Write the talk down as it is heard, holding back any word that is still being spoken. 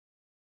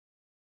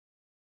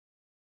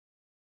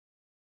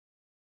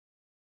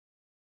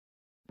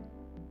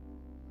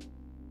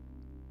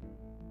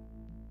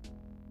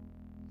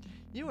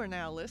You are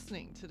now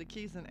listening to the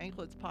Keys and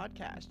Anklets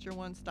podcast, your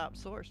one-stop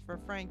source for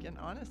frank and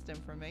honest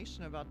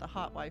information about the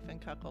hot wife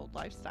and cuckold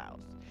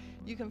lifestyles.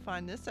 You can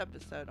find this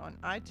episode on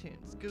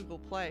iTunes, Google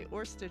Play,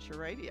 or Stitcher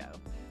Radio,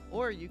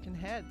 or you can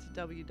head to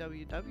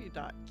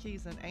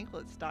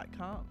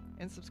www.keysandanklets.com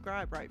and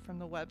subscribe right from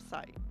the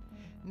website.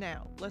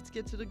 Now, let's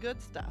get to the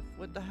good stuff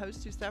with the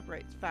host who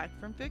separates fact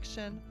from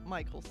fiction,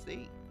 Michael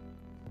C.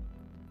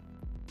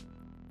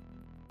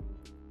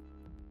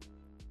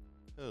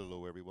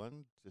 Hello,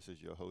 everyone. This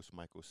is your host,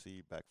 Michael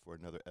C., back for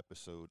another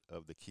episode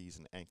of the Keys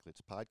and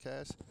Anklets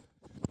podcast.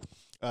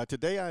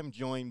 Today, I'm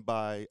joined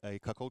by a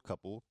cuckold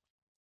couple.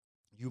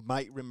 You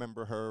might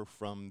remember her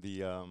from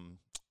the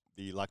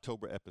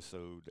Locktober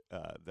episode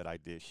that I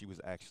did. She was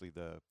actually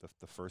the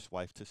first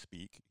wife to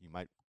speak. You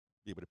might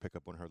be able to pick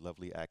up on her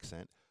lovely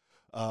accent.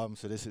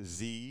 So this is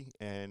Z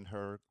and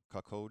her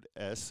cuckold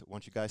S. Why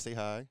don't you guys say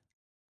hi?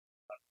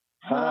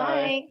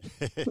 Hi.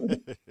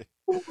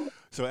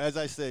 So as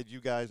I said, you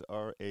guys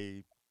are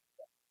a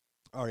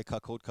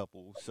cuckold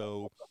couple.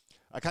 So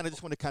I kind of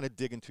just want to kind of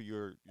dig into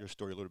your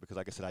story a little bit because,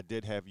 like I said, I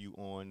did have you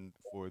on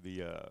for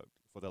the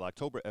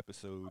October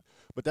episode,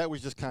 but that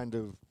was just kind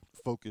of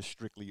focused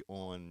strictly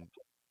on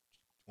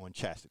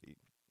chastity,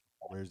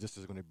 whereas this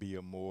is going to be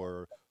a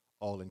more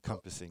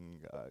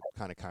all-encompassing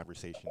kind of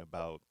conversation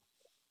about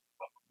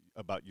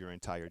your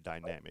entire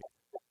dynamic.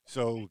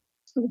 So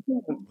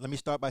let me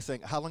start by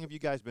saying, how long have you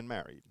guys been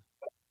married?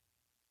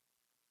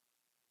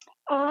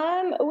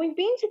 We've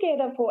been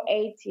together for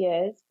 8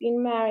 years,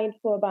 been married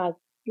for about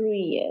 3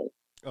 years.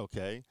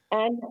 Okay.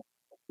 And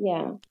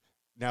yeah.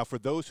 Now, for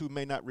those who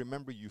may not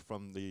remember you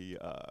from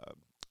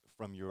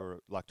your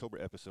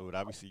Locktober episode,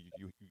 obviously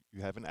you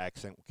have an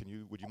accent.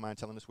 Would you mind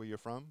telling us where you're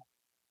from?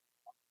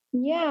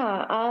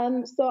 Yeah.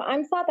 So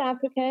I'm South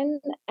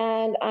African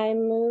and I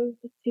moved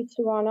to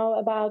Toronto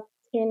about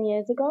 10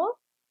 years ago.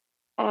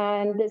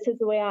 And this is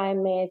where I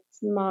met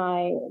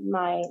my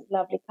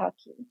lovely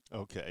Kaki.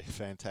 Okay,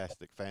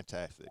 fantastic.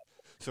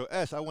 So,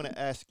 S, I want to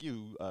ask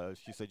you,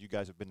 she said you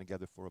guys have been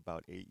together for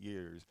about 8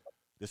 years.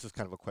 This is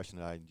kind of a question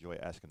that I enjoy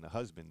asking the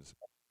husbands.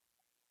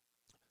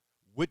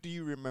 What do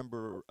you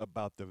remember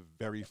about the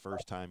very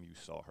first time you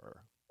saw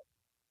her?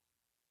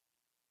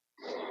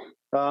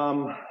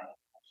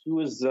 She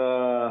was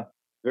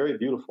very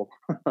beautiful.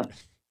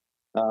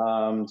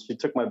 She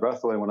took my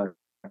breath away when I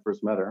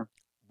first met her.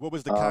 What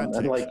was the context?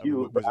 And like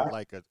you, was it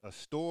like a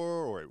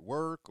store or at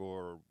work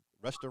or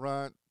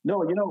restaurant? No,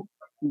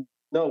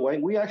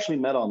 we actually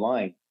met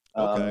online.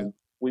 Okay.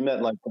 We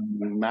met like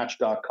on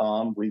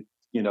Match.com. It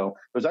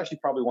was actually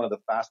probably one of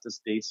the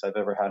fastest dates I've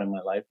ever had in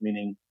my life.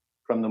 Meaning,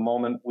 from the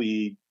moment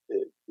we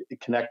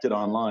connected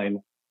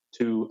online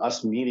to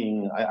us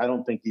meeting, I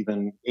don't think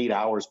even 8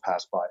 hours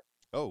passed by.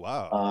 Oh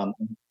wow.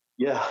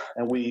 Yeah,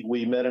 and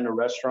we met in a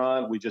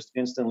restaurant. We just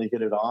instantly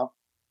hit it off.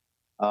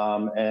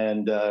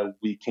 And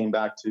we came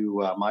back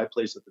to my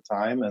place at the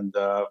time, and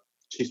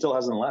she still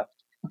hasn't left.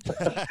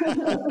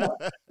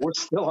 We're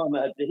still on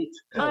that date.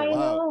 Oh, I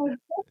wow.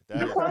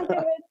 know.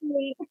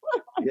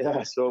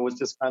 Yeah, so it was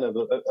just kind of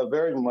a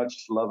very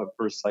much love at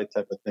first sight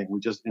type of thing. We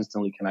just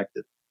instantly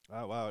connected.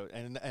 Oh, wow.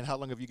 And how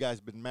long have you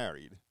guys been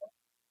married?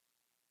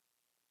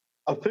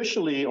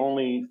 Officially,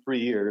 only 3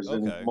 years, Okay.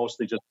 and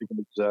mostly just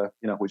because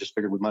we just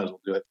figured we might as well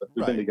do it. But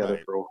we've been together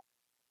for a while.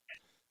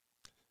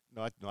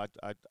 No, I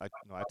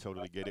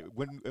totally get it.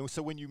 When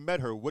you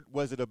met her, what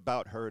was it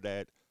about her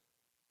that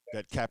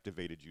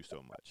captivated you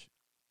so much?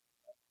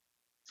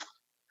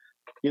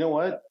 You know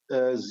what?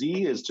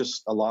 Z is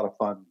just a lot of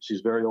fun. She's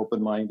very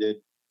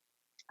open-minded.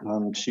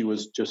 She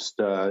was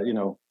just, I don't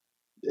know.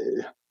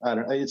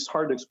 It's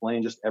hard to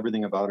explain just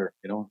everything about her.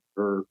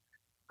 Her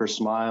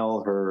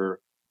smile, her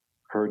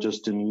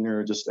just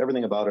demeanor, just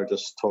everything about her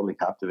just totally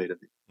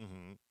captivated me.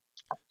 Mm-hmm.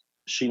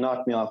 She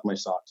knocked me off my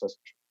socks. That's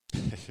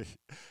for sure.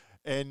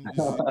 And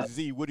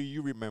Z, what do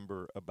you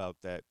remember about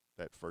that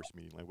first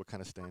meeting? Like, what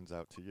kind of stands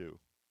out to you?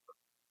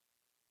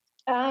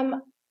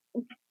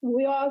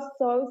 We are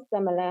so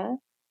similar.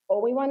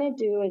 All we want to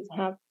do is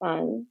have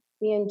fun.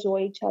 We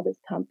enjoy each other's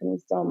company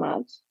so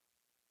much.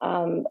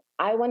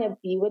 I want to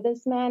be with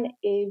this man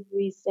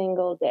every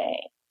single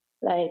day.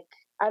 Like,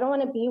 I don't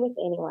want to be with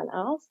anyone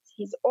else.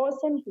 He's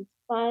awesome. He's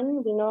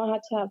fun. We know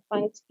how to have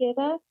fun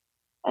together.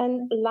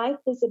 And life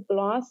is a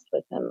blast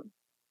with him.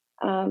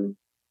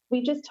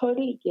 We just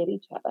totally get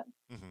each other.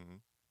 Mm-hmm.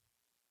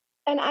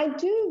 And I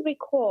do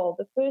recall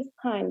the first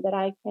time that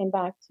I came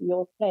back to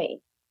your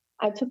place,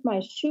 I took my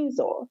shoes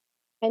off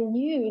and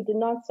you did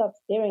not stop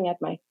staring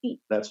at my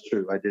feet. That's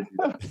true. I did do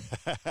that.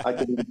 I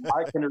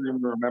can even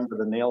remember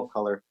the nail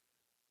color.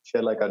 She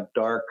had like a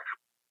dark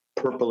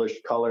purplish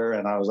color,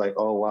 and I was like,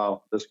 oh,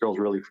 wow, this girl's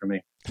really for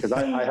me. Because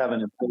I have an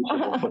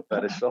insatiable foot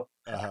fetish. So.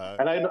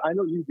 And I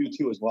know you do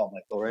too as well,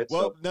 Michael, right?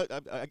 Well, no,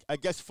 I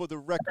guess for the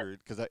record,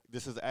 because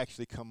this has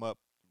actually come up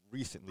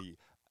recently,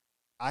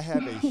 I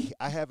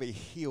have a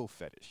heel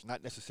fetish,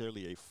 not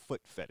necessarily a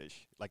foot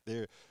fetish. Like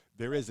there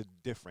is a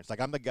difference.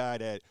 Like I'm the guy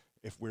that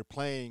if we're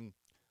playing,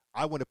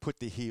 I want to put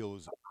the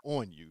heels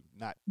on you,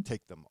 not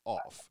take them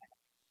off.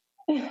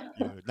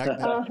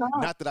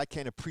 Not that I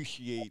can't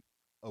appreciate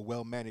a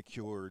well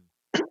manicured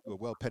or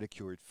well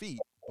pedicured feet,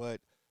 but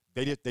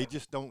they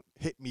just don't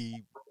hit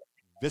me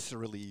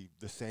viscerally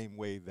the same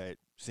way that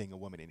seeing a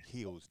woman in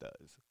heels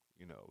does.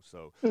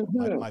 So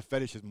my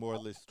fetish is more or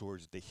less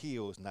towards the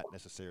heels, not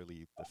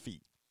necessarily the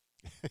feet.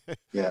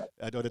 Yeah.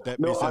 I know that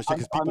No, makes sense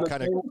because people the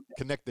kind of same.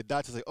 connect the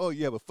dots and say, "Oh,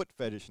 you have a foot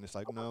fetish," and it's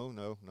like,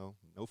 no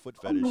foot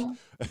fetish.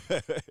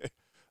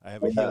 I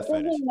have a heel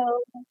fetish.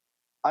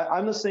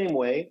 I'm the same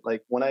way.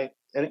 Like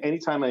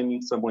anytime I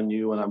meet someone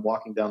new and I'm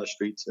walking down the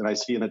streets and I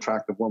see an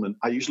attractive woman,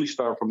 I usually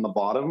start from the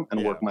bottom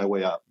and work my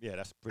way up. Yeah,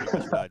 that's pretty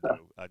much what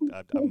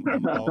I do.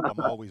 I'm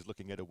always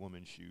looking at a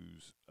woman's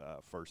shoes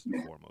first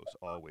and foremost,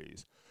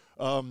 always.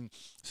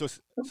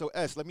 So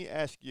S, let me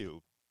ask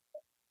you,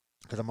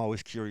 because I'm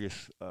always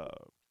curious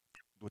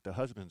with the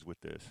husbands with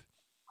this.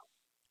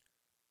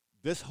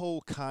 This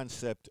whole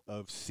concept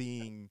of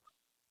seeing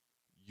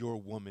your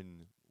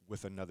woman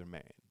with another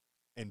man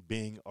and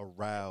being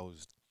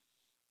aroused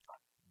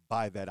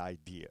by that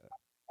idea.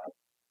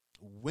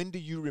 When do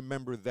you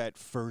remember that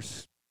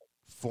first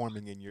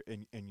forming in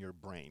your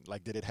brain?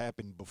 Like, did it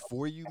happen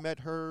before you met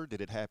her?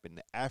 Did it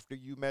happen after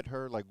you met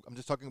her? Like, I'm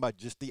just talking about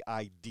just the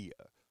idea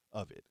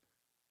of it.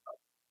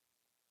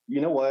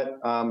 You know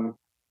what?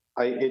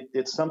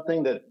 It's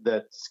something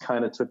that's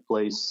kind of took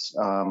place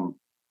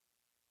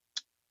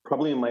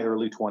probably in my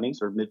early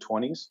 20s or mid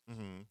 20s,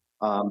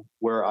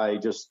 where I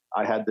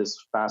had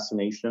this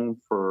fascination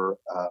for.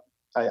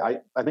 I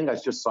think I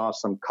just saw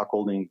some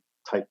cuckolding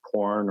type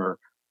porn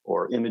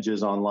or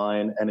images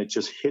online, and it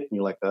just hit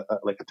me like a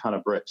ton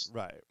of bricks.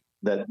 Right.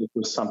 That it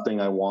was something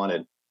I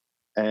wanted,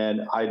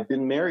 and I'd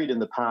been married in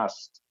the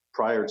past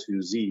prior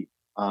to Z.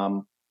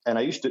 And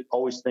I used to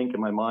always think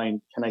in my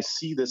mind, can I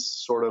see this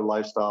sort of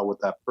lifestyle with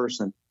that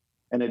person?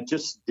 And it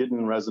just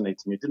didn't resonate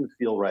to me. It didn't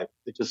feel right.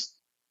 It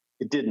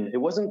didn't. It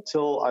wasn't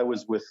until I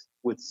was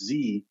with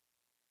Z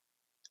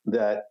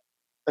that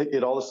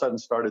it all of a sudden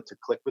started to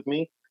click with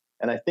me.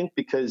 And I think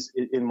because,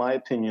 in my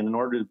opinion, in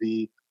order to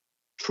be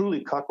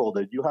truly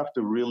cuckolded, you have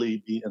to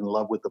really be in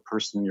love with the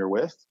person you're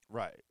with.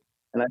 Right.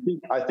 And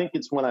I think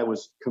it's when I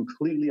was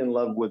completely in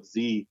love with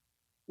Z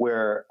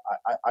where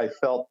I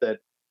felt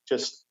that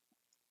just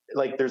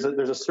like there's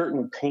a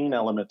certain pain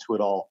element to it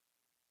all.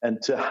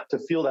 And to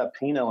feel that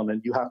pain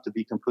element, you have to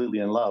be completely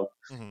in love.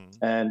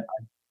 And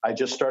I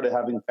just started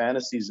having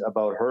fantasies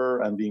about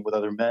her and being with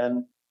other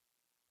men.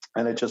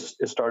 And it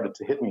started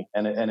to hit me,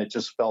 and it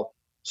just felt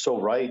so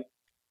right.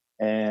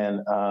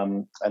 And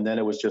then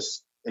it was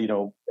just,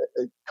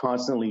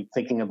 constantly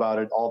thinking about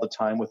it all the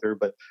time with her,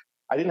 but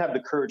I didn't have the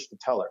courage to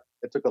tell her.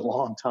 It took a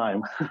long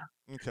time.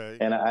 Okay.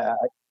 And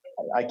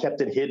I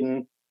kept it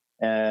hidden.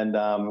 And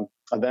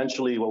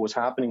eventually what was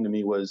happening to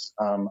me was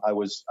I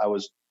was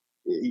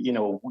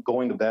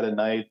going to bed at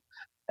night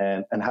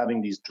and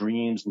having these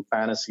dreams and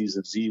fantasies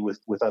of Z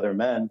with other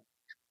men.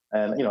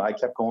 And, I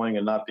kept going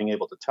and not being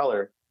able to tell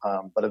her.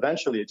 But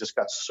eventually it just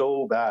got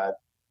so bad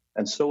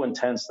and so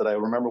intense that I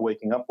remember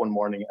waking up one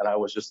morning and I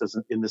was just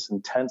in this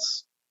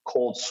intense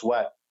cold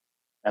sweat.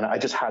 And I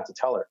just had to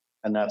tell her.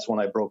 And that's when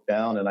I broke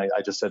down and I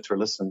just said to her,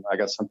 listen, I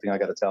got something I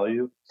got to tell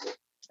you.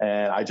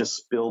 And I just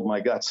spilled my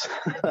guts.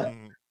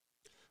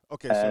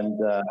 Okay. And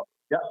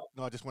yeah.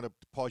 No, I just want to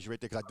pause you right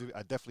there because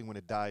I definitely want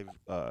to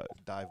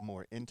dive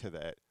more into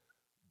that.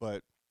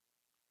 But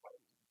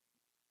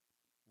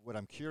what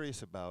I'm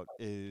curious about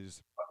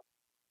is,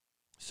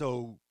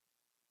 so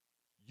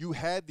you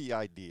had the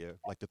idea,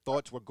 like the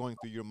thoughts were going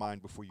through your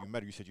mind before you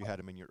met her. You said you had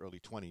them in your early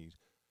 20s,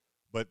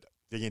 but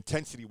the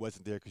intensity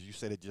wasn't there because you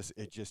said it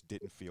just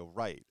didn't feel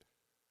right.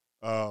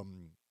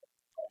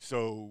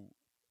 So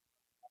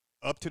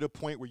up to the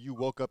point where you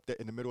woke up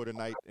in the middle of the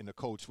night in a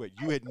cold sweat,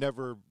 you had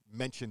never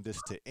mentioned this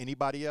to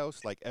anybody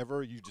else, like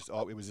ever?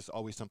 It was just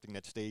always something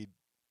that you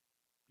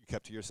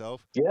kept to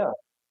yourself? Yeah.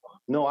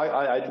 No,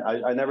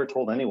 I never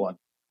told anyone.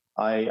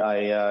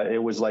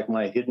 It was like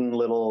my hidden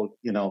little,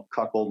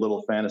 cuckold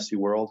little fantasy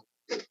world.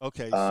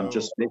 Okay.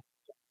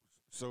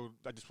 So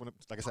I just want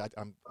to, like I said,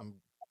 I'm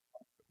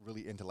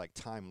really into like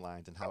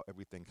timelines and how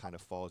everything kind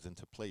of falls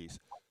into place.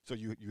 So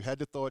you had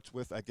the thoughts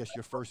with, I guess,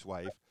 your first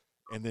wife,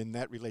 and then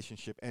that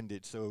relationship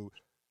ended. So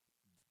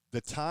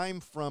the time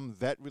from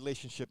that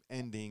relationship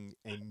ending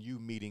and you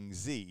meeting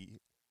Z,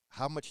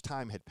 how much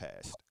time had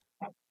passed?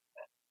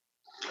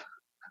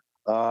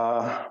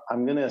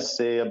 I'm gonna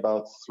say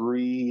about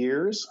 3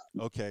 years.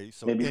 Okay,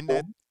 so maybe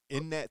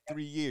in that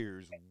 3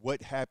 years,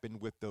 what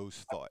happened with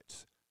those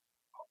thoughts?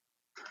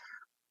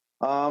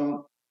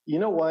 You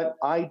know what?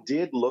 I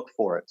did look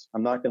for it.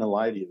 I'm not gonna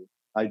lie to you.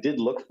 I did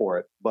look for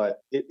it,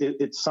 but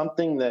it's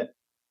something that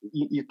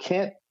you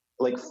can't,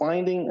 like,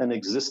 finding an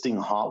existing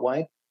hot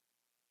wife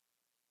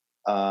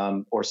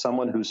or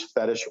someone who's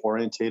fetish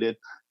orientated,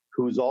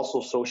 who's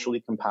also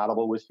socially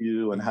compatible with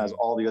you and has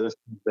all the other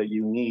things that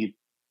you need,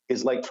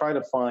 is like trying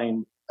to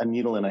find a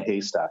needle in a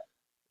haystack.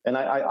 And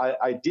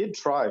I did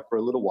try for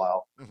a little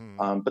while,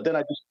 but then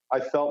I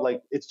felt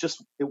like it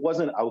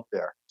wasn't out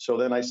there. So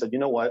then I said, you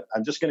know what?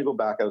 I'm just going to go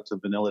back out to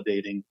vanilla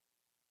dating.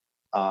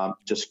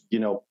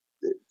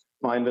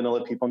 find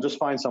vanilla people and just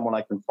find someone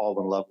I can fall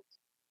in love with.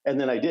 And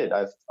then I did.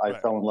 I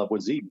Right. fell in love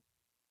with Z.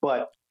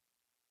 But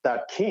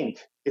that kink,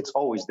 it's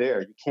always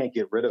there. You can't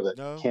get rid of it.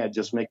 You No, can't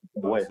just make it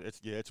go no, away.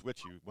 it's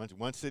with you.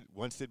 Once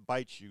it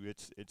bites you,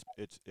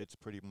 it's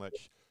pretty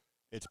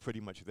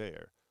much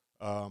there.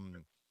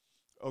 Um,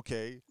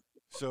 okay,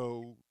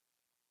 so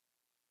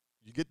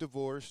you get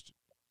divorced.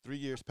 3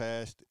 years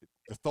passed.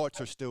 The thoughts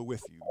are still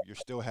with you. You're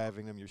still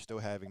having them. You're still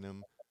having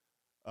them.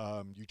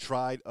 You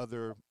tried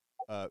other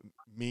uh,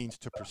 means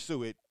to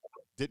pursue it.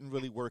 Didn't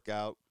really work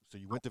out. So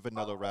you went the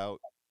vanilla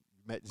route. You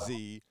met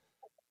Z.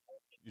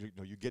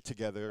 You get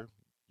together.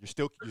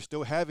 You're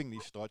still having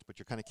these thoughts, but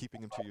you're kind of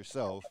keeping them to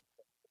yourself.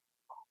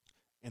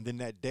 And then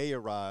that day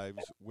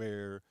arrives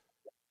where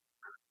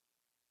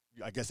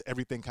I guess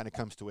everything kind of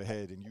comes to a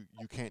head, and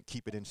you can't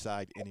keep it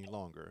inside any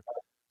longer.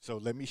 So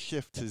let me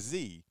shift to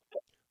Z.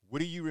 What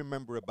do you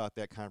remember about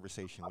that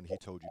conversation when he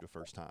told you the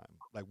first time?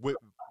 Like, what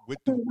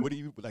do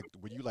you like?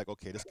 Were you like,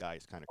 okay, this guy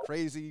is kind of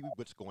crazy?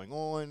 What's going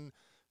on?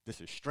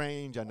 This is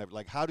strange. I never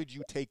like. How did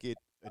you take it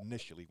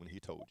initially when he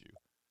told you?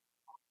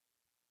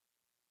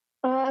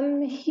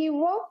 He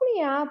woke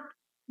me up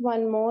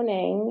one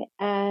morning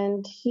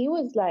and he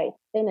was like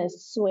in a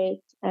sweat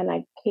and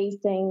like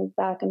pacing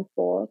back and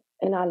forth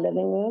in our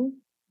living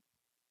room.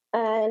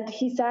 And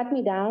he sat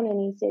me down and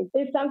he said,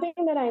 "There's something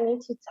that I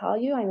need to tell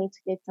you. I need to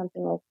get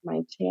something off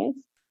my chest."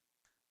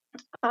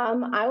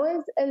 I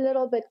was a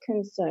little bit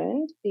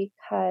concerned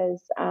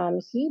because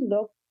he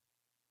looked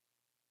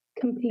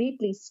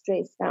completely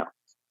stressed out.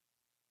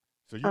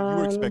 So you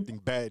were Um, expecting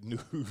bad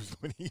news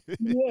when he.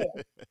 yeah,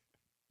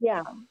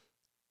 yeah.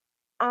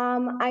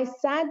 I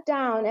sat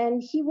down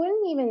and he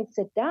wouldn't even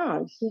sit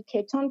down. He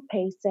kept on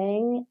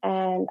pacing,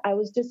 and I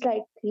was just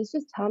like, "Please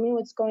just tell me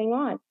what's going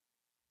on."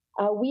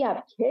 We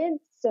have kids,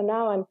 so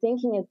now I'm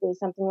thinking, is there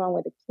something wrong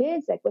with the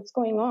kids? Like, what's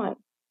going on?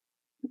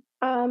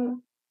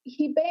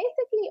 He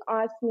basically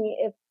asked me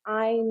if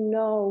I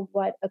know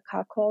what a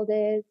cuckold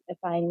is, if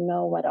I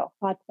know what a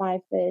hot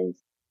wife is.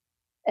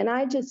 And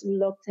I just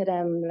looked at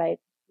him like,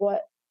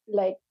 what,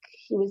 like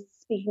he was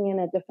speaking in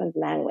a different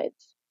language.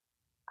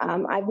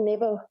 I've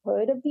never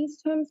heard of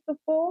these terms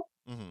before.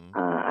 Hmm.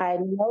 I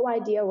had no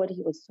idea what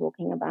he was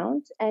talking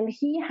about. And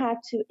he had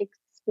to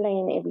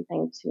explain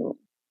everything to me.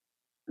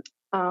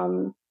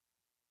 Um,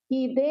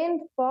 he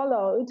then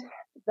followed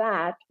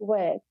that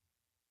with,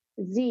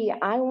 "Z,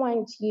 I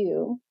want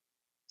you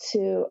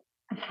to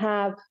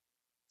have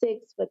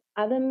sex with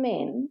other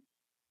men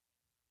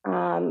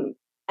um,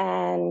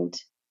 and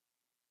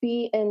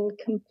be in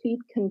complete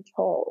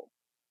control."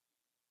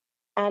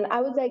 And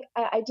I was like,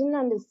 I didn't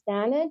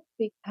understand it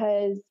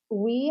because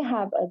we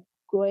have a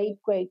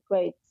great, great,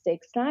 great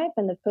sex life.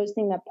 And the first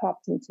thing that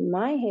popped into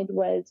my head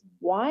was,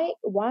 why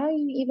are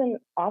you even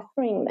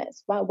offering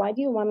this? Why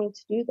do you want me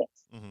to do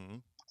this? Hmm.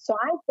 So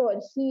I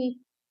thought he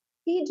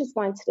just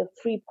wanted a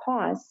free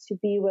pass to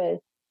be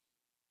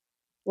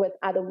with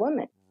other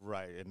women.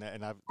 Right, and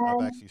I've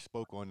And actually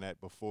spoke on that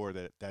before.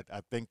 That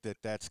I think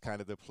that's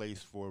kind of the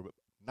place for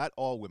not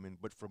all women,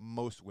 but for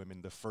most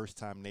women. The first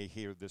time they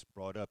hear this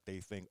brought up, they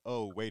think,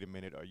 "Oh, wait a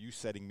minute, are you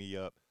setting me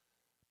up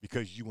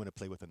because you want to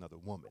play with another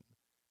woman?"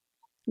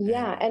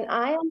 yeah, And and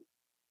I am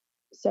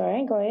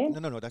sorry, go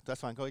ahead. no, that's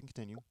fine. Go ahead and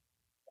continue.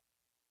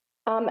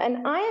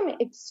 And I am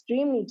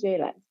extremely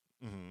jealous,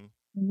 Hmm.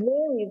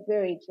 very,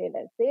 very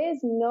jealous. There's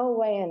no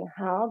way in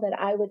hell that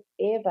I would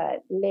ever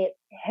let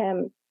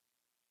him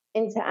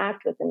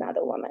interact with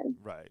another woman.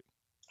 Right.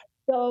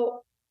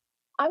 So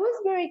I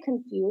was very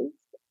confused.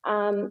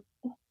 Um,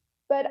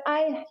 but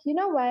you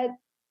know what?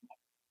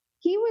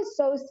 He was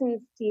so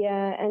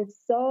sincere and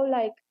so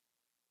like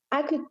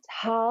I could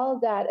tell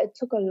that it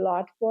took a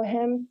lot for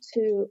him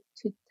to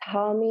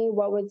tell me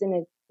what was in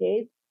his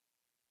head.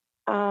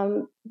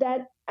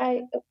 That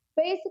I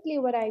basically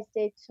what I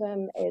said to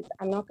him is,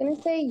 "I'm not going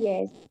to say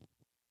yes.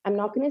 I'm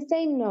not going to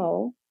say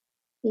no.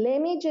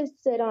 Let me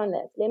just sit on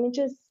this. Let me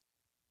just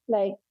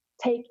like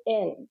take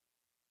in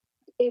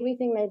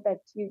everything that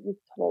you've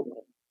told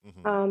me."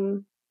 Hmm.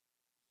 Um,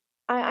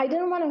 I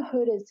didn't want to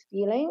hurt his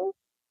feelings.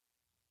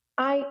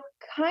 I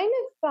kind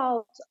of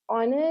felt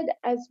honored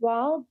as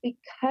well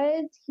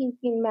because he's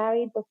been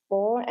married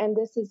before, and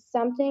this is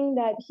something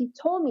that he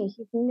told me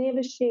he's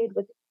never shared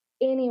with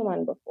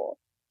anyone before.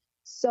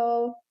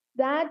 So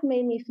that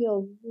made me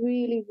feel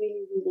really,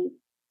 really, really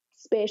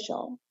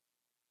special.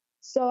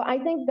 So I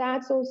think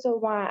that's also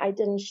why I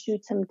didn't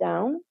shoot him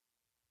down.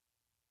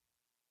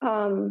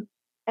 Um,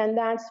 and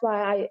that's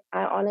why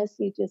I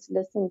honestly just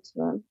listened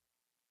to him.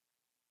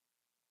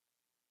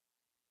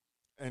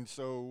 And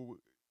so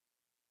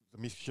let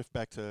me shift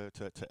back to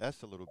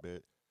S a little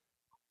bit.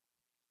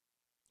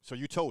 So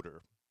you told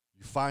her,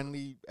 you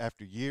finally,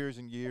 after years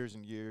and years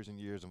and years and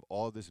years of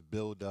all this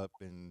build up,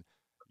 and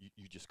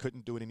you just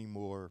couldn't do it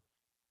anymore.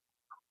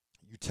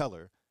 You tell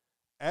her,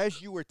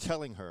 as you were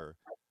telling her,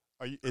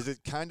 is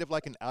it kind of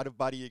like an out of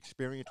body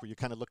experience where you're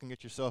kind of looking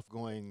at yourself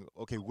going,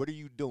 okay, what are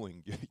you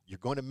doing? You're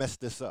going to mess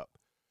this up.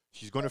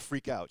 She's going to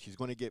freak out. She's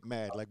going to get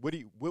mad. Like,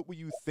 what were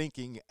you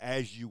thinking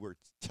as you were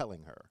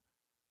telling her?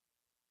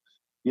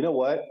 You know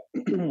what?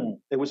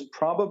 It was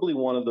probably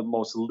one of the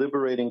most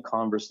liberating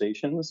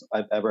conversations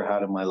I've ever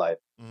had in my life.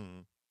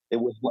 Mm-hmm.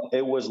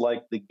 It was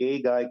like the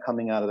gay guy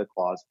coming out of the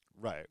closet.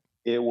 Right.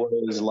 It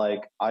was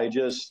like I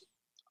just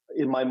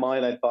in my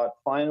mind I thought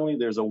finally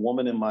there's a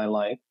woman in my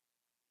life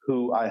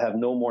who I have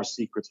no more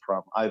secrets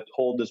from. I've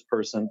told this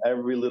person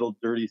every little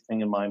dirty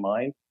thing in my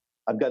mind.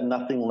 I've got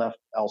nothing left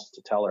else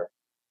to tell her.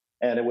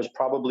 And it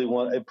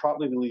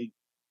probably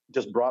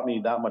just brought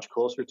me that much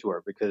closer to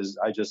her because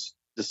I just,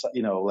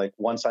 like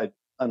once I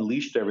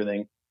unleashed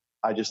everything,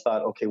 I just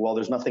thought, okay, well,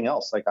 there's nothing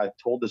else. Like I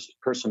told this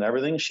person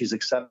everything. She's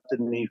accepted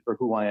me for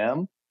who I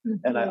am.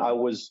 And I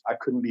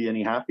couldn't be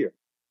any happier.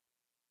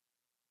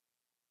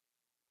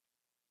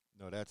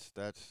 No, that's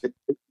It,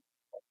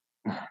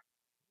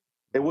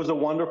 it was a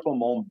wonderful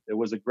moment. It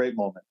was a great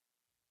moment.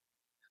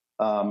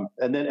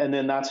 And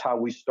then that's how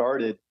we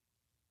started.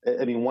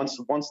 I mean, once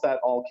that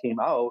all came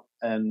out,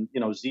 and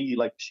Z,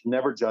 like, she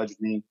never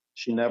judged me.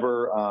 She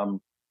never,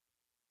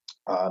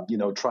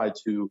 tried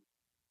to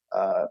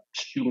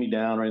shoot me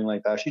down or anything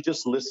like that. She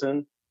just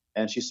listened,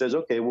 and she says,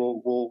 "Okay,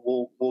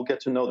 we'll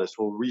get to know this.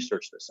 We'll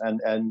research this."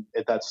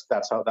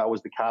 That's how that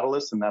was the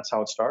catalyst, and that's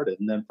how it started.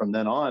 And then from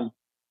then on,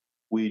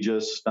 we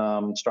just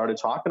started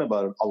talking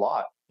about it a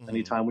lot. mm-hmm.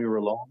 Anytime we were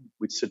alone,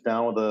 we'd sit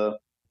down with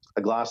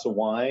a glass of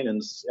wine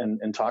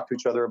and talk to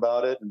each other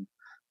about it, and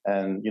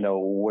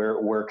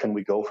where can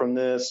we go from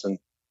this. And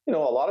a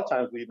lot of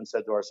times we even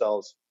said to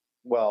ourselves,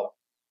 well,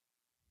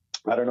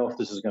 I don't know if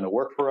this is going to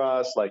work for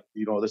us. Like,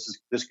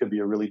 this could be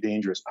a really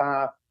dangerous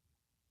path.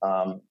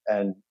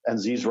 And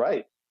Z's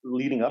right.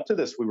 Leading up to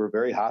this, we were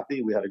very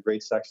happy. We had a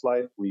great sex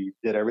life. We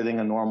did everything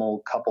a normal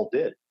couple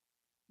did,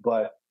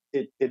 but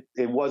it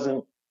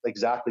wasn't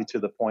exactly to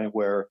the point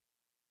where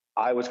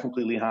I was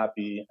completely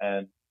happy,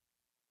 and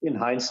in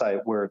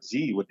hindsight, where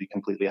Z would be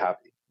completely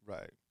happy.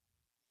 Right.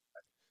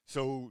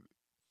 So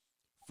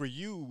for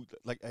you,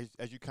 like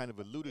as you kind of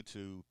alluded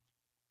to,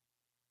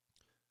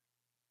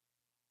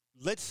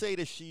 let's say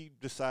that she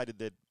decided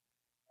that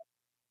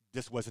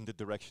this wasn't the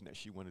direction that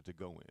she wanted to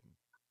go in.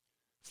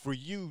 For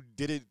you,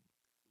 did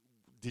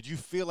you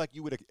feel like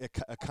you would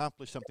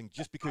accomplish something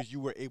just because you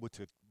were able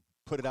to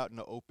put it out in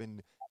the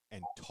open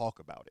and talk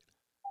about it?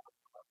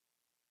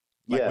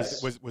 Like,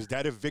 yes. Was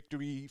that a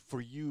victory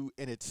for you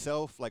in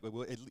itself? Like,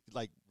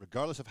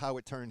 regardless of how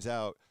it turns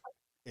out,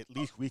 at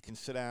least we can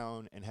sit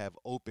down and have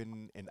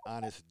open and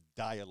honest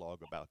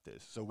dialogue about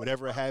this. So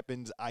whatever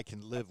happens, I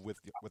can live with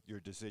your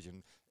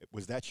decision.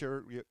 Was that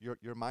your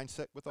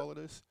mindset with all of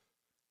this?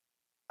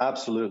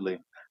 Absolutely.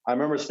 I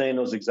remember saying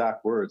those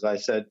exact words. I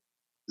said,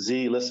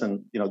 Z,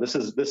 listen, this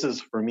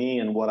is for me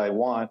and what I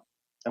want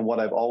and what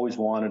I've always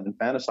wanted and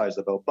fantasized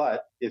about.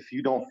 But if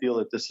you don't feel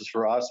that this is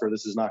for us or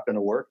this is not going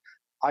to work,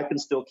 I can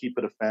still keep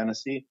it a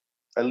fantasy.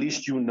 At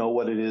least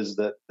what it is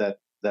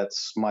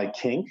that's my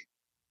kink,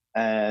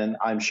 and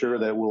I'm sure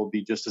that we'll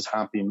be just as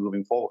happy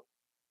moving forward.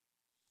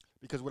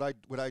 Because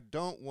what I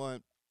don't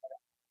want,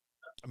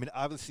 I mean,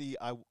 obviously,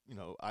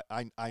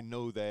 I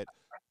know that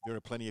there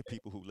are plenty of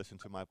people who listen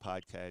to my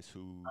podcast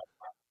who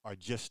are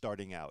just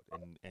starting out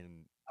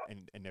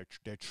and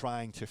they're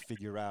trying to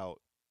figure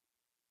out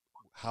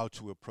how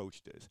to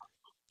approach this.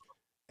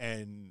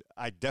 And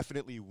I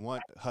definitely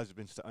want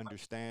husbands to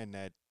understand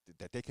that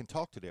they can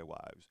talk to their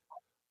wives.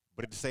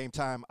 But at the same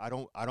time, I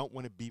don't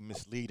want to be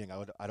misleading.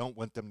 I don't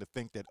want them to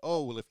think that,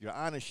 oh, well, if you're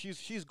honest,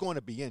 she's going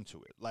to be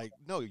into it. Like,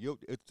 no,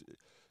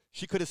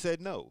 she could have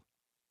said no.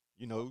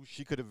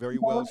 She could have very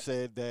well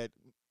said that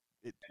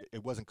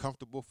it wasn't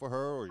comfortable for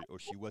her, or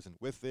she wasn't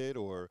with it,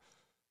 or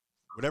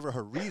whatever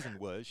her reason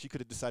was. She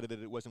could have decided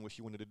that it wasn't what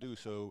she wanted to do.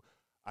 So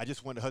I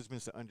just want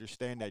husbands to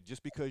understand that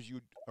just because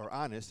you are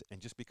honest and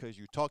just because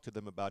you talk to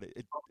them about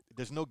it,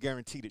 there's no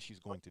guarantee that she's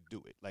going to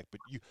do it. Like,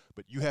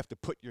 but you have to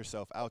put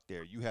yourself out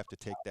there. You have to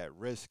take that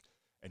risk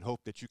and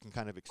hope that you can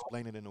kind of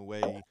explain it in a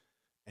way,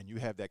 and you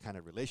have that kind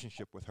of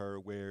relationship with her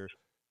where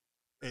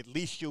at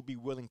least she'll be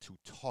willing to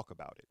talk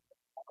about it.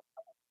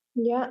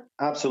 Yeah,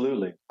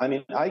 absolutely. I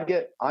mean, I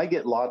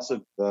get lots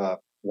of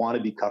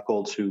wannabe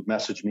cuckolds who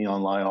message me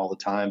online all the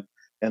time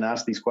and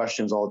ask these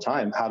questions all the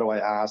time. How do I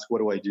ask? What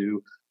do I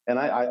do? And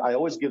I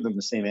always give them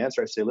the same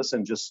answer. I say,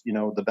 listen, just,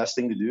 the best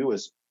thing to do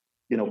is,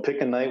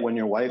 pick a night when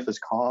your wife is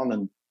calm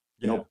and,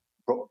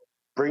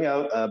 bring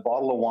out a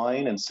bottle of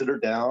wine and sit her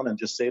down and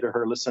just say to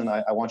her, listen,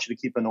 I want you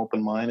to keep an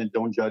open mind and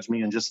don't judge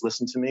me and just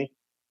listen to me.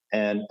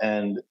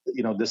 And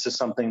this is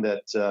something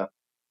that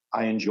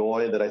I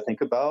enjoy, that I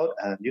think about.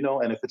 And,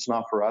 and if it's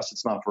not for us,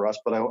 it's not for us,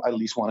 but I at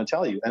least want to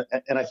tell you.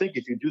 And I think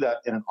if you do that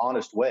in an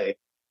honest way,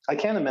 I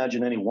can't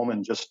imagine any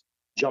woman just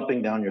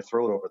jumping down your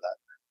throat over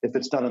that if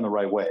it's done in the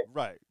right way.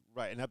 Right.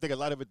 And I think a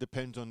lot of it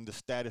depends on the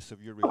status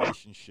of your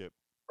relationship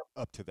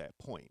up to that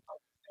point.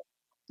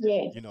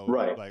 yeah,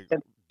 Right. Like,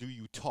 do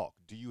you talk?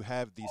 Do you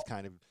have these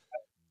kind of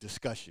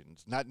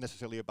discussions? Not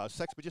necessarily about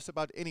sex, but just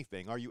about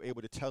anything. Are you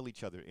able to tell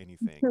each other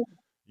anything,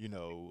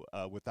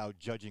 without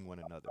judging one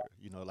another?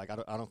 Like,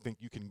 I don't think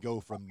you can go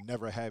from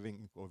never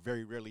having or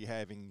very rarely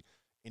having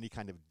any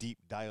kind of deep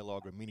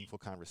dialogue or meaningful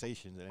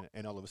conversations,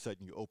 and all of a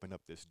sudden you open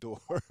up this door.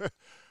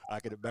 I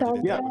could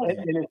imagine that That's Yeah, right.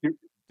 and if you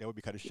that would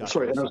be kind of shocking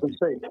sorry, to and I was some going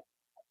to people.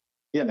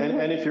 say, yeah,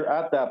 and if you're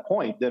at that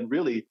point, then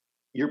really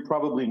you're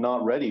probably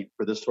not ready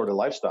for this sort of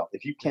lifestyle.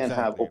 If you can't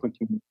have Exactly. open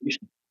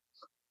communication,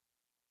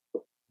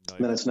 No,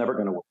 then it's never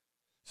going to work.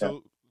 Yeah.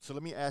 so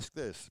let me ask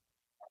this.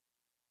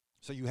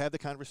 So you have the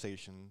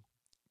conversation,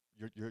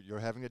 you're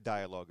having a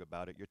dialogue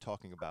about it, you're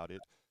talking about it.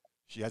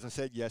 She hasn't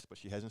said yes, but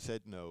she hasn't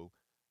said no.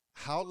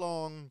 How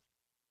long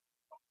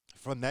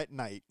from that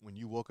night when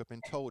you woke up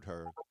and told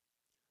her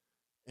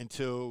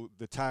until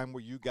the time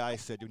where you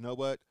guys said, you know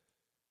what,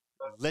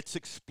 let's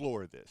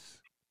explore this.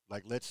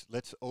 Like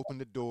let's open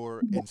the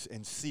door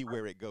and see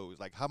where it goes.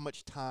 Like how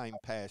much time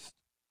passed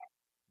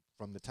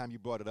from the time you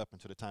brought it up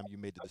until the time you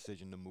made the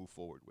decision to move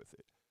forward with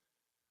it?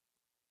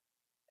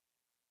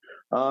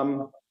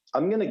 Um,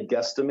 I'm going to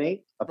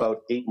guesstimate Right.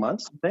 about 8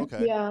 months, I think.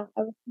 Okay. Yeah.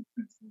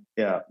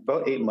 Yeah,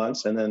 about 8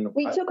 months. And then,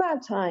 We took our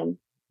time.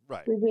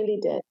 Right. We really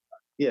did.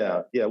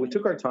 yeah, we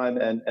took our time.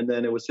 And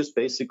then it was just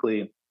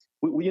basically,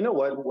 you know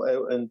what,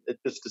 and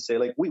just to say,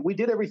 like, we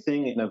did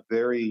everything in a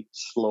very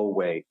slow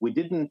way. We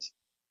didn't,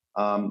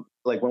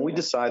 like when we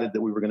decided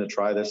that we were going to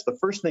try this, the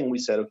first thing we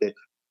said, okay,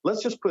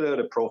 let's just put out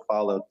a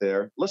profile out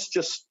there. Let's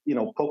just,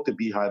 poke the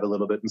beehive a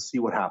little bit and see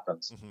what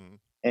happens. Mm-hmm.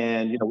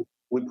 And,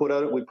 we put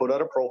out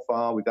a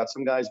profile. We got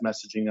some guys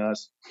messaging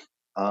us.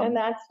 And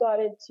that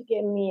started to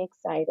get me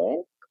excited.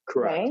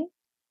 Correct. Right?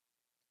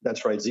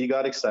 That's right. Z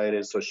got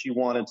excited, so she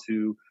wanted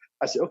to.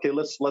 I said, okay,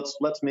 let's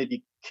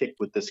maybe kick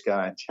with this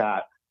guy and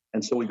chat.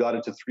 And so we got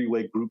into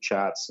three-way group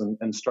chats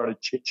and started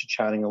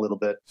chatting a little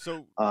bit.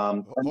 So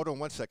hold on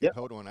one second. Yep.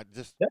 Hold on. I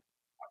just Yep.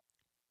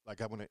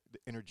 like I want to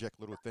interject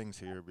little things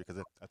here because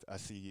I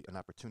see an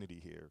opportunity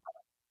here.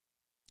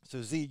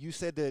 So Z, you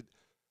said that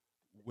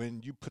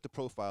when you put the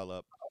profile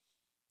up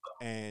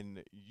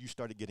and you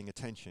started getting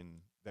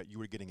attention, that you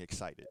were getting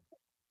excited.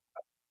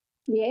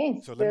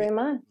 Yes, So very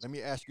much. let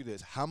me ask you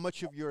this: how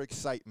much of your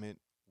excitement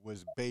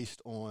was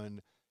based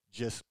on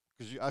just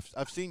because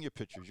I've seen your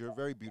pictures? You're a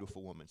very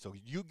beautiful woman. So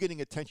you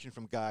getting attention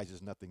from guys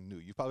is nothing new.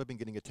 You've probably been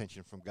getting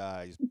attention from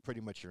guys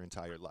pretty much your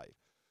entire life.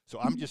 So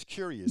I'm just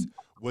curious: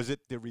 was it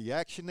the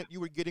reaction that you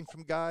were getting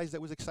from guys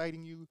that was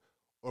exciting you,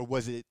 or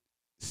was it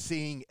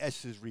seeing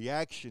S's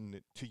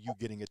reaction to you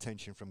getting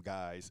attention from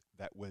guys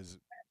that was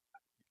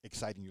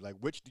exciting you? Like,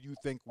 which do you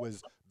think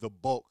was the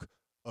bulk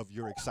of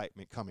your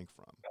excitement coming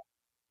from?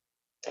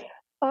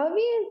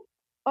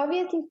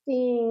 Obviously,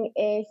 seeing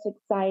Ace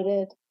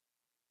excited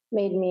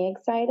made me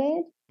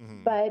excited.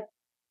 Mm-hmm. But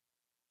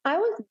I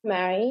was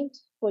married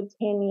for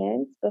 10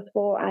 years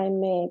before I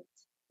met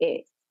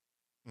Ace.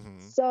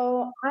 Mm-hmm.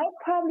 So I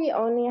probably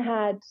only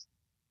had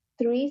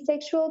 3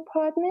 sexual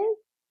partners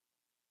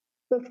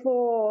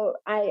before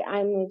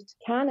I moved to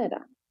Canada.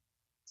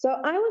 So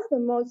I was the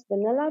most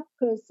vanilla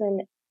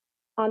person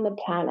on the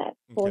planet,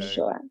 for Okay.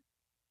 sure.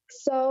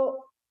 So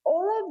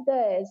all of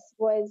this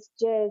was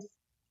just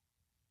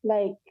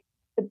like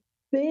a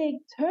big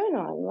turn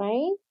on,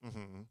 right?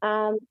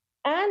 Mm-hmm.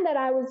 And that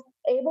I was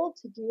able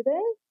to do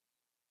this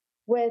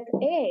with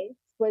Ace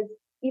was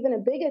even a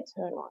bigger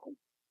turn on.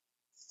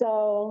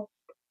 So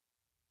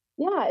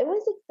yeah, it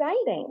was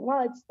exciting.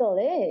 Well, it still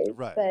is,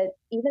 Right. but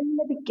even in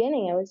the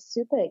beginning, it was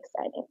super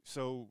exciting.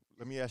 So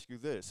let me ask you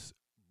this.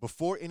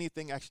 Before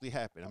anything actually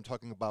happened, I'm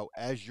talking about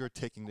as you're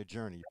taking the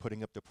journey,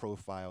 putting up the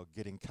profile,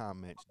 getting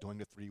comments, doing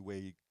the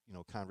three-way,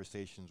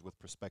 conversations with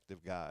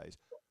prospective guys.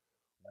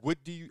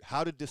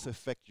 How did this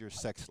affect your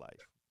sex life?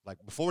 Like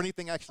before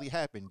anything actually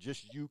happened,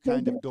 just you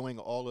kind of doing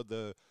all of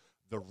the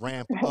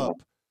ramp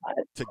up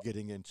to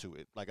getting into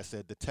it. Like I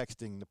said, the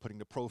texting, the putting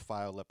the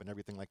profile up and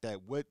everything like that.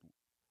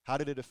 How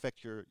did it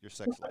affect your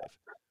sex life?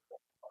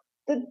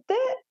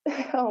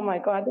 Oh my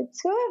God, the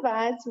two of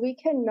us, we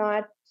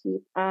cannot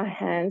keep our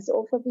hands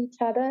off of each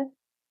other.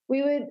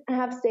 We would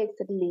have sex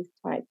at least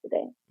twice a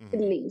day, Mm-hmm.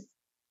 at least.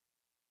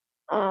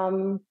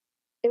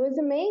 It was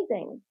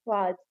amazing.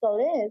 Well, it still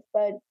is,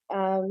 but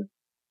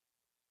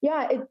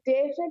yeah, it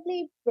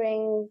definitely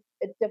brings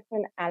a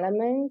different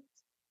element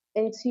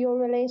into your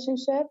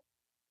relationship.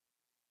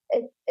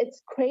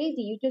 It's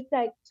crazy. You just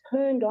like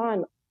turned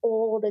on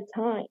all the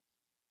time.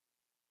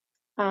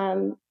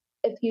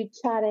 If you're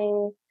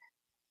chatting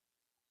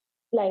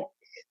like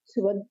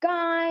to a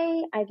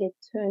guy, I get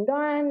turned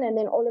on, and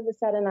then all of a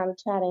sudden I'm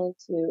chatting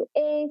to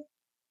Ace,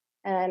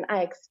 and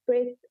I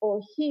express,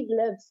 or he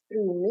lives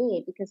through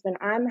me, because when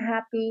I'm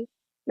happy,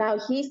 now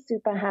he's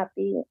super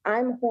happy.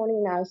 I'm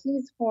horny, now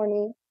he's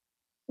horny.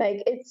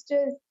 Like it's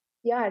just,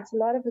 yeah, it's a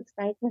lot of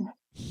excitement.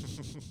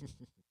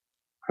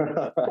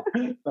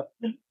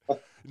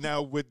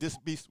 Now, would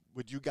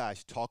you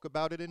guys talk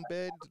about it in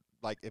bed?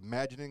 Like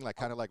imagining, like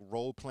kind of like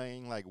role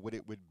playing, like what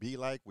it would be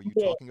like? Were you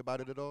Yeah. talking about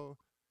it at all?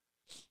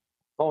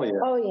 Oh yeah.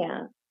 Oh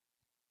yeah.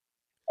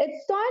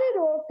 It started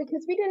off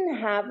because we didn't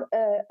have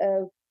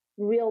a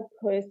real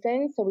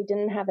person, so we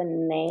didn't have a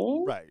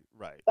name. Right.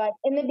 But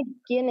in the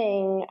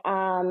beginning,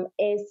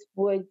 Ace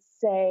would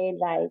say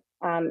like,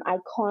 I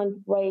can't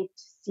wait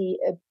to see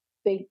a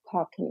big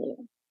cock in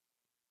you.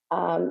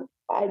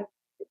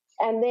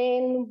 And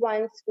then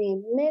once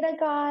we met a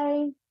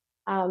guy,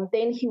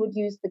 then he would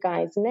use the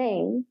guy's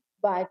name.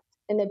 But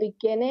in the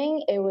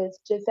beginning, it was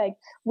just like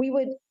we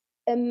would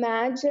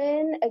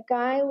imagine a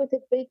guy with a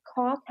big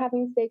cock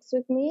having sex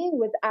with me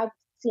without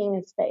seeing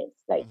his face.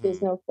 Like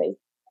there's no face.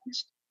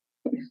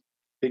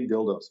 Big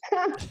dildos.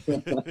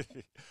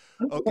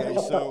 Okay,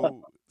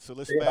 so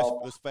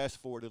let's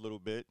fast forward a little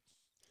bit.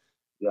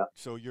 Yeah.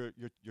 So you're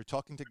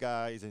talking to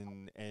guys,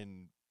 and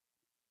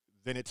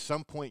then at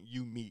some point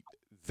you meet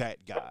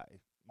that guy,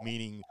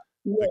 meaning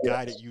the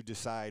guy that you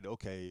decide,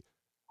 okay,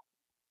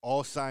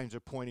 all signs are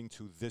pointing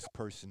to this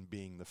person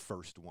being the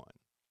first one.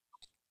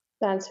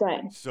 That's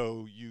right.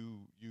 So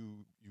you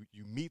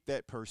meet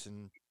that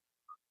person,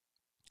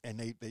 and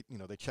they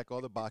check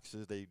all the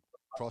boxes, they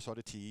cross all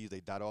the T's, they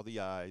dot all the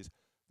I's.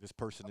 This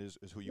person is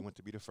who you want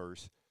to be the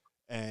first,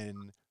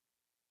 and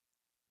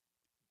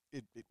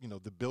it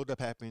the buildup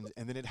happens,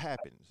 and then it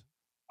happens.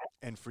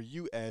 And for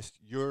you, S,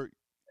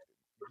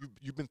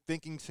 you've been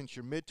thinking since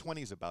your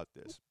mid-20s about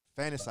this,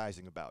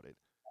 fantasizing about it,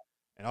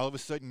 and all of a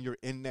sudden you're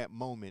in that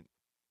moment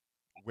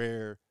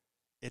where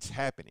it's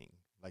happening.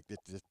 Like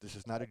this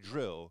is not a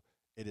drill;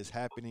 it is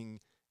happening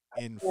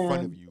in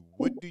front of you.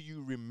 What do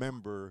you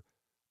remember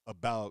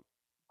about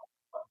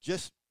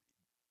just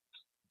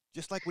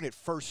like when it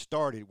first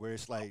started, where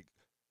it's like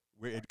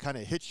where it kind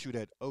of hits you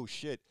that, oh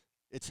shit,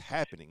 it's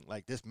happening.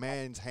 Like this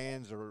man's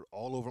hands are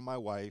all over my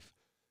wife.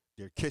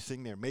 They're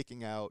kissing, they're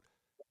making out.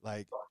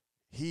 Like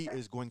he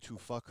is going to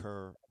fuck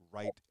her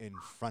right in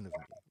front of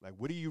me. Like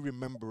what do you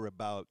remember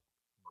about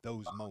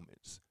those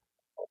moments?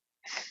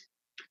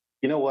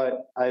 You know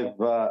what?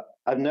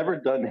 I've never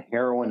done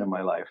heroin in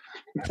my life.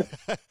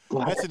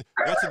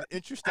 That's an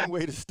interesting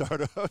way to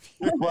start off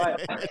your But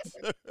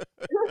answer.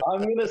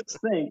 I'm gonna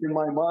think in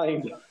my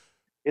mind,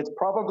 it's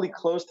probably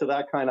close to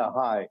that kind of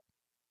high.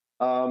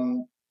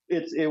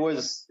 It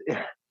was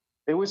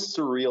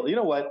surreal. You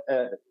know what?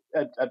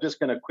 I'm just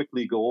gonna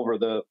quickly go over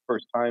the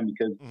first time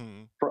because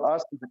Mm-hmm. for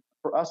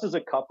us as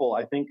a couple,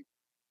 I think,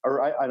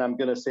 and I'm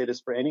gonna say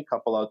this for any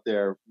couple out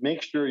there,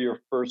 make sure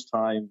your first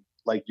time,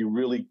 like you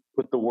really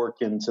put the work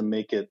in to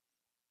make it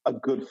a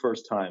good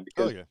first time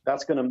because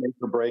that's gonna make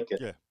or break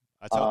it. Yeah,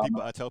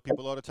 I tell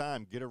people all the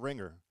time, get a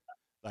ringer.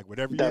 Like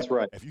whatever That's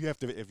right. If you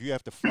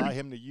have to fly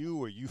him to you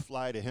or you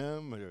fly to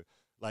him, or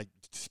like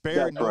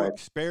spare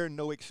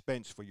no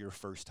expense for your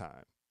first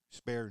time.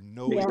 Spare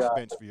no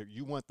expense for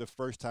you want the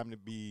first time to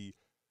be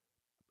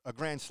a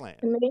grand slam.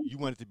 You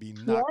want it to be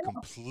knocked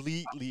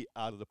completely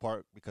out of the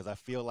park because I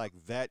feel like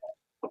that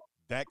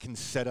can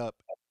set up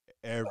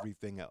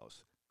everything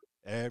else.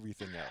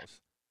 Everything else.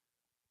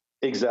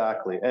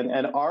 Exactly.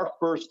 And our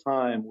first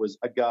time was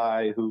a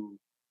guy who,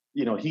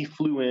 he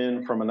flew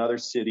in from another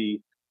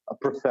city, a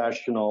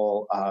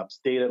professional,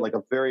 stayed at like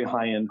a very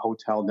high-end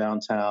hotel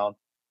downtown,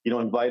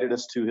 invited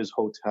us to his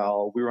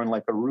hotel. We were on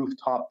like a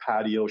rooftop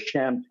patio,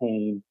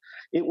 champagne.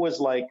 It was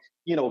like,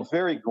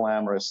 very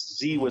glamorous.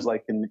 Z was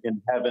like in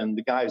heaven.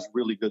 The guy's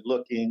really good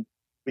looking.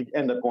 We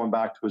end up going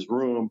back to his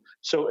room.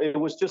 So it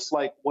was just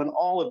like when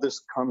all of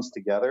this comes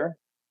together,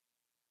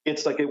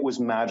 it's like it was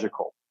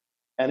magical.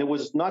 And it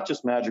was not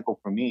just magical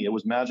for me, it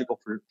was magical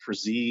for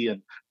Z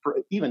and for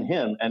even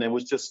him. And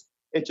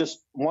it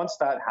just once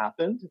that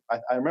happened,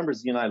 I remember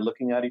Z and I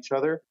looking at each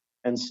other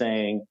and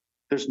saying,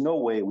 there's no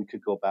way we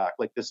could go back.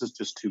 Like, this is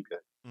just too good.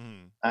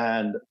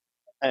 And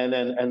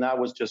that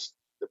was just,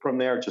 from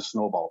there, it just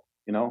snowballed,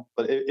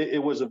 but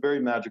it was a very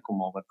magical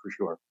moment for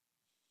sure.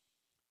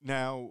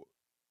 Now,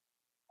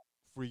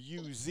 for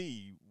you,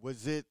 Z,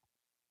 was it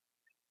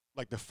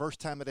like the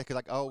first time that, because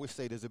like I always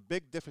say, there's a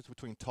big difference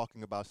between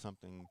talking about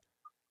something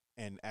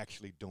and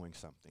actually doing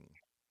something.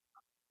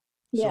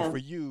 Yeah. So for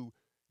you,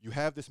 you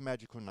have this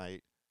magical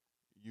night.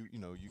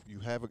 You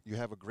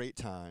have a great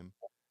time,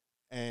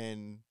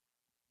 and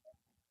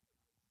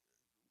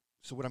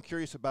so what I'm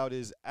curious about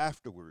is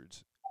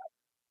afterwards,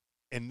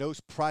 in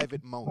those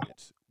private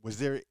moments,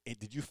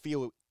 did you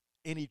feel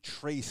any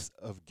trace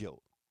of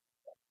guilt,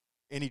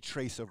 any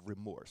trace of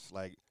remorse,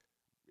 like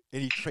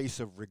any trace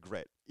of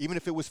regret, even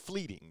if it was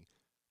fleeting?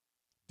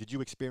 Did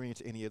you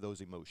experience any of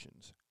those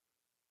emotions?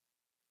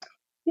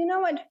 You know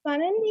what?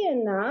 Funnily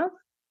enough,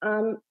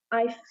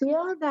 I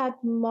feel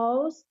that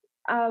most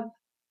of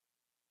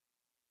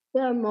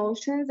the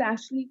emotions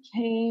actually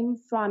came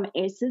from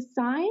S's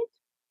side.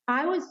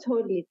 I was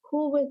totally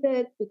cool with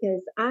it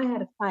because I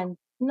had a fun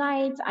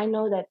night. I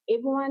know that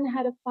everyone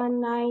had a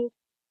fun night.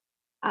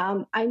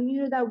 I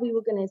knew that we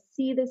were going to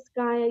see this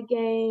guy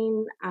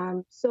again.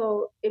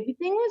 So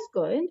everything was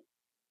good.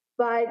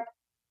 But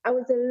I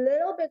was a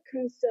little bit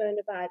concerned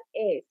about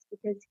S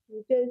because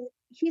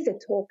he's a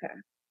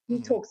talker. He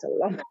talks a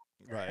lot.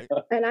 Right.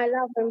 And I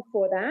love him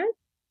for that.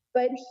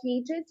 But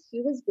he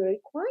was very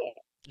quiet.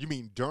 You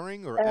mean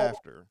during or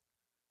after?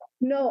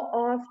 No,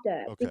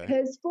 after. Okay.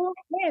 Because for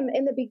him,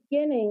 in the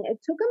beginning,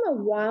 it took him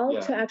a while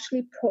to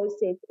actually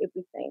process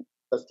everything.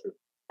 That's true.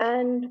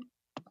 And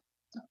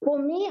for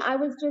me, I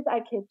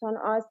kept on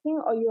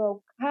asking, are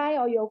you okay?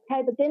 Are you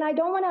okay? But then I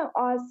don't want to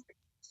ask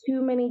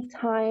too many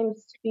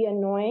times to be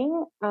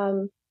annoying.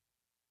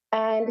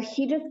 And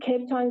he just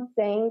kept on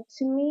saying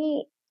to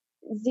me,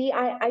 Z,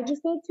 I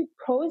just need to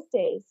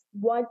process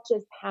what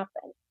just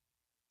happened.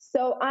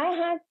 So I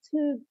had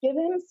to give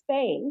him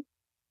space.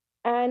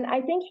 And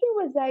I think he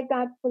was like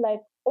that for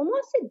like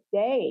almost a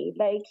day.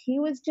 Like he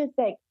was just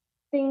like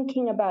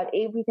thinking about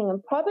everything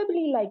and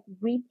probably like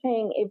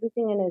replaying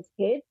everything in his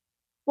head.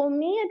 For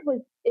me,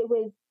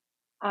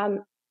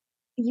 um,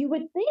 you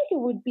would think it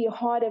would be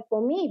harder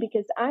for me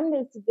because I'm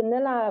this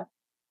vanilla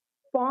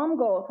farm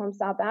girl from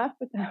South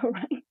Africa,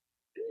 right?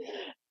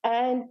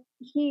 And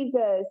he's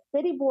a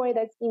city boy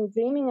that's been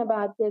dreaming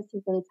about this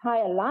his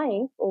entire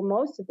life or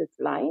most of his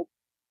life.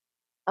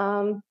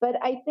 But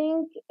I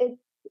think it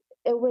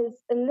was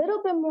a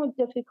little bit more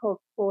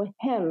difficult for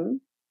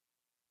him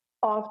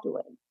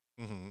afterwards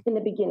in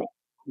the beginning.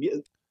 Yeah,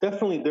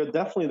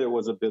 definitely there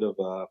was a bit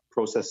of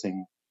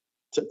processing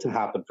to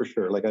happen for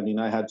sure. Like, I mean,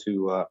 I had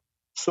to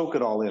soak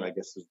it all in, I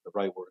guess is the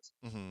right words.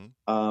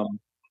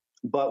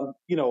 But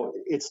you know,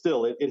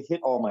 it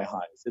hit all my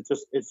highs.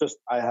 It's just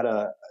I had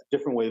a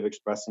different way of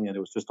expressing it. It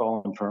was just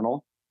all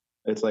internal.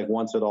 It's like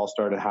once it all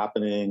started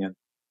happening,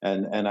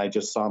 and I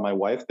just saw my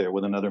wife there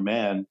with another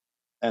man,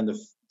 and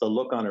the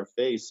look on her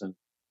face,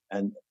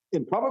 and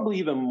probably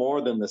even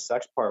more than the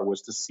sex part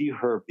was to see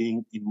her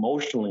being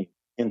emotionally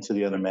into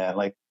the other man.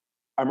 Like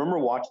I remember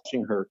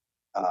watching her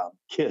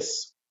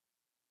kiss,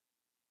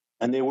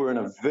 and they were in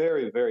a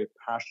very, very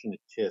passionate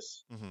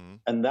kiss.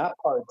 And that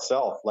part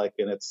itself, like,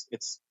 and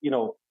it's you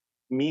know,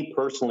 me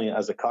personally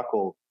as a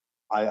cuckold,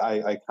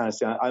 I kind of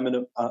say I'm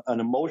an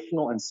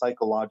emotional and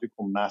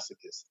psychological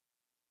masochist.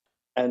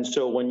 And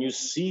so when you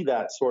see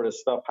that sort of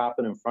stuff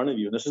happen in front of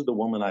you, and this is the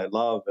woman I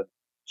love, and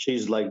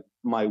she's like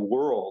my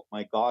world,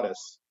 my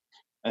goddess,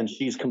 and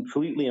she's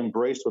completely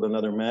embraced with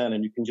another man,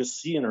 and you can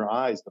just see in her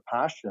eyes the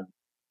passion.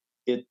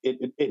 It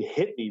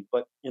hit me,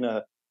 but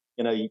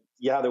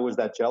yeah, there was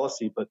that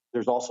jealousy, but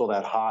there's also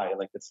that high.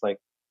 Like it's like,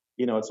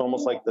 you know, it's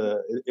almost like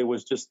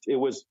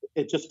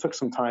it just took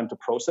some time to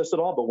process it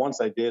all. But once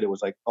I did, it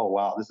was like, oh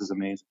wow, this is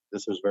amazing.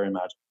 This is very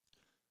magical.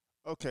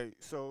 Okay,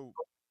 so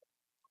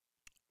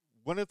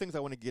one of the things I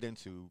want to get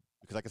into,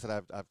 because like I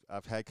said,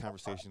 I've had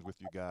conversations with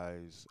you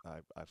guys.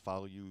 I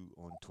follow you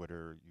on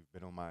Twitter. You've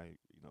been on my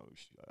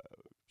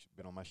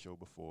been on my show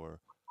before.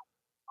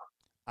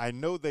 I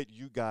know that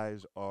you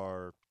guys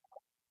are.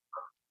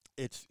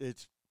 It's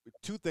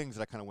two things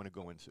that I kind of want to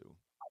go into.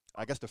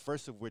 I guess the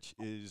first of which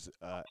is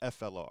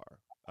FLR.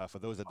 For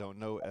those that don't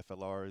know,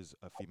 FLR is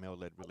a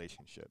female-led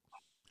relationship.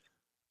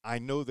 I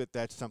know that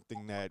that's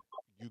something that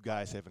you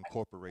guys have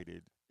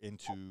incorporated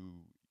into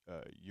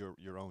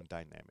your own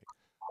dynamic.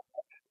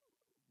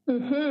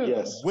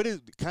 Yes. What is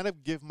kind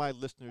of give my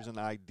listeners an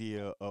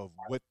idea of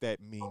what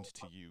that means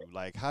to you?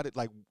 Like,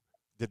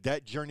 did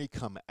that journey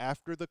come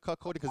after the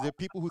cuckolding? Because there are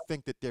people who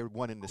think that they're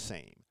one and the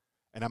same.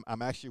 And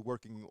I'm actually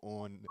working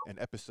on an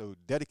episode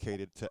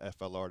dedicated to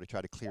FLR to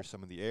try to clear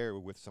some of the air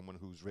with someone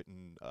who's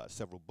written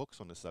several books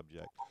on the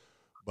subject.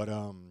 But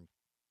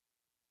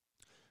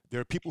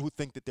there are people who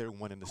think that they're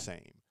one and the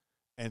same.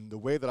 And the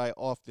way that I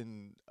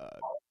often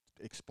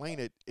explain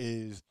it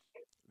is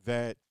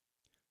that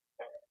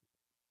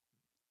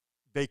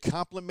they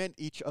complement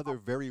each other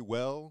very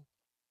well.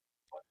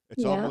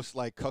 It's almost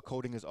like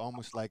cuckolding is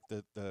almost like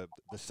the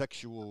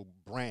sexual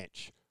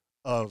branch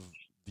of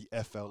the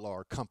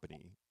FLR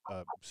company,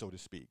 so to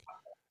speak.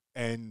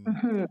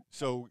 And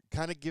so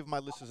kind of give my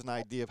listeners an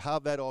idea of how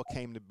that all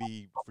came to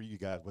be for you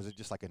guys. Was it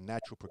just like a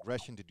natural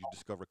progression? Did you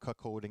discover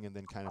cuckolding and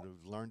then kind of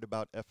learned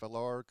about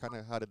FLR? Kind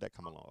of how did that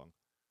come along?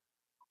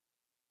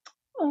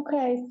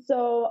 Okay,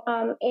 so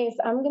Ace,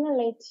 I'm gonna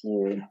let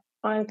you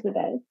answer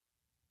that.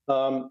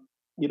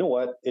 You know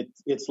what?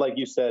 It's like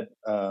you said,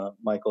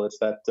 Michael. It's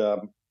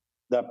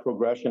that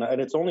progression, and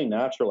it's only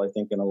natural, I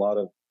think, in a lot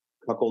of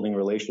cuckolding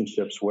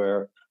relationships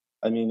where,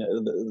 I mean,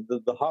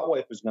 the hot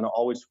wife is going to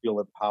always feel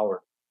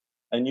empowered,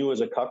 and you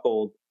as a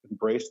cuckold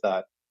embrace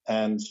that.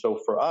 And so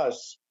for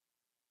us,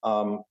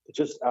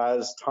 just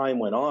as time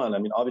went on, I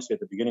mean, obviously at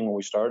the beginning when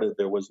we started,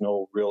 there was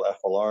no real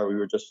FLR. We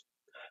were just,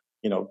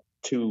 you know,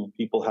 two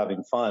people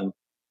having fun.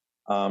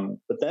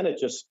 But then it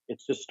just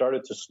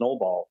started to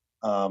snowball.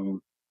 I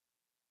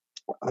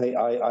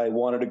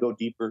wanted to go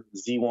deeper.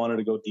 Z wanted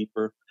to go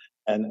deeper,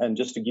 and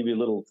just to give you a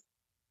little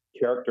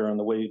character on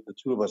the way the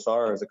two of us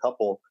are as a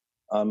couple,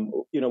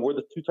 you know,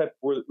 we're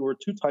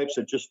two types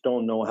that just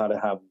don't know how to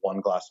have one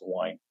glass of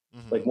wine.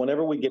 Like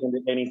whenever we get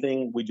into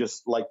anything, we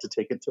just like to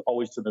take it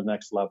always to the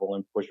next level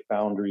and push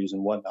boundaries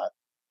and whatnot.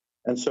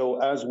 And so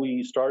as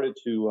we started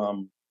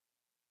to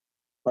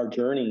our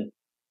journey,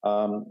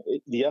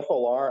 the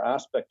FLR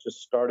aspect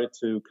just started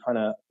to kind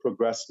of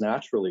progress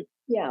naturally.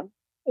 Yeah,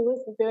 it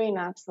was very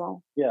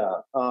natural.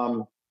 Yeah.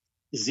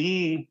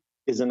 Z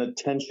is an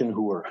attention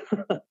whore.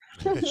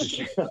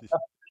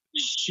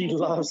 She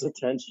loves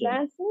attention.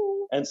 That's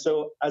it. And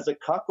so as a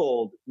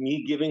cuckold,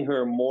 me giving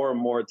her more and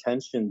more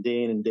attention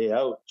day in and day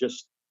out,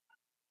 just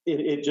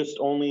it just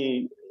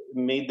only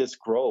made this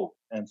grow.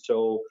 And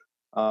so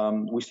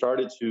we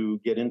started to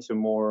get into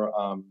more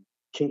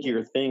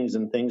kinkier things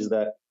and things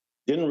that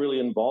didn't really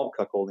involve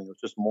cuckolding. It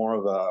was just more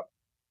of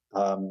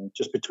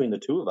just between the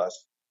two of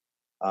us,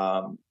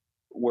 um,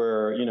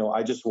 where,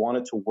 I just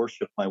wanted to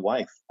worship my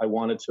wife. I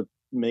wanted to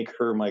make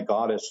her my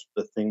goddess,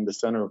 the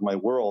center of my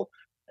world.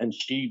 And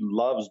she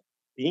loves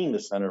being the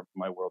center of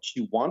my world.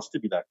 She wants to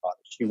be that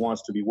goddess. She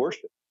wants to be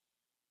worshipped.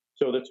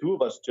 So the two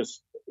of us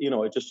just,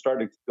 it just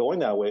started going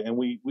that way. And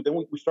we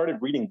started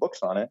reading books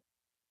on it.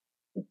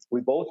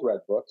 We both read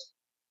books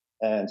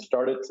and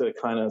started to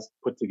kind of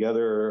put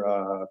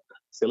together,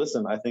 say,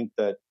 listen, I think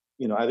that,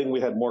 I think we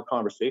had more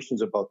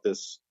conversations about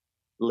this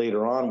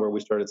later on, where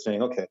we started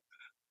saying, okay,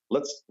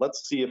 let's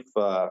see if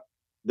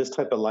this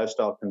type of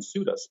lifestyle can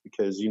suit us,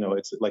 because,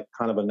 it's like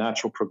kind of a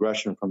natural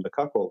progression from the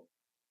cuckold.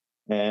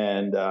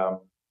 And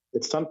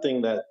it's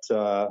something that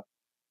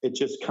it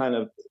just kind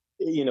of,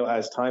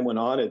 as time went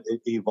on, it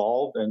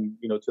evolved, and,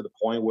 to the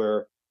point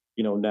where,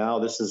 now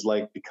this is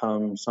like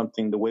become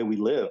something, the way we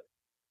live.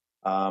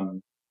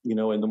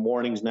 In the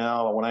mornings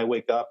now, when I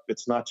wake up,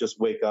 it's not just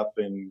wake up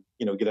and,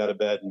 get out of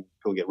bed and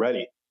go get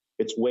ready.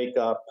 It's wake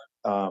up,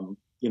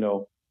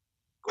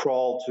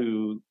 crawl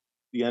to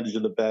the edge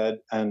of the bed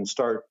and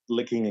start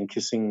licking and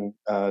kissing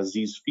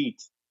Z's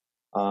feet,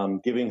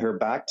 giving her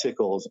back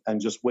tickles and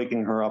just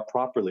waking her up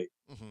properly.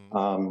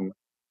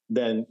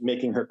 Then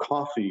making her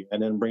coffee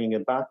and then bringing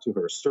it back to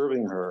her,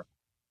 serving her,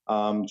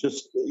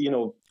 just,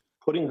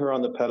 putting her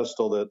on the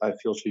pedestal that I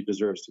feel she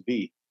deserves to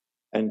be.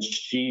 And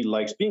she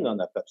likes being on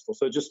that pedestal.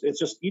 So it's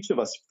just each of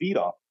us feed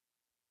off.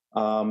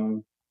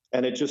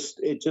 And it just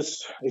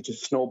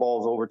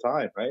snowballs over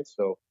time. Right.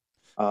 So,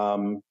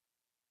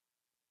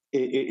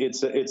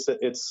 it's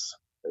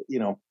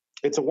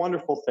a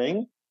wonderful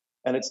thing,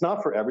 and it's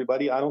not for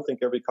everybody. I don't think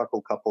every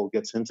cuckold couple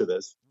gets into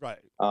this. Right.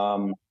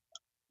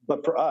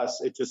 But for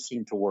us, it just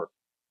seemed to work.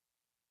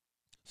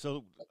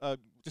 So,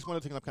 just one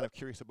other thing I'm kind of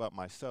curious about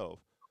myself.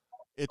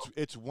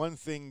 It's one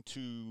thing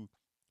to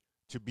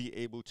be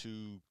able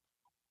to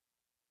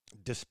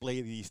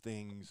display these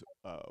things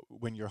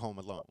when you're home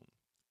alone.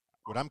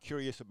 What I'm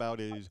curious about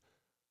is,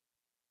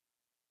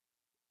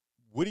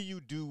 what do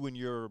you do when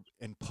you're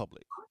in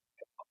public?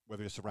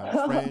 Whether it's around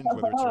friends,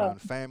 whether it's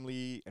around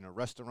family, in a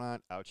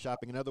restaurant, out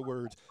shopping. In other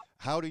words,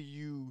 how do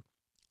you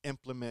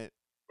implement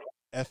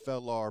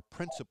FLR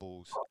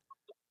principles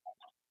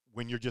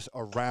when you're just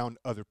around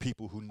other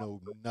people who know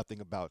nothing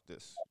about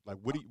this? Like,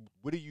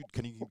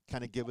 can you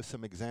kind of give us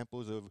some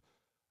examples of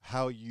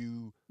how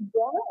you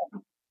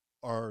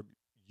are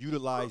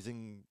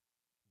utilizing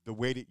the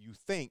way that you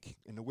think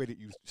and the way that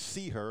you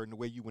see her and the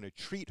way you want to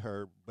treat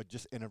her, but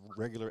just in a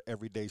regular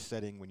everyday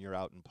setting when you're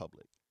out in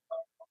public?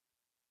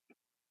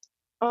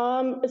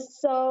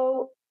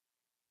 So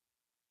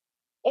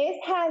it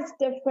has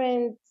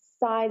different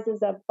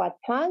sizes of butt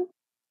plugs.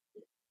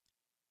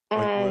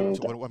 And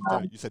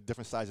you said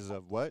different sizes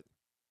of what?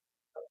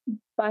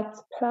 Butt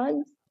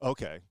plugs.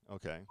 Okay.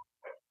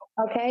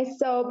 Okay.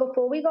 So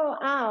before we go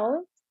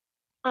out,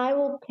 I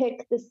will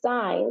pick the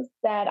size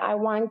that I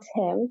want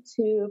him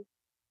to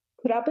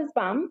put up his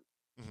bum,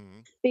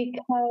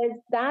 because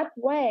that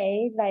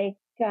way, like,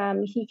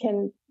 he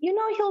can,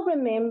 he'll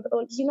remember,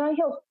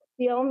 he'll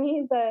feel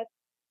me the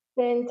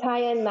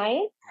entire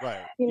night.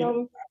 Right. You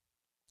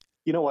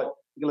know what?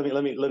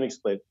 Let me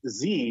explain.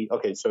 Z,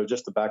 okay, so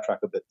just to backtrack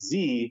a bit,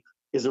 Z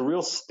is a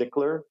real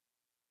stickler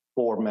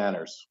for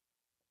manners.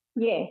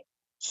 Yeah.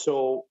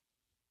 So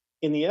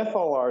in the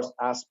FLR's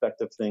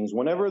aspect of things,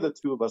 whenever the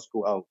two of us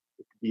go out,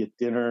 it could be at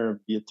dinner,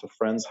 be it to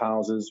friends'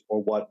 houses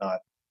or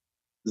whatnot,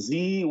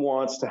 Z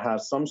wants to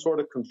have some sort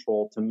of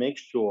control to make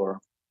sure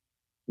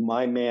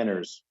my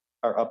manners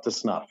are up to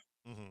snuff.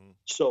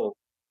 So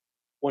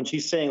when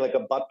she's saying like a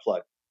butt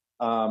plug,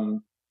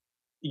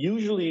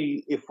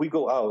 usually if we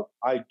go out,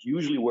 I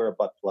usually wear a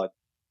butt plug.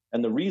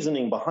 And the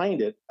reasoning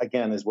behind it,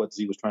 again, is what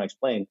Z was trying to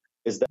explain,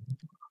 is that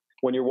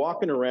when you're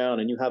walking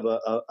around and you have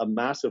a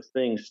massive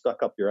thing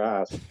stuck up your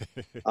ass,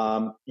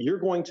 you're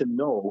going to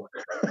know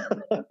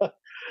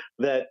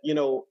that,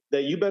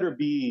 that you better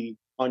be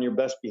on your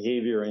best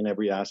behavior in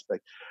every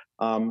aspect.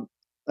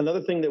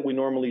 Another thing that we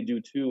normally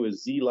do too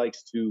is Z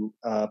likes to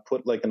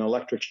put like an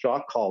electric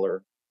shock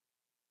collar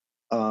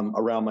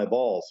around my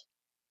balls.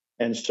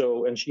 And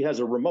she has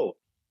a remote.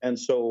 And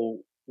so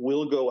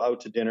we'll go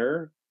out to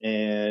dinner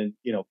and,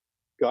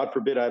 God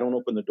forbid I don't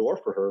open the door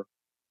for her,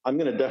 I'm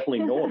going to definitely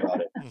know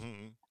about it.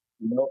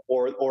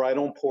 Or I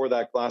don't pour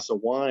that glass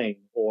of wine,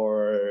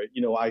 or,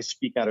 I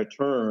speak out of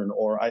turn,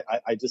 or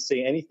I just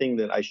say anything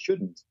that I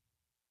shouldn't.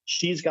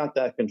 She's got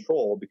that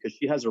control because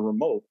she has a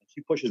remote.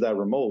 She pushes that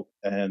remote,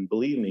 and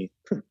believe me,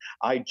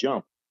 I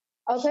jump.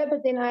 Okay,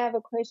 but then I have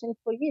a question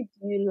for you.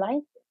 Do you like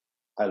it?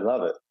 I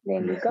love it.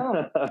 There you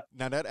go.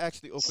 Now that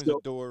actually opens the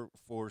door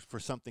for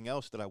something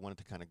else that I wanted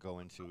to kind of go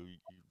into.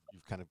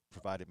 You've kind of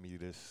provided me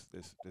this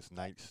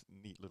nice,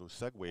 neat little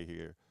segue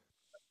here.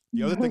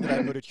 The other thing that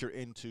I know that you're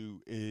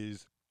into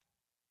is,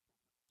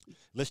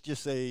 let's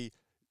just say,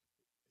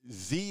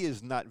 Z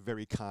is not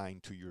very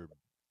kind to your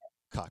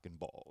cock and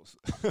balls.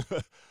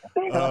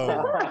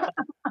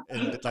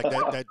 And like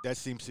that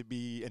seems to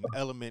be an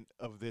element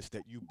of this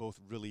that you both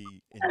really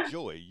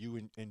enjoy.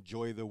 You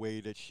enjoy the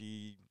way that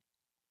she,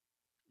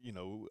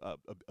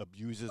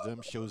 abuses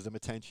them, shows them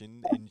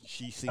attention, and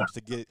she seems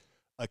to get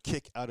a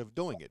kick out of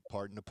doing it.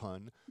 Pardon the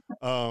pun.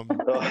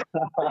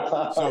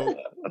 So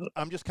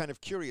I'm just kind of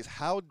curious,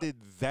 how did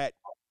that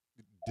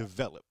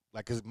develop?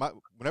 Like, because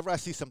whenever I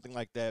see something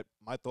like that,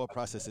 my thought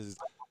process is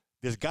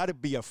there's got to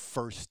be a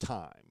first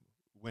time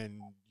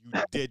when you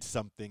did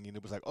something and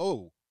it was like,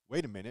 oh,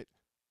 wait a minute,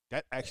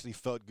 that actually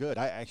felt good.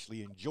 I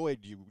actually enjoyed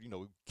you,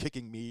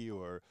 kicking me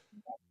or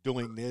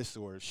doing this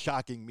or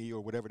shocking me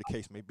or whatever the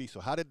case may be. So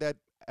how did that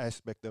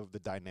aspect of the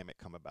dynamic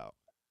come about?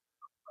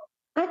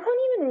 I can't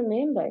even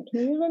remember.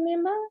 Can you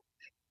remember?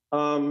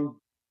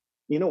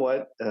 You know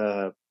what?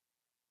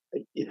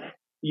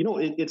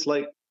 It's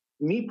like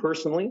me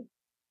personally,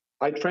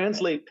 I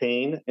translate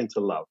pain into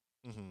love.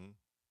 Mm-hmm.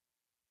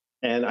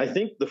 And I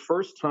think the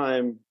first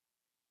time,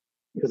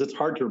 because it's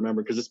hard to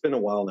remember because it's been a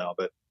while now,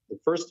 but the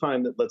first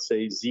time that, let's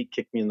say, Z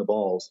kicked me in the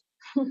balls,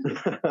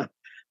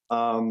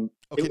 Okay,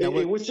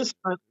 it was just.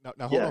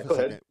 Now hold on for a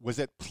second. Ahead. Was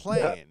it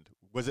planned?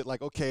 Yeah. Was it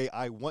like, okay,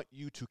 I want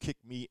you to kick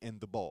me in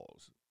the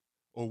balls?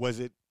 Or was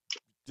it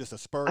just a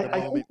spur of the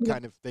moment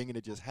kind of thing and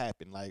it just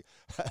happened? Like,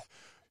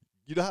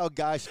 you know how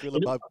guys feel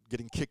about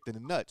getting kicked in the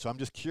nuts. So I'm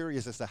just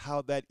curious as to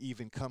how that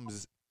even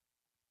comes,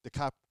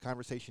 the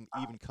conversation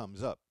even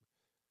comes up.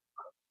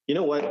 You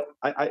know what?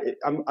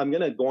 I'm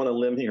going to go on a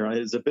limb here.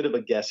 It's a bit of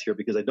a guess here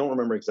because I don't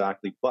remember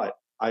exactly, but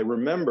I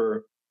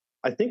remember,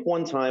 I think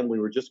one time we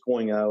were just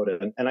going out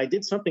and I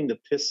did something to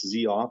piss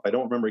Z off. I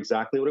don't remember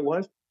exactly what it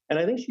was. And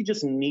I think she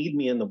just kneed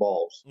me in the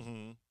balls,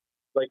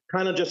 like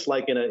kind of just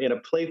like in a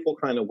playful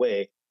kind of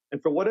way.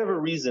 And for whatever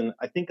reason,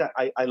 I think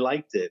I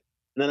liked it.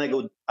 And then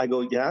I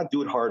go, yeah,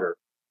 do it harder.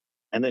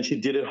 And then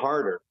she did it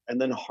harder and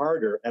then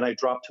harder. And I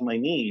dropped to my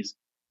knees.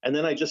 And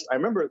then I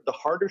remember the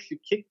harder she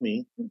kicked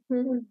me,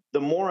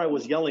 the more I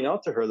was yelling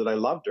out to her that I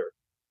loved her.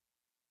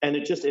 And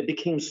it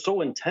became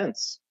so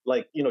intense.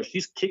 Like,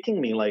 she's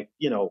kicking me like,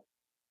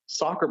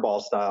 soccer ball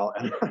style.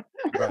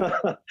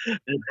 Right.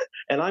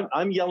 And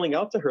I'm yelling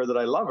out to her that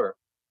I love her.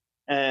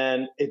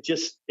 And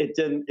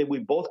we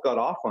both got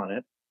off on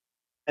it.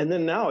 And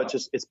then now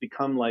it's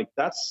become like,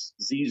 that's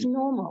Z's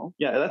normal.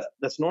 Yeah,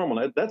 that's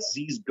normal. That's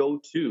Z's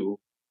go-to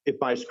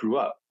if I screw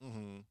up.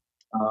 Mm-hmm.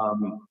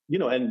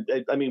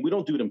 And I mean, we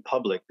don't do it in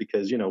public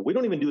because, we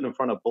don't even do it in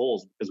front of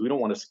bulls because we don't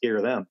want to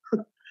scare them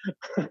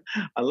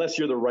unless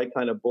you're the right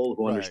kind of bull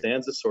who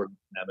understands this sort of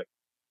dynamic.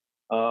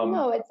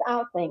 No, it's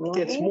our thing. Right?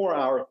 It's more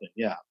our thing.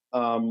 Yeah.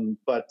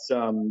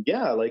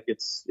 Like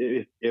it's,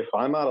 if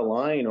I'm out of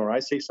line or I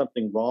say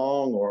something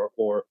wrong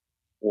or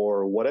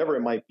whatever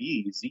it might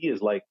be, Z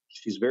is like,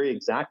 she's very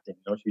exacting.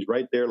 She's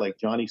right there like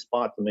Johnny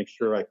Spot to make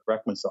sure I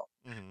correct myself.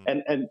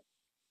 Mm-hmm.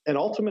 And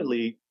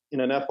ultimately, in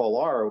an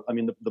FLR, I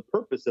mean, the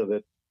purpose of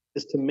it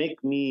is to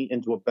make me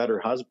into a better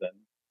husband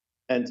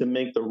and to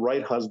make the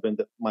right husband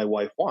that my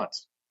wife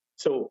wants.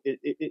 So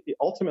it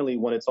ultimately,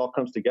 when it all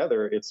comes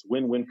together, it's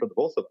win-win for the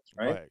both of us,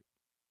 right? Right.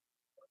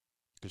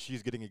 Because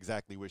she's getting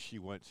exactly what she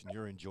wants and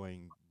you're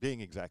enjoying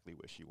being exactly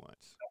what she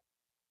wants.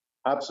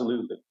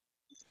 Absolutely.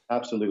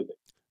 Absolutely.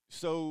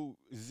 So,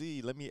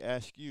 Z, let me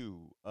ask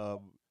you,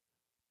 all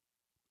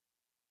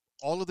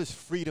of this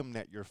freedom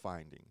that you're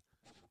finding,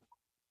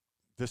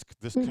 this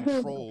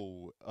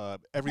control,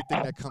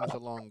 everything that comes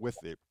along with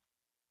it,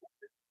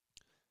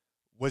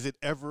 was there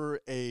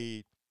ever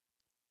a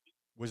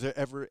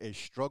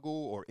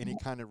struggle or any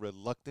kind of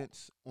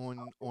reluctance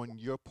on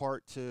your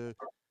part to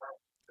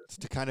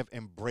kind of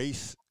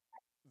embrace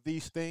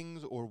these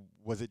things, or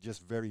was it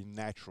just very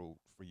natural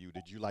for you?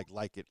 Did you like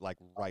it like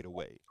right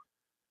away?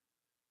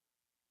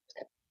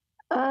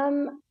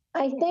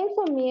 I think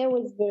for me it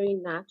was very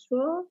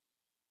natural.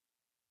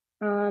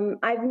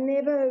 I've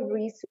never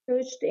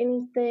researched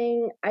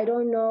anything. I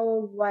don't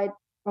know what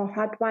a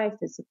hot wife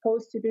is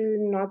supposed to do,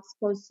 not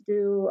supposed to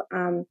do.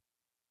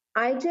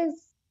 I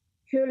just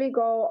purely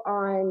go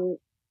on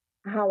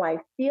how I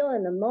feel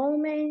in the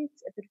moment.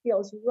 If it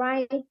feels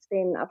right,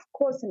 then of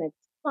course, and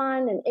it's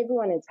fun and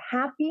everyone is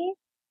happy,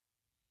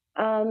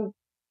 then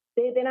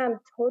I'm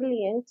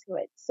totally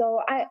into it. So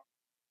I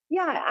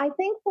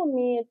think for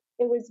me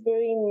it was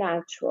very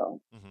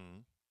natural.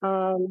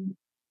 Mm-hmm.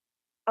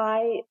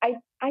 I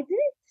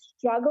didn't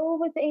struggle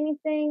with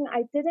anything.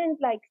 I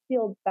didn't like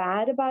feel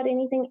bad about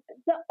anything.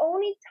 The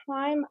only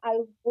time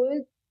I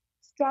would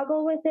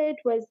struggle with it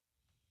was,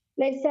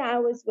 let's say I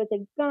was with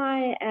a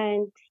guy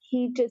and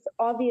he just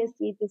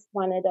obviously just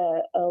wanted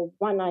a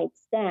one night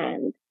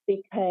stand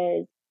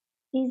because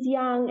he's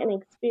young and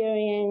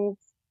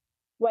experienced,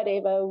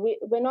 whatever.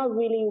 We're not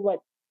really what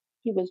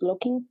he was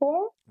looking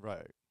for.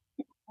 Right.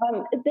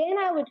 Then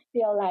I would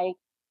feel like,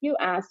 you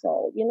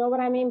asshole. You know what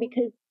I mean?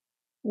 Because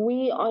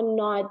we are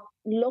not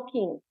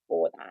looking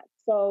for that.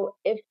 So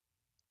if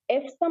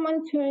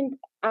someone turned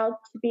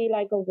out to be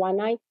like a one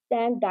night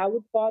stand, that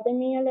would bother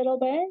me a little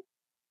bit.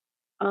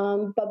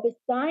 But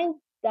besides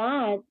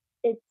that,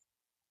 it's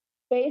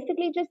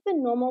basically just the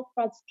normal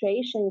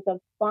frustrations of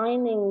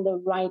finding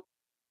the right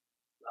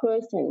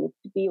person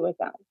to be with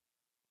us.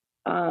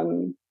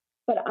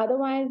 But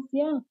otherwise,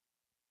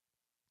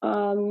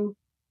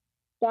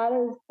 that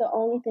is the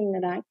only thing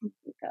that I can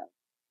think of.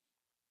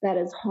 that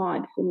is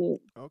hard for me.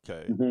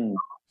 Okay. Mm-hmm.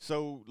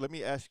 So let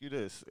me ask you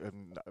this.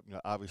 And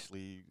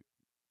obviously,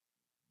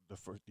 the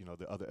first,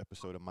 the other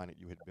episode of mine that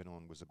you had been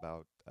on was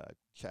about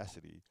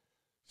chastity.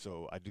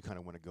 So I do kind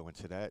of want to go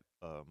into that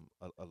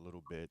a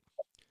little bit.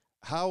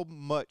 How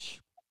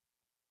much,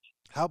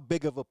 how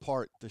big of a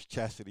part does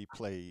chastity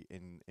play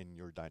in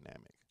your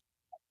dynamic?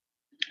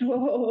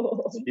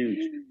 Oh, It's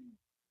huge.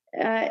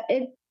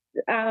 it's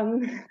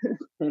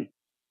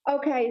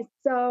okay.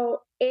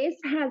 So Ace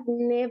has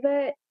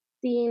never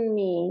seen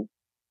me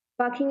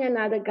fucking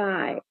another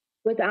guy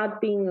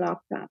without being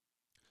locked up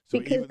So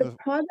because even the the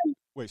problem.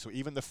 wait, so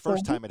even the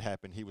first time it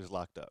happened, he was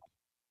locked up.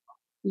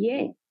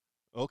 Yeah,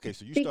 Okay,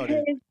 so you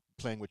started because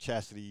playing with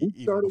chastity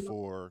even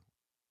before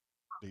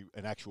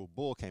an actual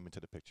bull came into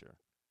the picture.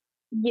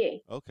 yeah.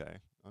 Okay,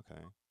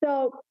 okay.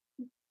 So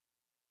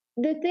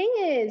the thing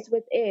is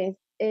with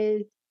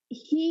is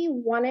he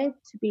wanted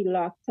to be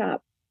locked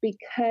up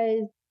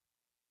because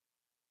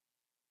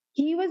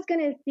he was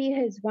gonna see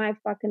his wife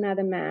fuck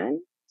another man.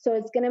 So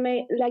it's gonna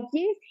make like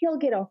yes, he'll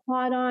get a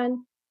hard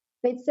on.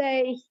 Let's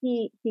say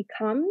he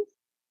comes,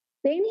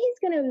 then he's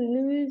gonna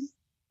lose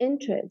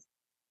interest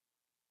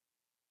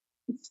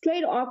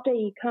straight after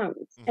he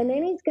comes. And then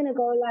Mm-hmm. he's gonna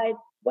go like,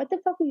 what the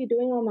fuck are you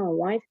doing on my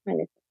wife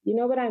kind of thing? You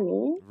know what I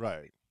mean?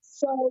 Right.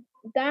 So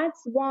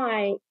that's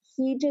why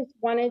he just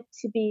wanted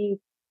to be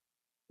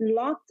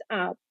locked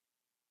up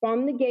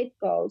from the get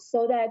go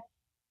so that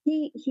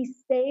he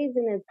stays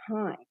in his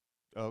high.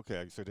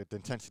 Okay, so that the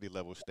intensity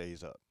level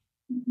stays up.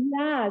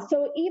 Yeah.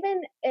 So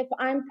even if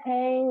I'm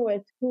playing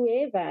with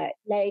whoever,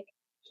 like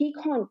he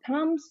can't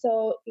come,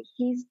 so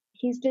he's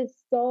just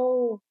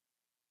so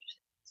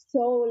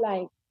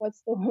like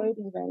what's the word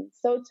even?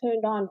 So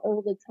turned on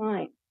all the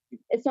time.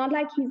 It's not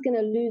like he's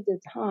gonna lose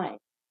his high.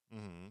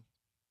 Mm-hmm.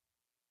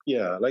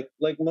 Yeah, like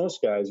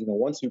most guys,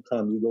 once you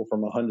come, you go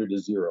from 100 to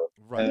 0.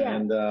 Right. Yeah.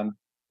 And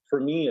for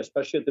me,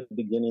 especially at the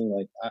beginning,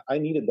 like I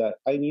needed that.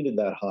 I needed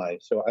that high,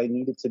 so I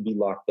needed to be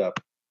locked up,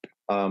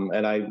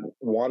 and I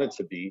wanted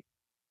to be.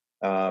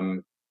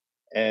 Um,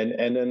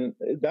 and then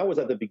that was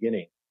at the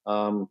beginning.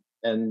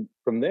 And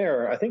from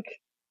there, I think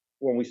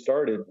when we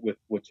started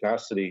with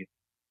chastity,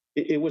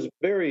 it was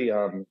very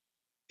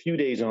few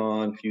days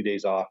on, few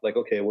days off. Like,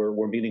 okay,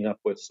 we're meeting up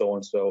with so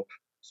and so.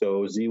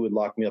 So Z would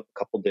lock me up a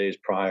couple days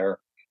prior.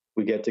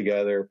 We get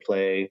together,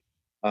 play.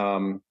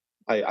 Um,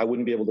 I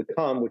wouldn't be able to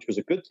come, which was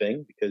a good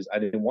thing because I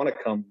didn't want to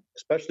come,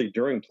 especially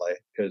during play,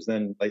 because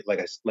then, like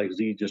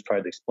Z just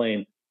tried to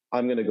explain,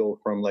 I'm going to go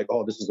from like,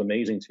 oh, this is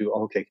amazing to,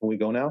 oh, okay, can we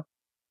go now?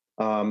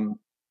 Um,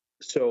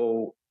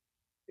 so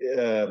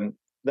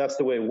that's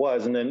the way it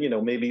was. And then,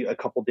 maybe a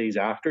couple days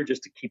after,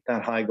 just to keep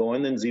that high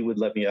going, then Z would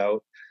let me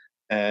out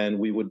and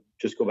we would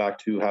just go back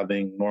to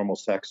having normal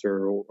sex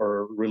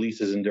or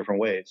releases in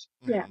different ways.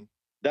 Yeah. Mm-hmm.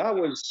 That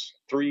was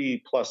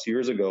 3+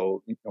 years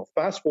ago.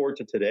 Fast forward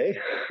to today,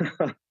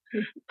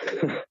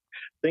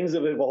 things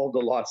have evolved a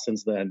lot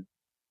since then.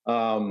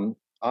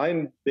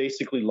 I'm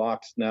basically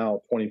locked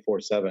now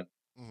 24/7.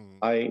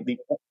 Mm-hmm. The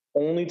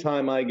only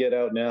time I get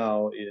out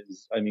now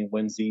is,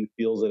 when Z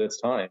feels that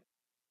it's time.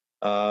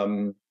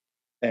 Um,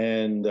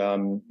 and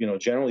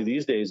generally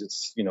these days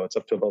it's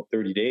up to about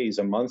 30 days,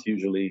 a month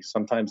usually,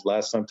 sometimes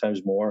less,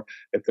 sometimes more.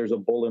 If there's a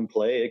bull in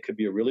play, it could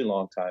be a really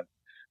long time.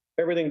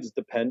 Everything's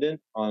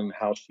dependent on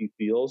how she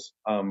feels.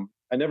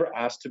 I never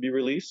asked to be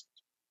released,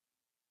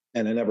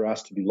 and I never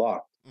asked to be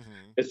locked.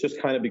 Mm-hmm.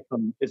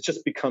 It's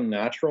just become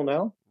natural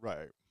now.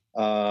 Right.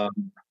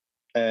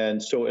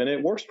 And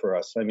it works for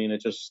us.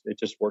 It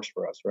just works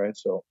for us, right?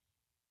 So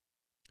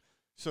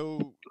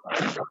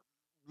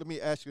let me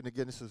ask you, and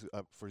again, this is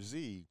for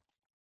Z.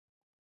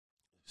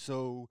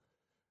 So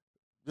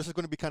this is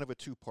going to be kind of a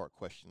two-part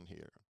question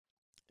here,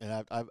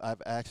 and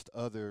I've asked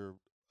other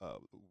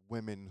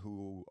women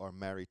who are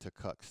married to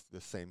cucks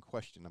the same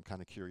question. I'm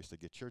kind of curious to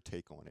get your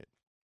take on it.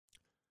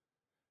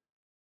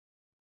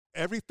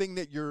 Everything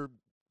that you're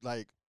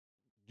like,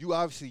 you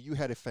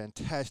had a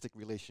fantastic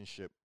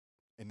relationship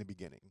in the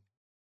beginning.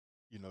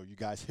 You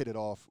guys hit it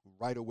off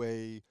right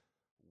away,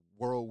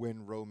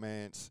 whirlwind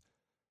romance,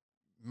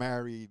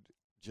 married,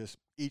 just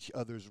each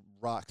other's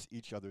rocks,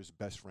 each other's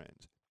best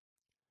friends.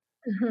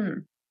 Mm-hmm.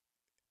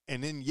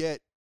 And then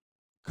yet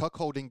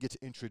cuckolding gets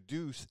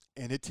introduced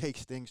and it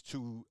takes things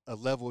to a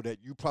level that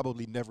you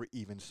probably never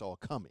even saw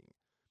coming.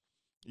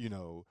 You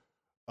know,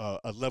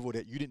 a level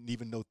that you didn't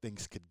even know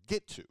things could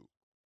get to.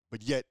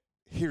 But yet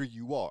here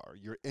you are.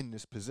 You're in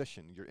this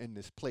position, you're in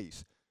this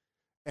place.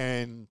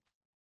 And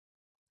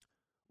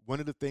one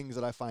of the things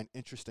that I find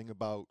interesting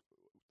about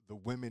the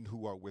women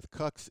who are with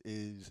cucks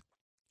is,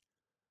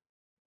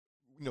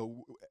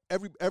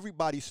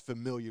 everybody's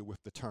familiar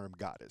with the term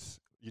goddess.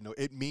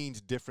 It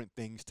means different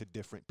things to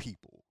different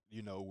people.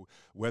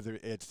 Whether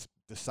it's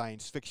the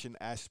science fiction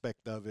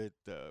aspect of it,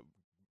 the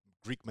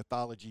Greek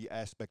mythology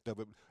aspect of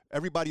it,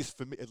 everybody's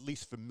at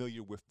least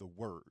familiar with the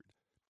word.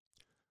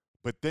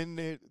 But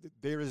then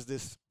there is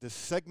this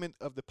segment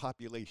of the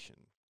population,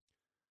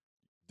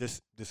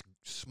 this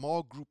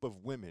small group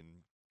of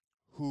women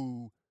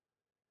who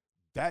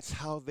that's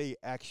how they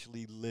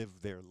actually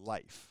live their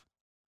life,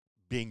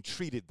 being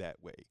treated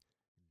that way,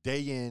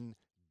 day in,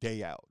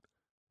 day out,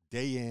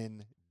 day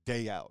in,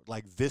 day out.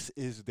 Like this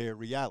is their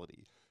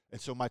reality. And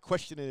so my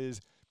question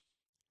is,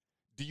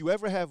 do you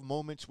ever have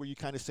moments where you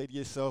kind of say to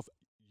yourself,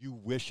 you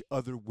wish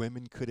other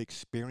women could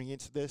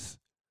experience this?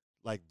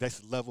 Like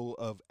this level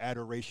of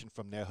adoration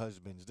from their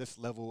husbands, this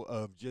level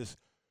of just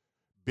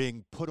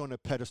being put on a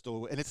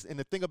pedestal. And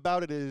the thing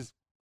about it is,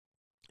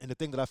 and the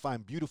thing that I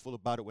find beautiful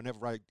about it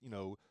whenever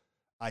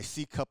I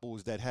see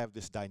couples that have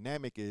this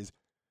dynamic is,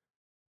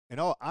 in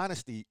all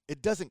honesty,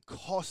 it doesn't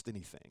cost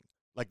anything.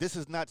 Like this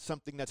is not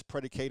something that's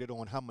predicated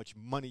on how much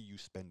money you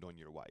spend on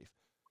your wife.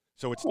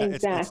 So it's not,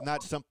 it's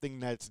not something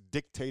that's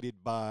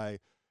dictated by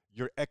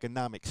your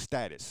economic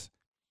status.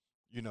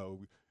 You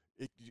know,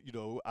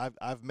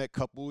 I've met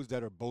couples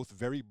that are both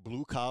very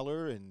blue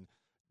collar and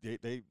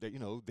they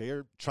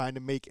they're trying to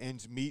make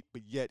ends meet,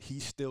 but yet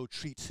he still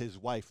treats his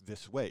wife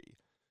this way.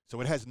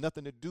 So it has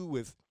nothing to do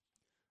with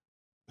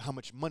how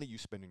much money you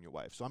spend on your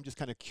wife. So I'm just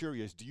kind of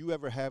curious, do you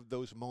ever have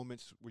those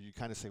moments where you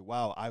kind of say,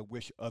 wow, I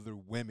wish other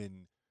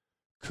women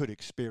could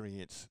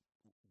experience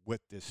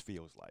what this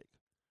feels like?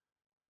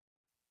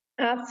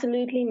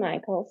 Absolutely,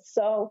 Michael.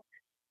 So,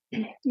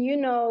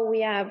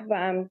 we have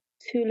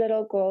two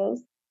little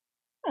girls,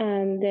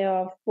 and they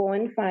are 4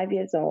 and 5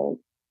 years old.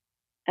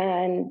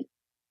 And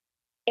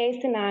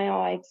Ace and I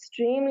are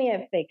extremely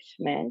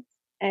affectionate.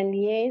 And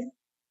yes,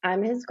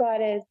 I'm his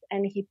goddess,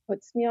 and he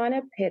puts me on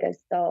a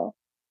pedestal.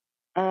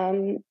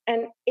 And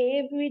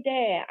every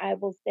day I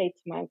will say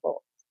to my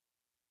girls,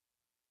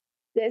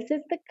 this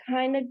is the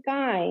kind of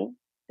guy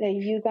that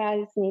you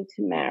guys need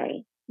to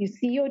marry. You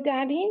see your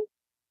daddy?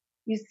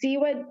 You see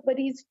what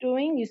he's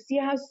doing? You see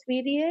how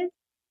sweet he is?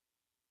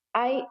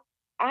 I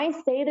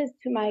say this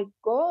to my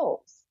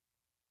girls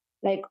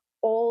like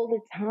all the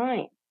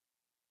time.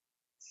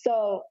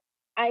 So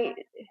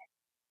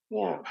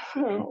yeah.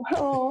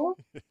 Oh,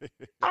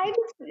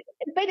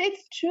 but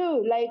it's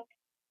true. Like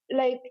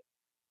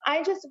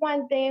I just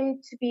want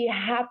them to be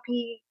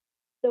happy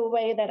the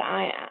way that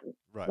I am,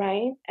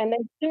 right? And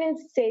they shouldn't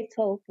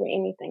settle for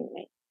anything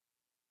less.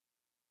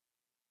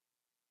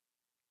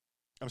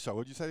 I'm sorry,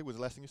 what did you say? What was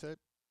the last thing you said?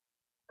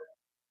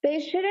 They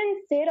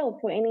shouldn't settle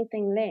for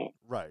anything less.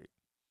 Right.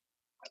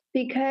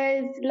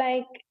 Because,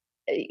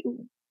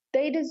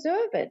 they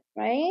deserve it,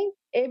 right?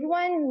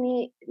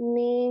 Everyone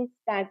needs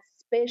that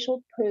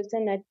special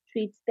person that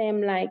treats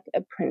them like a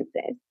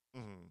princess.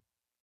 Mm-hmm.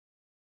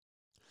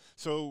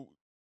 So,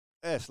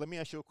 S, let me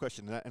ask you a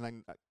question,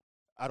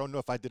 I don't know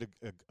if I did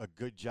a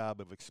good job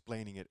of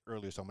explaining it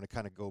earlier, so I'm going to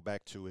kind of go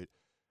back to it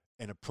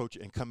and approach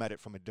it and come at it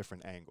from a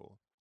different angle.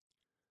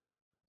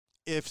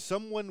 If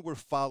someone were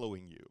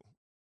following you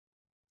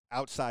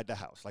outside the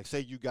house, like say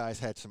you guys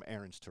had some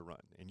errands to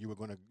run and you were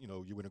going to, you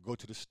were going to go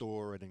to the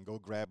store and then go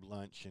grab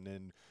lunch and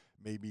then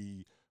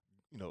maybe,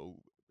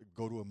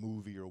 go to a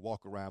movie or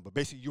walk around, but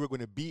basically you were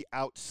going to be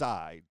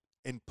outside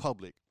in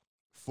public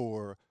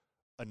for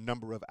a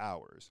number of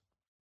hours.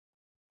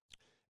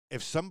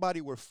 If somebody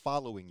were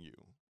following you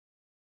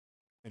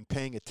and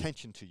paying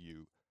attention to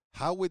you,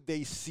 how would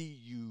they see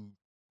you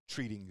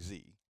treating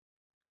Z?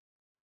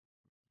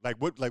 Like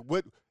what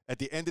at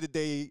the end of the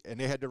day, and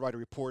they had to write a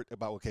report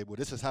about, okay, well,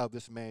 this is how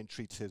this man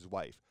treats his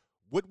wife.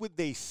 What would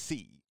they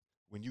see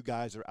when you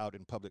guys are out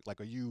in public?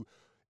 Like,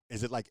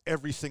 is it like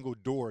every single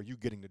door, are you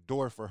getting the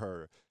door for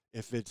her?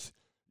 If it's,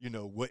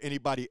 will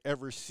anybody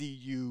ever see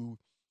you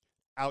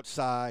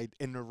outside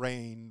in the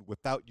rain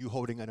without you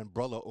holding an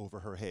umbrella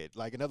over her head?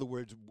 Like, in other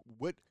words,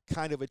 what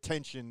kind of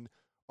attention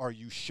are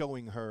you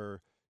showing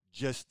her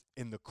just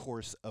in the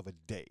course of a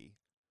day?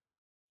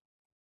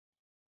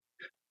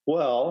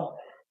 Well,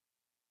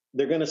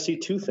 they're going to see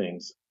two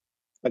things: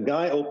 a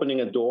guy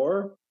opening a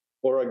door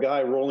or a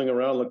guy rolling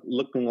around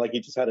looking like he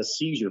just had a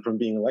seizure from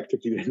being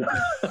electrocuted.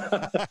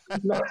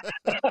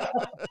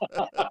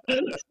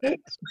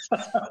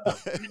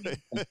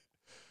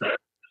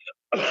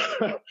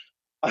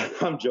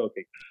 I'm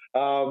joking.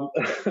 Well,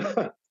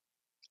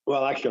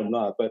 actually, I'm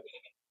not. But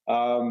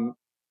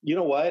you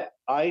know what?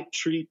 I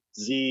treat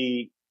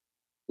Z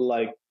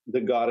like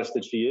the goddess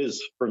that she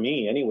is for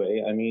me,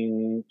 anyway. I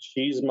mean,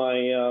 she's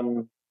my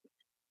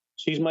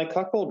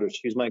cuckolder.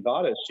 She's my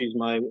goddess. She's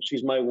my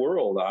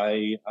world.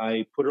 I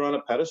put her on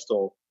a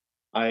pedestal.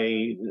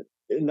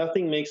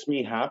 Nothing makes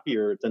me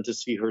happier than to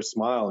see her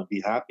smile and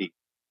be happy.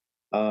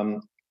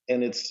 And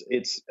it's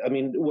I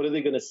mean, what are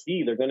they going to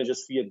see? They're going to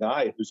just see a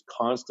guy who's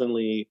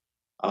constantly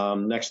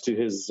next to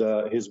his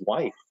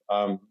wife,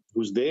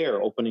 who's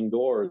there opening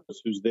doors,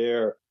 who's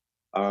there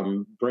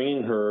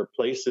bringing her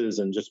places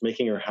and just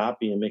making her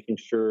happy and making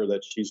sure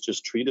that she's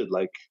just treated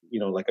like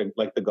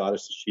the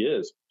goddess that she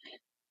is.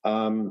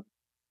 I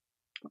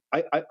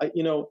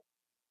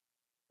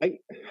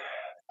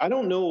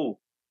don't know,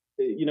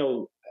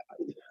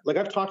 like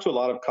I've talked to a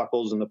lot of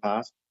couples in the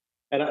past,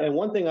 and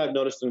one thing I've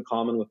noticed in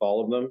common with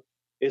all of them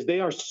is they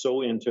are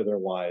so into their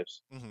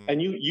wives. Mm-hmm.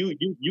 And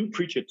you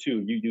preach it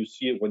too. You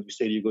see it when you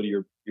say you go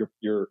to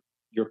your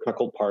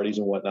cuckold parties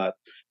and whatnot.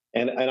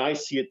 And I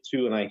see it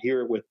too, and I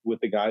hear it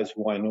with the guys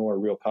who I know are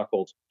real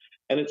cuckolds.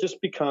 And it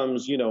just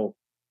becomes,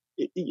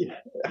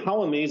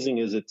 how amazing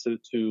is it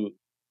to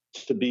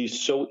be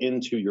so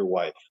into your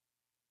wife?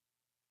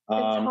 It's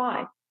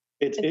hot.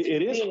 It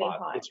is really hot.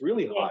 hot. It's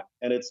really hot,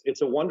 and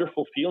it's a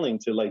wonderful feeling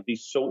to like be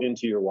so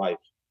into your wife.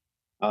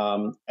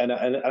 And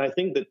I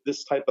think that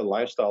this type of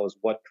lifestyle is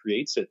what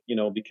creates it,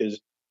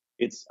 because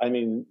I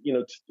mean,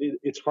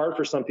 it's hard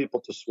for some people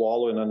to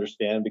swallow and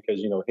understand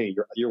because, hey,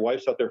 your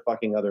wife's out there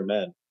fucking other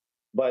men.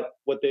 But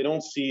what they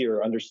don't see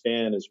or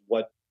understand is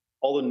what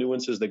all the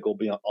nuances that go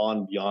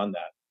beyond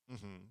that.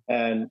 Mm-hmm.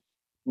 And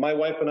my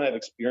wife and I have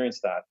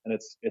experienced that. And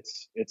it's,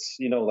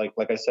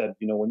 like I said,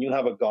 when you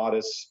have a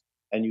goddess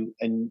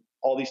and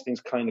all these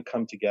things kind of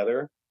come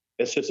together,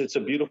 it's a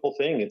beautiful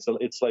thing. It's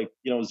like,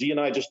 Z and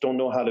I just don't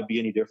know how to be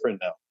any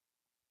different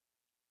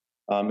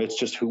now. It's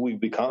just who we've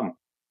become.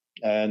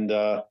 And,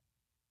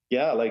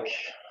 yeah, like,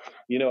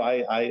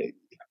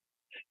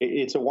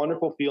 it's a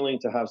wonderful feeling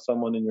to have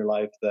someone in your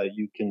life that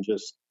you can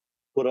just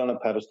put on a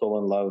pedestal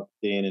and love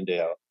day in and day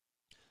out.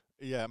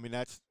 Yeah, I mean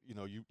that's you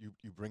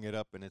bring it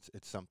up, and it's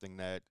something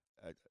that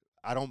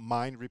I don't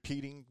mind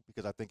repeating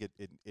because I think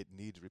it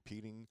needs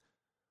repeating.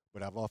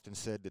 But I've often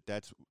said that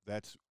that's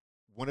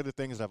one of the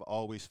things I've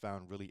always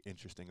found really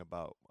interesting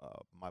about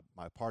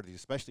my parties,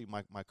 especially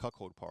my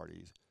cuckold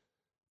parties,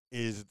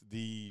 is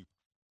you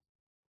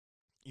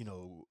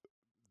know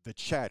the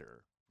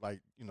chatter.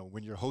 Like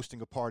when you're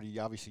hosting a party,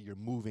 obviously you're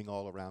moving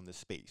all around the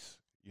space.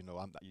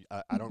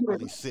 I don't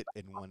really sit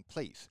in one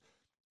place,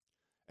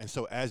 and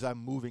so as I'm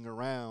moving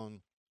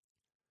around,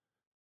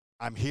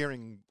 I'm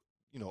hearing,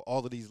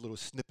 all of these little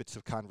snippets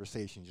of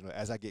conversations.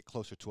 As I get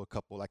closer to a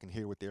couple, I can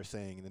hear what they're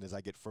saying, and then as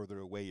I get further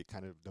away,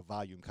 the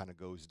volume kind of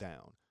goes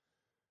down.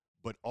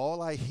 But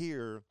all I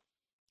hear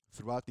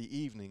throughout the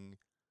evening,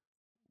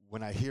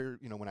 when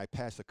I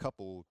pass a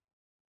couple,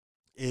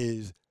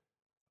 is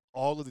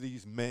all of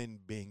these men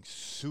being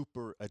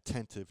super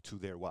attentive to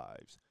their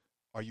wives.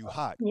 Are you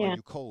hot? Are Yeah.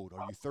 you cold?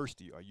 Are you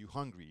thirsty? Are you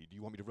hungry? Do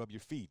you want me to rub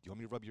your feet? Do you want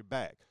me to rub your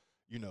back?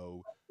 Do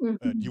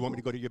you want me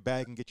to go to your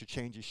bag and get your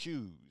change of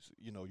shoes?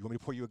 You want me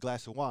to pour you a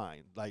glass of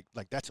wine? Like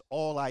that's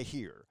all I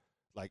hear.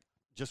 Like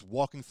just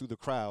walking through the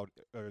crowd.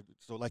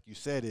 So like you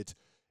said,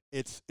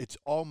 it's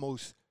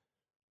almost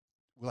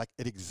like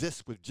it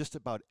exists with just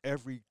about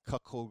every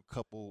cuckold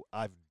couple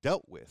I've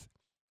dealt with.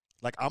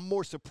 Like I'm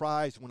more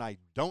surprised when I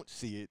don't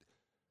see it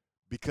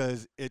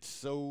because it's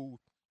so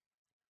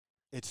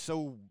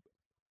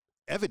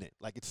evident.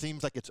 Like it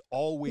seems like Yeah.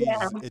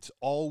 it's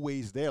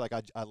always there. Like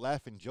I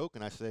laugh and joke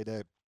and I say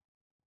that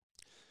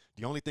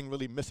the only thing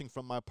really missing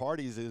from my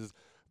parties is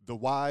the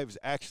wives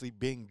actually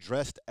being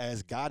dressed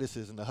as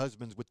goddesses and the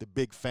husbands with the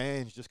big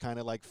fans just kind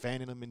of like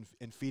fanning them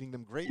and feeding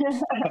them grapes.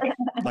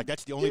 Like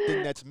that's the only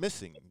thing that's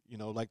missing.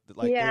 Like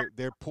Yeah.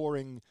 they're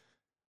pouring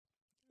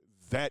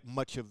that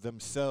much of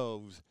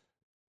themselves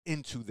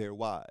into their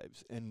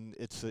wives, and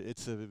it's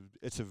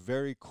a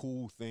very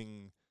cool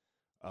thing.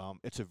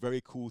 It's a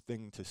very cool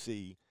thing to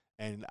see,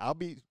 and I'll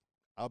be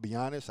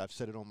honest. I've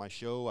said it on my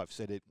show. I've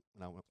said it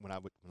when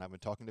I've been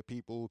talking to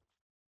people.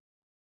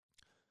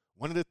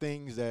 One of the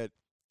things that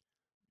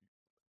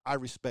I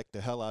respect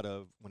the hell out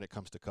of when it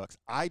comes to cucks,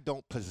 I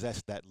don't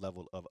possess that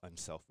level of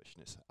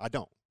unselfishness. I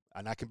don't,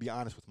 and I can be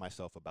honest with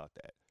myself about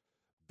that.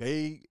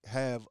 They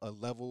have a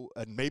level,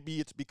 and maybe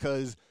it's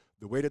because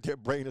the way that their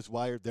brain is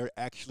wired, they're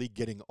actually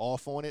getting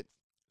off on it.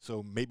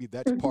 So maybe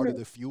that's part of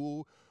the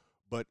fuel.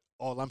 But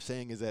all I'm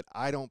saying is that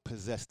I don't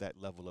possess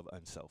that level of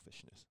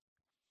unselfishness.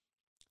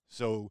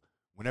 So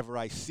whenever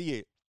I see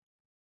it,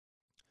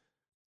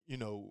 you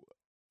know,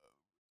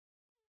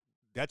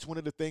 that's one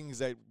of the things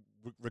that,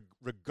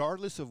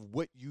 regardless of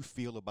what you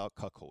feel about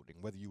cuckolding,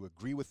 whether you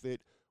agree with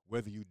it,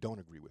 whether you don't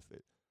agree with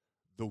it,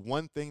 the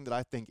one thing that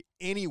I think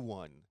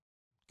anyone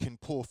can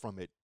pull from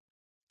it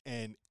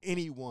and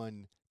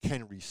anyone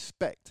can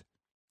respect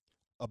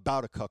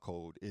about a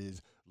cuckold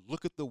is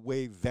look at the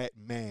way that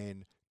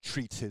man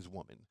treats his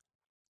woman.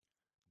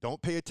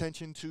 Don't pay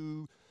attention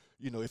to,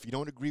 if you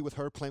don't agree with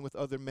her playing with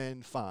other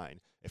men, fine.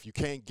 If you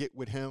can't get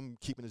with him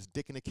keeping his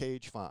dick in a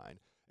cage, fine.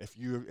 If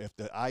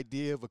the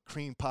idea of a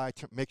cream pie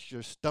makes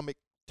your stomach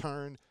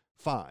turn,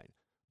 fine.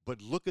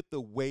 But look at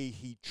the way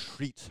he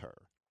treats her.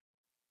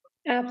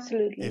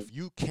 Absolutely. If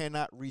you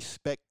cannot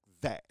respect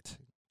that,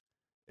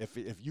 if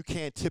you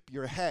can't tip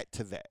your hat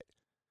to that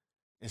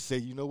and say,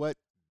 you know what,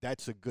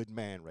 that's a good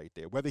man right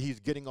there, whether he's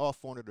getting off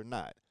on it or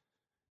not.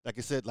 Like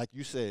I said, like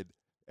you said,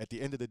 at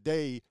the end of the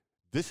day,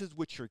 this is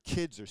what your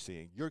kids are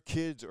seeing. Your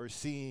kids are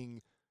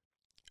seeing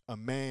a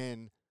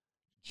man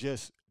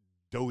just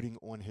doting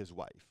on his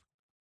wife,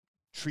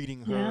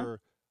 treating Yeah. her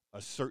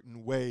a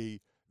certain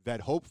way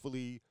that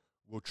hopefully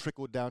will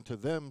trickle down to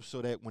them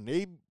so that when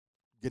they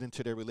get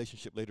into their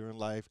relationship later in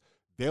life,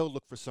 they'll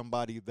look for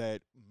somebody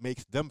that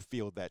makes them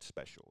feel that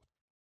special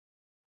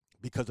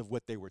because of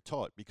what they were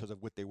taught, because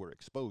of what they were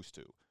exposed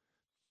to.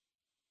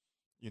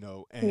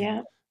 And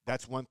Yeah.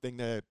 that's one thing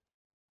that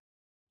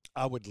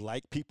I would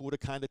like people to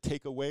kind of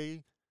take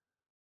away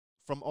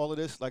from all of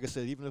this. Like I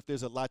said, even if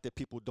there's a lot that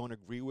people don't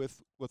agree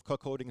with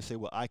cuckolding and say,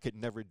 well, I could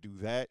never do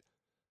that,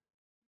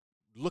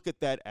 look at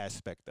that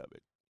aspect of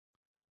it.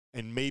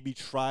 and maybe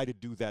try to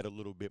do that a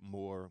little bit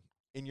more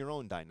in your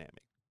own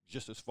dynamic,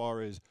 just as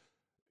far as,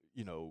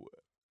 you know,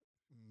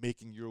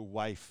 making your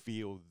wife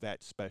feel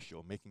that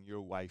special, making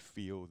your wife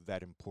feel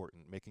that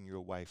important, making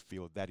your wife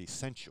feel that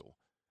essential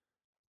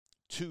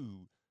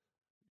to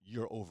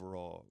your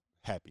overall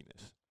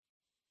happiness.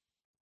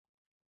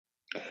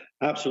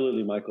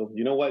 Absolutely, Michael.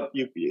 You know what?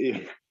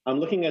 I'm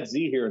looking at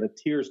Z here, and a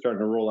tear is starting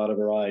to roll out of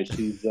her eyes.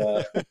 She's,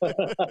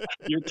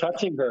 you're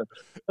touching her,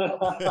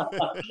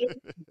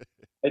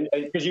 and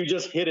because you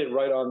just hit it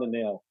right on the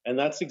nail, and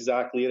that's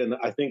exactly it. And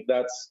I think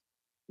that's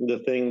the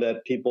thing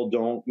that people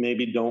don't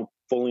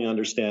fully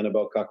understand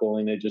about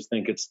cuckolding. They just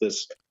think it's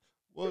this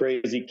Well,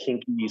 crazy,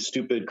 kinky,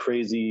 stupid,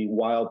 crazy,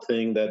 wild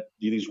thing that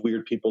these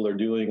weird people are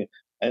doing,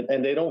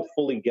 and they don't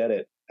fully get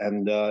it.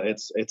 And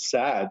it's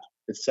sad.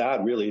 It's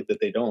sad, really, that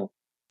they don't.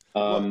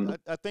 well, Um,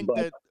 I think but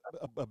that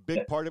a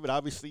big part of it,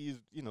 obviously, is,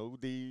 you know,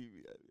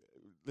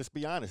 let's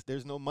be honest,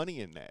 there's no money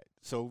in that.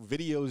 So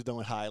videos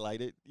don't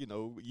highlight it. You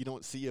know, you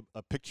don't see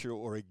a picture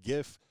or a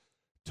GIF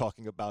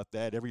talking about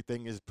that.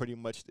 Everything is pretty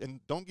much,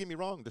 and don't get me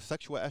wrong, the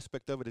sexual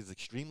aspect of it is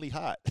extremely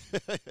hot,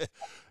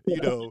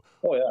 you know,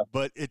 oh yeah,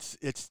 but it's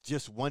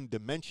just one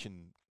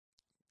dimension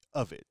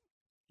of it,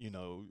 you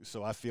know.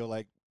 So I feel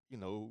like, you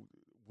know,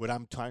 what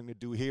I'm trying to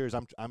do here is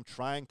I'm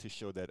trying to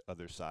show that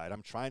other side.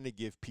 I'm trying to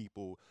give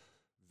people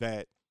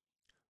that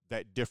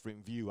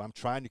different view. I'm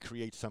trying to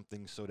create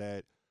something so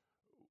that,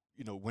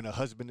 you know, when a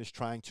husband is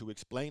trying to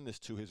explain this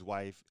to his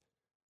wife,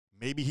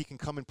 maybe he can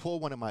come and pull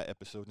one of my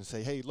episodes and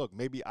say, hey, look,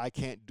 maybe I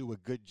can't do a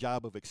good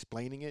job of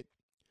explaining it,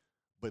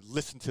 but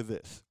listen to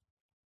this.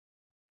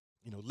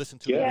 You know, listen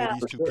to the way yeah,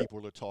 these for two sure.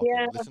 people are talking.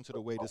 Yeah. Listen to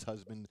the way this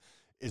husband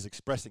is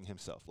expressing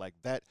himself. Like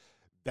that,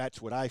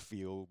 that's what I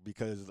feel,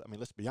 because, I mean,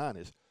 let's be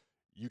honest,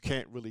 you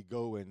can't really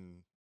go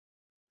and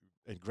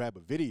grab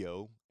a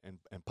video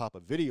and pop a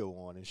video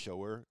on and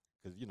show her,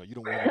 because, you know, you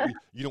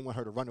don't want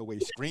her to run away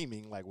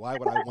screaming. Like, why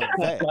would I want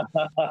that?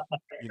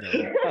 You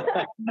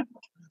know.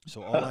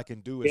 So all I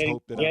can do is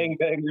hope that I'm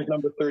Gangbangers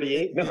number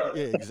 38. No.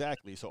 yeah,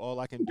 exactly. So all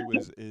I can do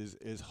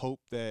is hope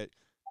that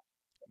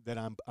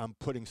I'm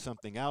putting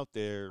something out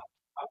there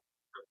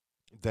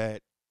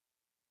that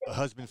a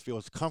husband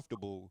feels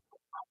comfortable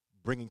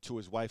bringing to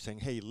his wife, saying,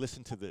 "Hey,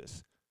 listen to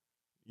this."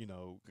 You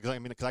know, because I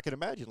mean, because I can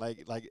imagine,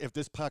 like if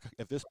this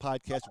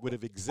podcast would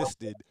have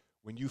existed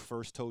when you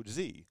first told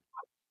Z.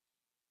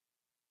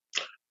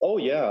 Oh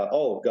yeah.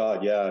 Oh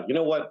God, yeah. You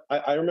know what?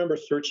 I remember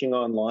searching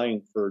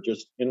online for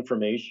just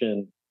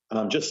information,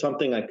 just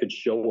something I could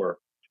show her,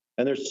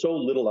 and there's so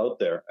little out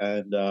there.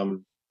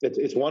 And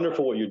it's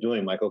wonderful what you're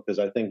doing, Michael, because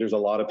I think there's a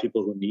lot of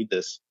people who need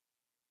this.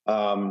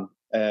 Yeah,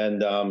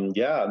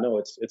 no,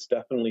 it's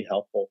definitely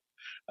helpful.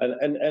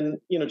 And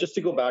you know, just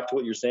to go back to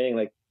what you're saying,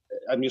 like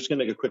I'm just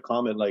gonna make a quick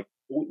comment. Like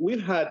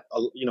we've had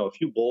a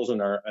few bulls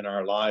in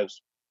our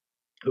lives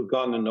who've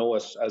gotten to know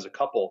us as a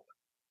couple,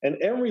 and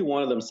every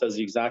one of them says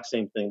the exact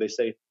same thing. They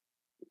say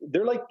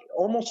they're like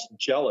almost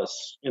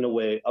jealous in a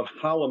way of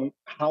how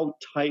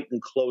tight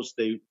and close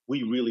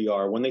we really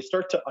are when they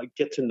start to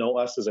get to know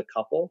us as a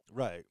couple.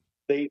 Right.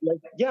 They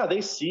like, yeah,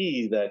 they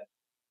see that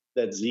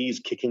Z's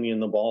kicking me in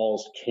the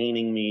balls,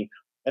 caning me,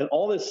 and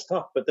all this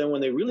stuff. But then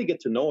when they really get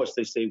to know us,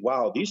 they say,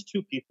 wow, these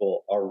two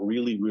people are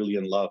really, really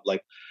in love.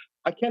 Like,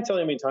 I can't tell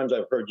you how many times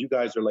I've heard you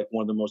guys are like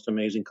one of the most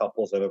amazing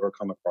couples I've ever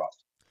come across.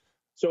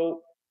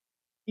 So,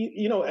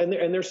 you know, and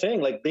they're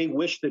saying like they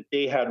wish that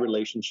they had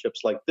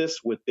relationships like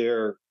this with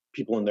their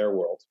people in their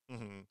world.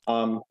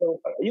 Mm-hmm.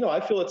 So, you know, I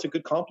feel it's a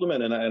good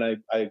compliment, and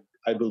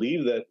I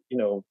believe that, you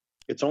know,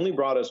 it's only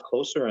brought us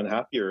closer and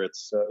happier.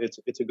 It's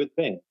a good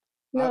thing.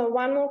 No,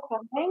 one more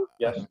comment.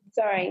 Yes.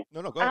 Sorry.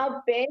 No, go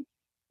ahead.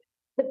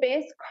 The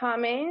best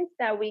comments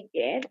that we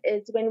get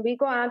is when we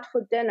go out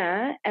for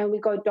dinner and we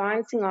go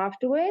dancing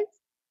afterwards.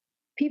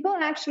 People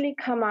actually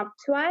come up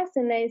to us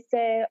and they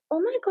say, "Oh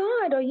my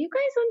God, are you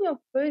guys on your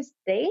first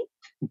date?"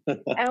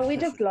 And we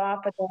just laugh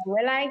at them.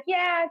 We're like,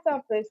 "Yeah, it's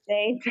our first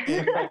date."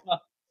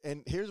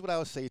 And here's what I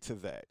would say to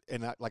that.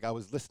 And I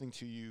was listening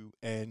to you,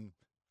 and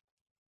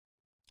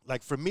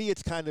like for me,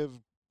 it's kind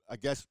of, I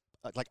guess,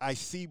 like I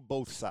see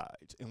both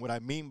sides. And what I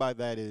mean by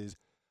that is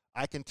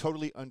I can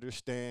totally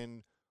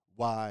understand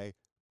why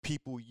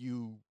people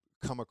you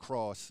come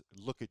across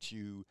look at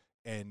you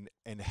and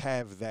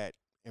have that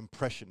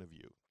impression of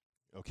you.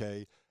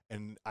 Okay?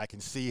 And I can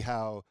see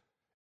how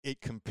it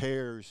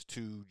compares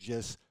to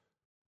just,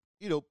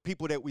 you know,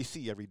 people that we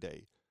see every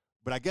day.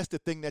 But I guess the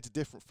thing that's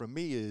different for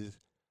me is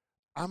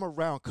I'm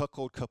around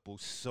cuckold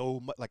couples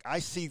so much. Like I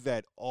see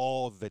that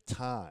all the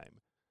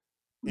time.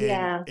 And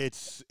Yeah.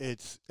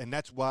 and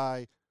that's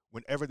why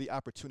whenever the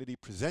opportunity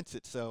presents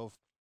itself,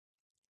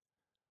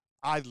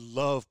 I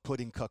love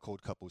putting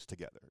cuckold couples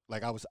together.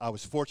 Like I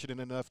was fortunate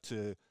enough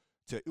to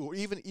or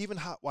even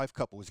hot wife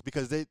couples,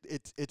 because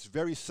it's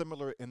very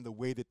similar in the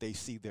way that they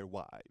see their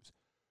wives.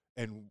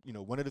 And you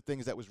know, one of the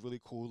things that was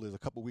really cool is a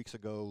couple weeks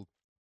ago,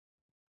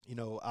 you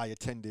know, I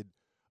attended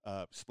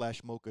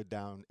Splash Mocha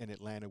down in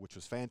Atlanta, which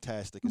was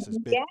fantastic. It's this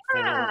big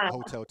full Yeah.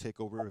 hotel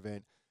takeover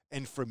event,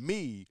 and for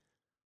me,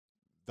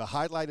 the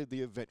highlight of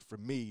the event for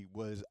me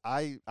was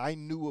I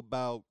knew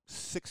about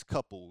 6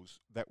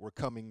 couples that were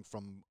coming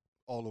from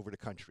all over the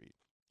country,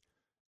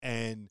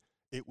 and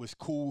it was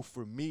cool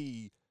for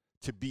me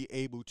to be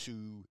able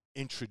to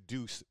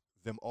introduce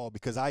them all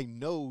because I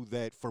know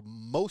that for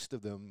most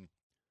of them,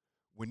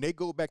 when they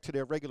go back to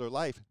their regular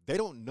life, they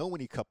don't know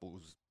any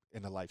couples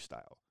in the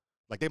lifestyle.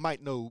 Like they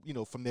might know,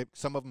 from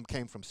some of them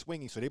came from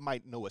swinging, so they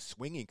might know a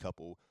swinging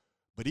couple,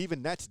 but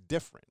even that's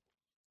different,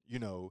 you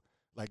know.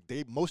 Like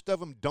most of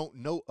them don't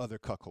know other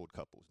cuckold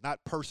couples, not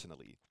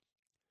personally,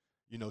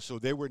 So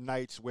there were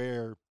nights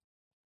where,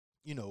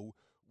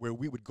 where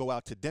we would go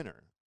out to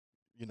dinner,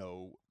 you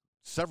know,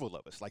 several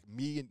of us, like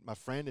me and my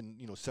friend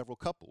and, several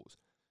couples.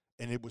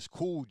 And it was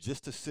cool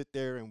just to sit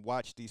there and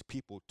watch these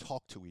people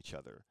talk to each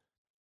other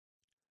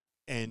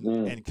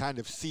and kind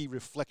of see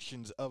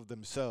reflections of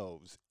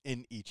themselves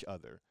in each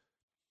other,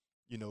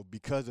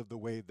 because of the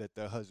way that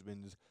their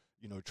husbands,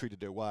 treated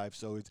their wives.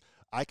 So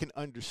I can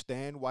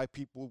understand why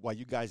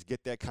you guys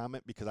get that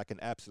comment because I can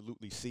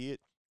absolutely see it.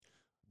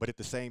 But at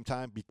the same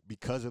time,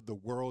 because of the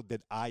world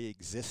that I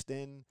exist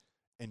in,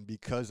 and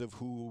because of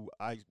who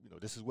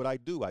this is what I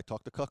do. I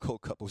talk to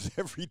cuckold couples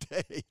every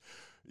day,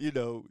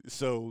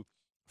 So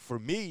for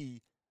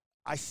me,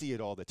 I see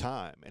it all the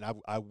time, and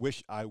I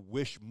wish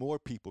more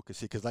people could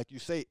see. Because, like you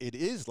say, it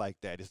is like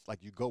that. It's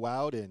like you go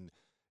out and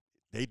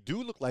they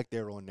do look like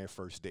they're on their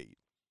first date.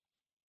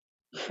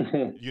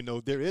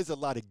 There is a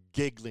lot of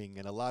giggling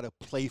and a lot of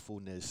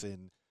playfulness,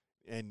 and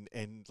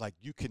like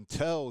you can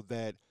tell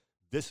that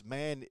this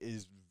man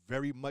is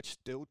very much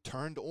still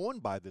turned on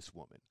by this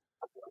woman.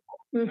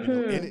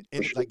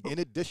 In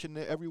addition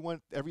to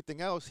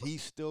everything else,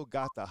 he's still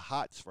got the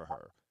hots for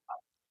her.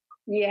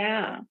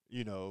 Yeah.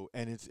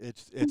 And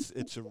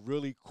it's a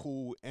really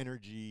cool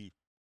energy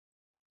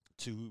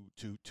to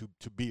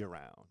be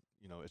around.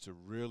 It's a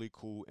really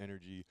cool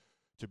energy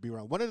to be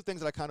around. One of the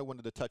things that I kind of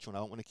wanted to touch on, I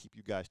don't want to keep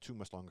you guys too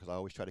much longer because I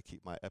always try to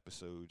keep my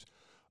episodes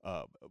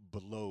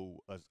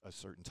below a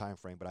certain time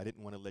frame, but I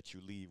didn't want to let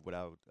you leave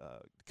without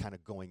kind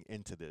of going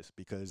into this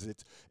because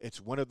it's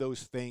one of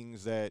those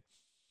things that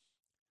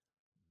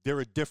there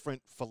are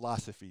different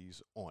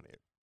philosophies on it.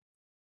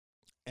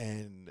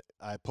 And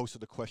I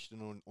posted a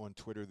question on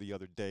Twitter the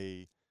other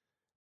day,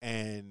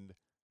 and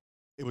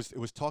it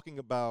was talking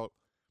about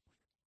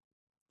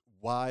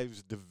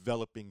wives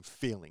developing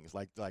feelings.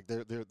 Like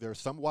there are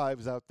some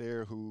wives out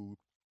there who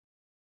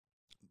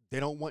they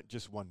don't want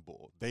just one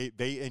bull.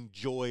 They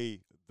enjoy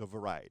the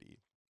variety.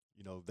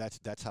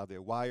 That's how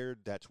they're wired.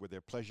 That's where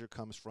their pleasure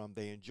comes from.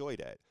 They enjoy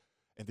that.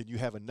 And then you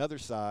have another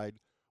side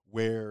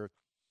where,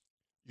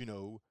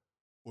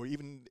 or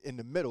even in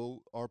the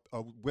middle are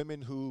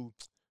women who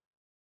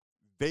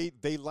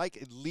they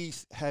like at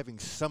least having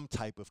some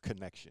type of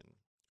connection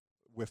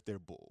with their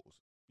bulls.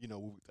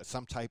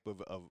 Some type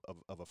of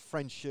a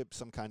friendship,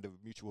 some kind of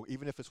mutual,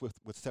 even if it's with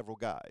several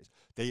guys.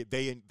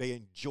 They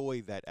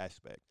enjoy that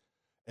aspect.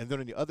 And then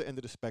on the other end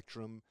of the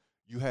spectrum,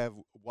 you have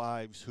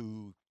wives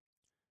who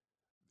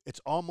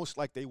it's almost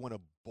like they want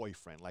a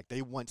boyfriend, like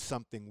they want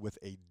something with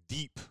a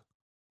deep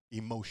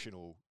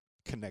emotional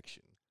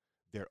connection.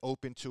 They're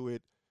open to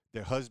it.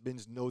 Their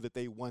husbands know that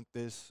they want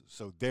this,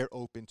 so they're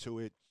open to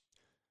it.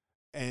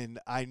 And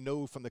I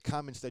know from the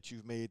comments that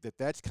you've made that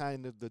that's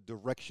kind of the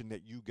direction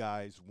that you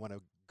guys want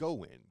to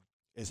go in,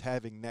 is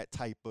having that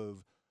type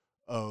of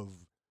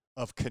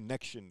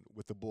connection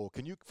with the bull.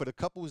 Can you, for the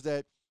couples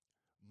that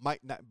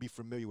might not be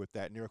familiar with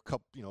that, and there are a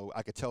couple,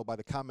 I could tell by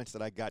the comments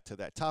that I got to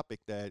that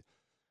topic that,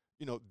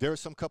 there are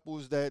some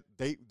couples that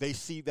they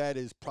see that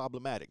as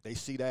problematic. They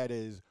see that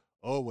as,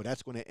 oh, well,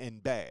 that's going to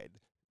end bad.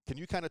 Can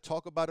you kind of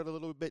talk about it a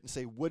little bit and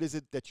say, what is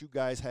it that you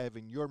guys have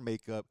in your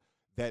makeup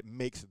that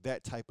makes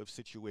that type of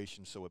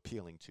situation so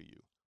appealing to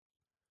you?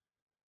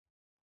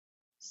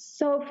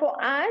 So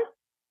for us,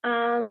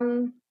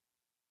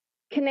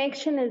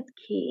 connection is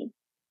key.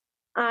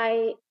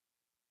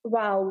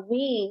 While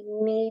we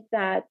need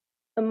that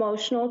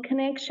emotional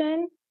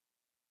connection,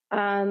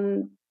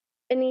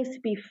 it needs to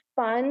be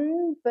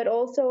fun, but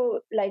also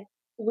like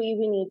we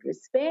need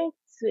respect.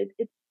 So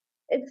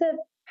it's a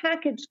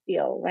package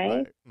deal,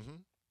 right? Mm-hmm.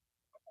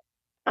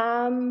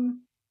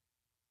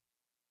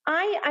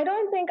 I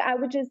don't think I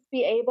would just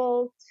be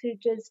able to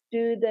just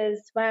do this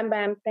wham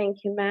bam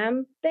thank you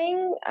ma'am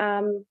thing.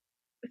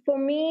 For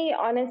me,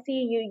 honestly,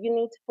 you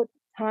need to put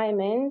the time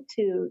in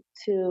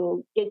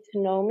to get to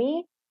know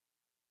me.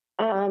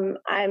 I'm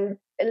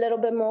a little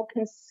bit more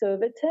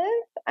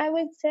conservative, I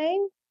would say.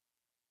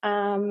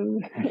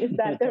 Is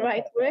that the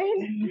right word?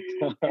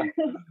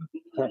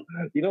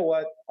 You know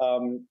what? I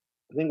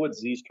think what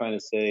Z's trying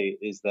to say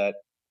is that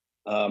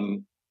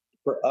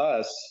for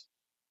us,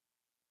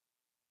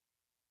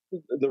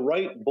 the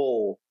right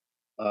bull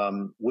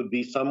would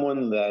be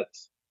someone that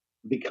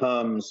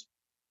becomes.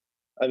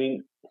 I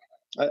mean,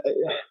 I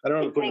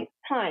don't know. It takes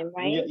time,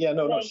 right? Yeah,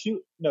 no.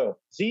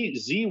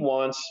 Z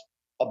wants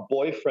a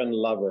boyfriend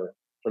lover,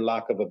 for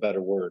lack of a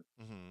better word.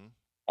 Mm-hmm.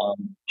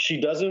 She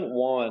doesn't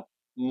want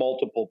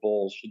multiple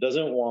bulls. She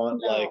doesn't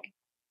want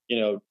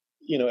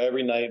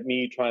every night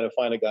me trying to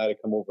find a guy to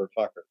come over and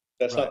fuck her.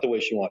 That's Right. not the way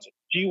she wants it.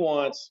 She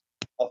wants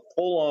a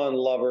full-on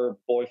lover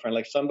boyfriend,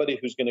 like somebody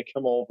who's going to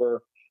come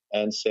over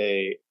and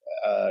say,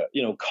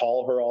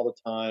 call her all the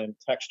time,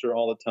 text her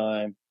all the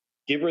time,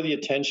 give her the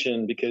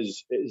attention,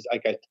 because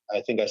like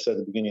I think I said at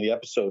the beginning of the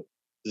episode,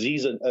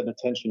 Z's an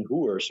attention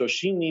whore. So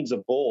she needs a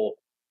bull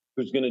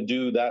who's going to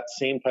do that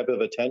same type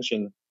of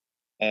attention.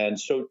 And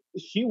so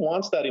she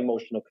wants that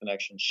emotional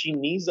connection. She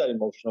needs that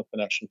emotional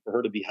connection for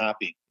her to be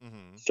happy.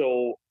 Mm-hmm.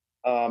 So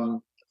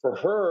for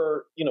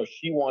her,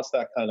 she wants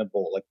that kind of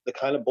bull, like the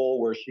kind of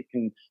bull where she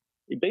can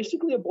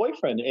basically a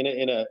boyfriend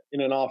in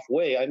an off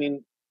way. I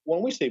mean,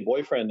 when we say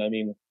boyfriend, I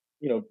mean,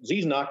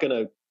 Z's not going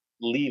to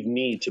leave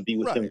me to be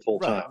with him full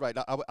time. Right.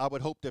 I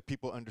would hope that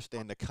people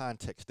understand the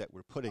context that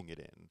we're putting it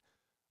in.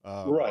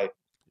 Right.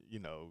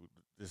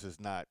 This is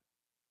not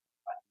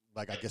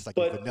like, I guess, like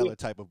But a vanilla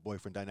type of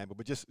boyfriend dynamic,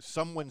 but just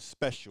someone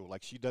special.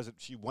 Like she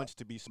wants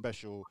to be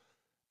special,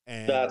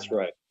 and that's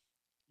right.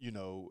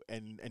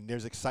 And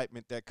there's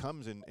excitement that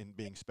comes in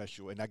being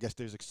special, and I guess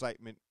there's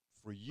excitement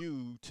for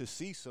you to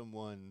see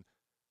someone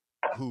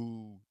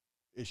who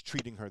is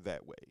treating her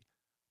that way.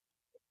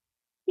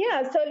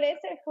 Yeah, so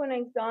let's say, for an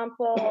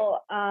example,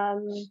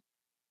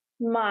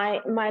 my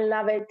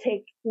lover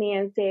texts me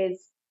and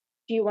says,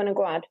 do you want to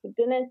go out for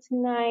dinner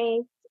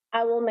tonight?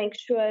 I will make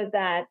sure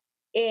that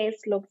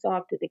Ace looks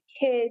after the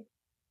kids,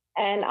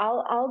 and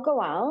I'll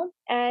go out,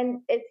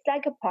 and it's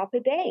like a proper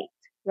date,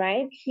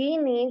 right? He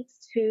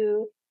needs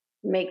to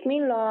make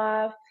me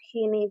laugh.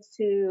 He needs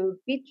to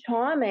be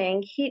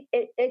charming.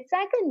 It's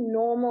like a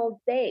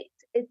normal date.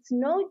 It's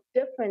no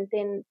different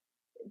than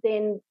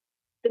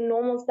the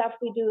normal stuff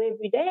we do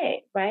every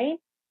day, right?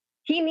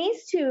 He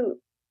needs to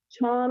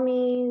charm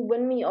me,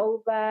 win me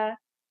over.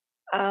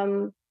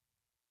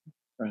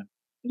 Right.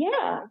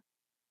 Yeah.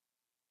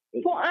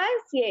 For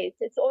us, yes,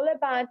 it's all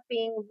about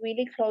being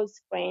really close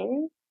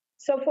friends.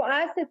 So for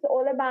us, it's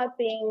all about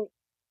being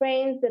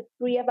friends, the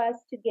three of us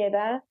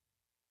together,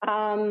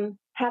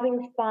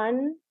 having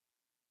fun.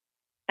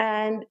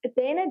 And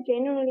then it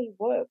generally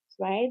works,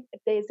 right?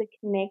 If there's a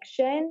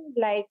connection,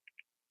 like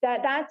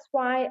that's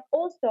why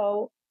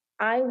also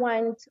I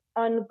want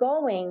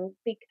ongoing,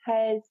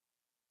 because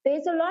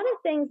there's a lot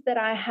of things that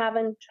I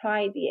haven't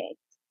tried yet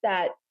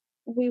that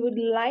we would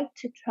like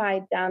to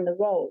try down the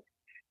road.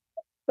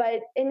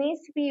 But it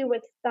needs to be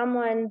with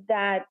someone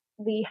that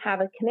we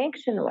have a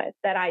connection with,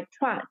 that I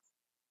trust.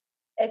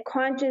 It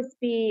can't just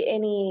be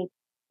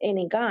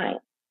any guy.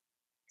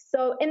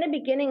 So in the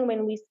beginning,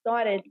 when we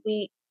started,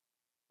 we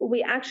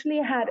actually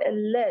had a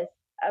list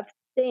of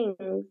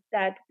things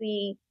that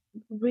we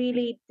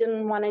really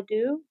didn't want to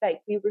do.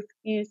 Like, we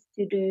refused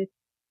to do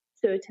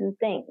certain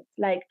things.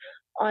 Like,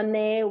 on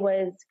there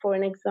was, for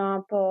an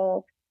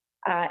example,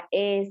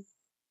 is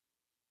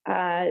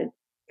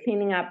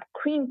cleaning up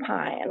cream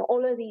pie, and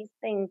all of these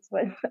things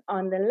was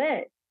on the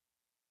list.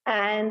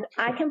 And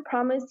I can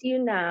promise you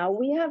now,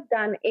 we have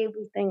done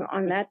everything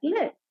on that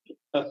list.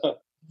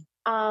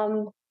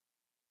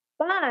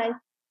 But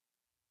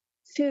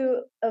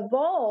to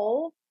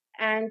evolve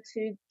and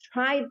to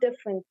try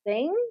different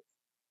things,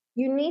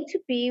 you need to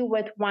be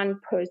with one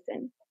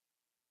person,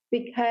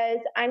 because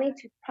I need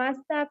to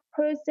trust that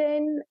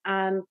person.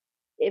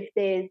 If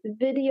there's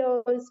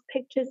videos,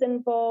 pictures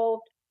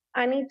involved,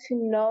 I need to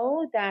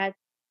know that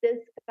this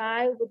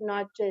guy would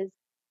not just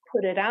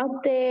put it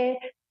out there.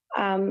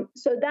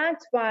 So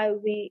that's why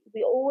we're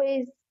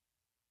always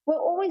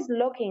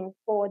looking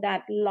for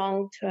that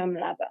long-term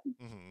lover.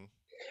 Mm-hmm.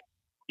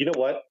 You know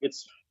what?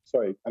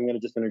 Sorry, I'm going to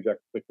just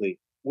interject quickly.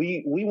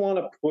 We want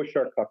to push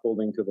our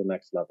cuckolding to the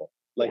next level.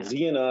 Like,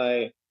 Z and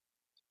I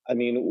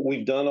mean,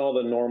 we've done all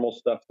the normal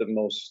stuff that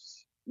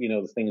most,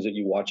 the things that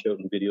you watch out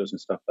in videos and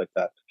stuff like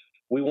that.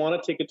 We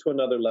want to take it to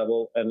another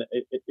level, and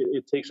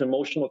it takes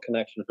emotional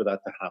connection for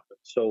that to happen.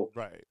 So,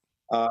 right.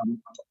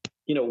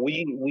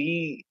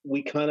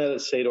 We kind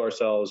of say to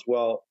ourselves,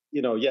 well,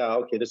 yeah,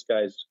 okay, this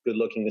guy's good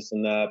looking, this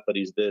and that, but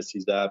he's this,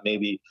 he's that.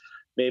 Maybe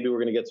we're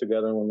going to get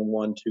together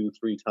 1, 2,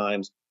 3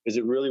 times. Is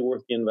it really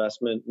worth the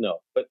investment? No.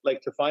 But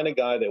like, to find a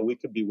guy that we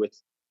could be with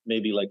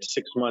maybe like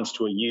 6 months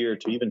to a year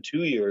to even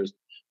 2 years,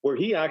 where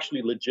he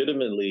actually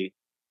legitimately,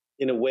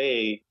 in a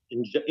way,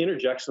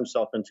 interjects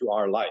himself into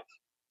our life,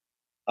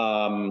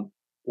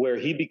 where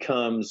he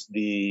becomes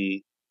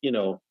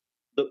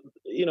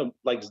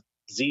like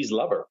Z's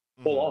lover,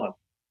 full on.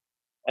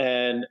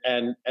 And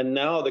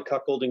now the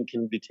cuckolding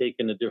can be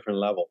taken to different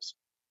levels,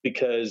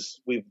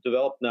 because we've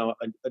developed now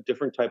a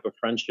different type of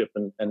friendship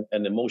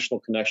and emotional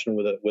connection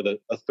with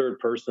a third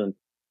person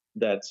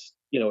that's,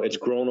 it's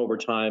grown over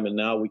time, and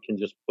now we can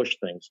just push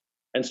things.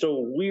 And so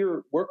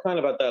we're kind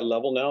of at that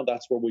level now.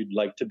 That's where we'd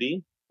like to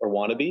be or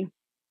want to be.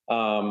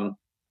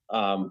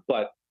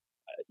 But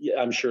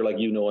I'm sure, like,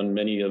 and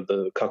many of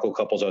the cuckold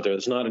couples out there,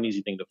 it's not an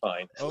easy thing to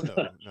find. Oh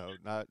no,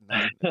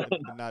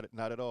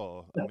 not at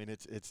all. I mean,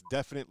 it's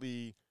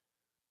definitely,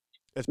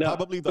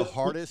 probably the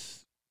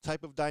hardest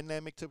type of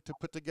dynamic to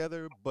put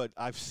together, but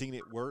I've seen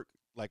it work.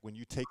 Like, when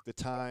you take the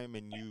time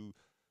and you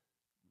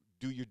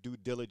do your due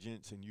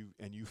diligence and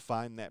you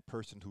find that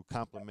person who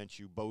complements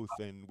you both,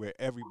 and where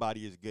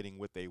everybody is getting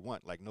what they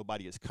want, like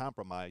nobody is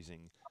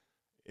compromising,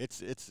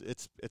 it's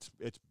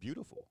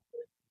beautiful.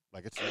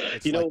 Like it's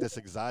You like know, this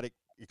exotic,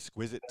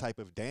 exquisite type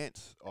of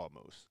dance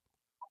almost.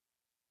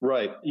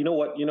 right. You know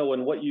what?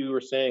 And what you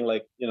were saying,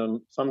 like,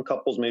 some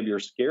couples maybe are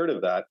scared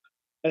of that.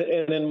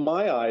 And in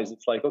my eyes,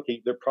 it's like,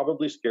 okay, they're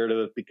probably scared of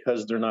it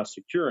because they're not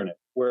secure in it.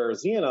 Whereas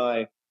Z and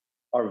I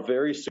are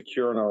very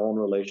secure in our own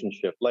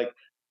relationship. Like,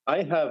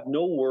 I have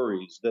no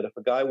worries that if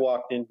a guy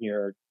walked in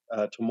here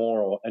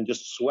tomorrow and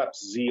just swept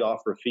Z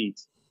off her feet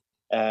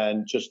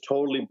and just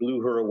totally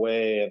blew her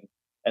away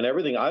and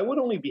everything, I would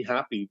only be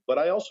happy. But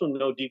I also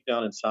know deep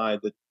down inside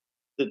that,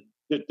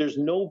 that there's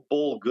no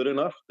bull good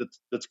enough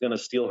that's going to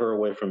steal her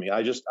away from me.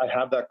 I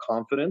have that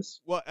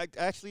confidence Well,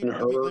 actually, in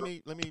let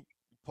me her.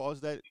 pause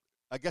that.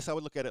 I guess I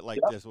would look at it like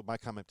Yeah. this. What my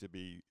comment to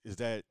be is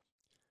that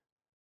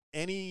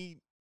any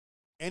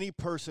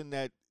person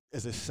that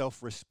is a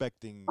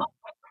self-respecting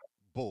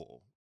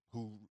bull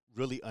who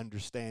really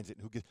understands it,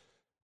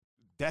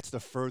 that's the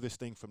furthest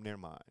thing from their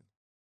mind.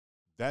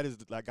 That is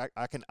like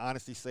I can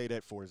honestly say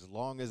that for as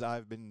long as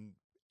I've been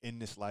in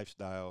this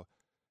lifestyle,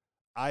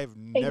 I've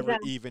never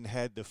Exactly. even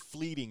had the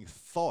fleeting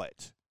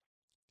thought,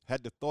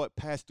 had the thought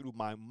pass through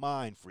my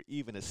mind for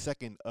even a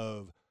second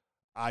of,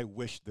 I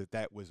wish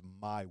that was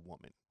my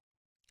woman,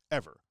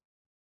 ever.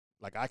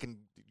 Like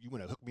you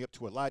want to hook me up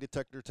to a lie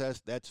detector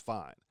test, that's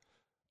fine.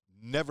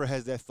 Never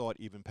has that thought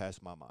even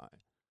passed my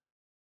mind.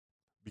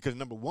 Because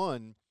number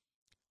one,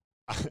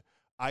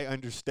 I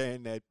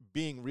understand that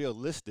being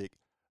realistic,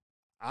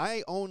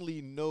 I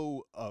only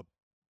know a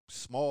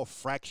small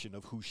fraction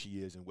of who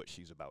she is and what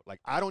she's about.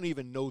 Like, I don't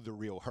even know the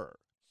real her.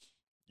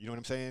 You know what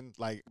I'm saying?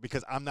 Like,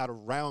 because I'm not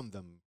around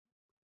them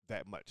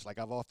that much. Like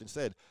I've often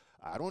said,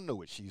 I don't know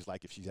what she's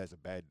like if she has a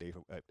bad day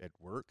at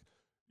work.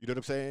 You know what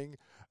I'm saying?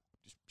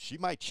 She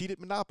might cheat at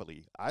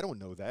Monopoly. I don't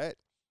know that.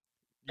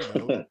 You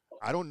know,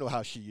 I don't know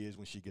how she is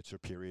when she gets her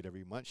period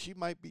every month. She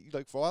might be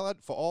like, for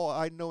all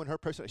I know in her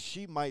person,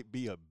 she might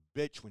be a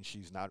bitch when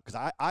she's not.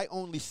 Because I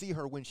only see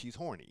her when she's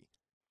horny.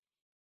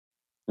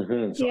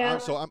 Mhm. So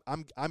Yeah.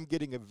 I'm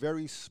getting a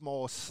very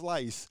small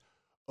slice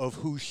of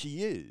who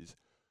she is.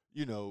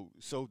 You know,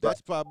 so Right.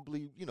 that's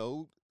probably,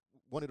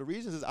 one of the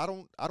reasons is I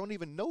don't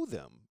even know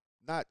them,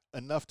 not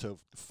enough to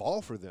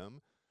fall for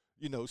them.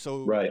 You know,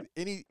 so Right.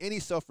 any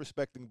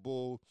self-respecting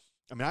bull,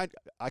 I mean,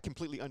 I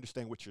completely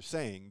understand what you're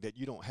saying, that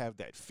you don't have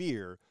that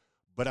fear,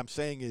 but I'm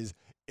saying is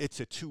it's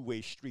a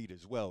two-way street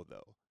as well,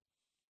 though.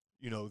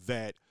 You know,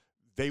 that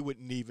they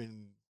wouldn't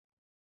even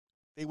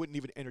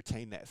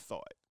entertain that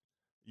thought,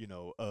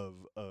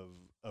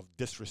 of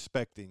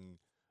disrespecting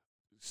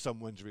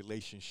someone's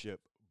relationship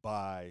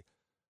by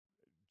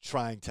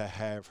trying to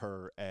have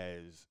her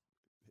as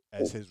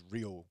his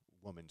real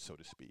woman, so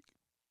to speak.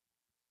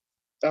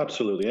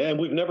 Absolutely. And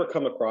we've never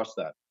come across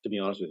that, to be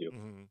honest with you.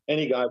 Hmm.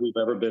 Any guy we've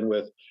ever been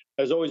with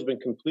has always been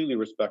completely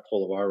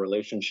respectful of our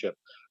relationship.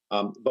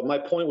 But my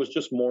point was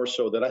just more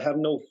so that I have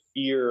no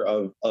fear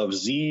of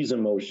Z's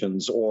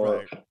emotions,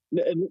 or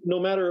Right. no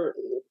matter,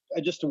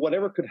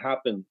 whatever could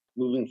happen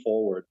moving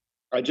forward.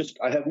 I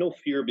have no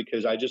fear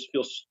because I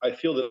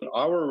feel that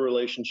our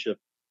relationship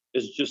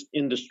is just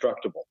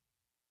indestructible.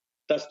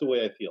 That's the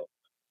way I feel.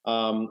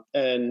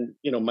 And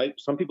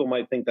some people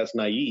might think that's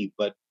naive,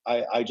 but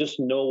I just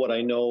know what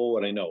I know,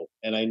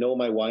 and I know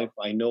my wife.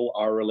 I know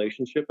our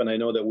relationship, and I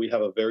know that we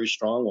have a very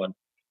strong one.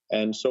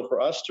 And so,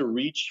 for us to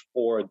reach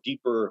for a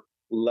deeper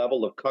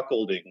level of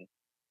cuckolding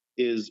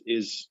is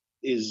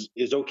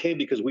okay,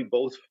 because we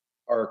both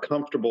are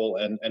comfortable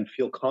and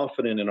feel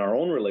confident in our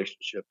own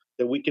relationship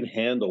that we can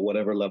handle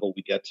whatever level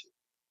we get to,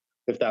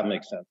 if that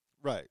makes sense.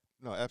 Right.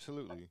 No,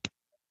 absolutely.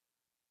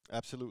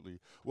 Absolutely.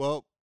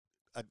 Well,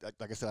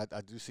 like I said,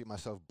 I do see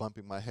myself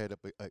bumping my head up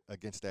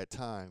against that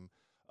time.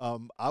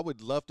 I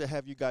would love to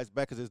have you guys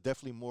back, because there's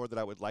definitely more that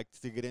I would like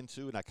to get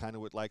into, and I kind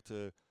of would like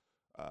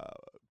uh,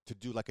 to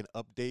do like an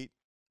update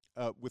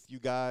with you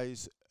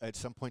guys at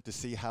some point to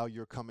see how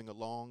you're coming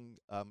along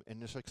in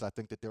this, because I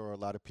think that there are a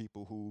lot of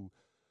people who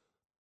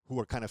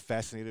are kind of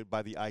fascinated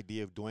by the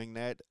idea of doing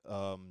that.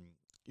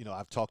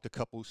 I've talked to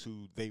couples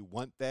who they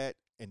want that,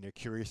 and they're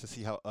curious to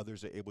see how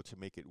others are able to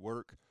make it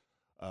work.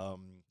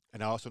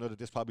 And I also know that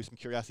there's probably some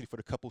curiosity for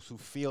the couples who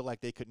feel like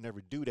they could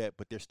never do that,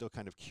 but they're still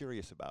kind of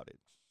curious about it.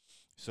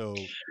 So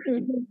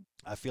Mhm.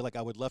 I feel like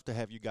I would love to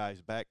have you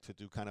guys back to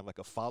do kind of like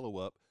a follow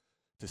up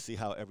to see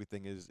how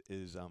everything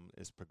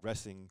is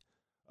progressing.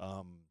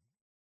 Um,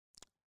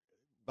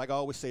 like I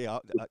always say,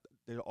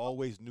 there are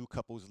always new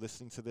couples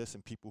listening to this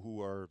and people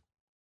who are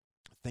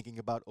thinking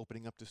about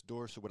opening up this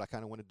door. So what I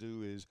kind of want to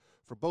do is,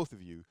 for both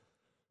of you,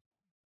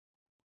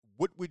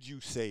 what would you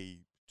say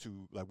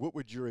to, like, what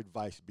would your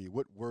advice be?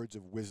 What words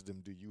of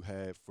wisdom do you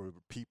have for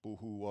people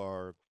who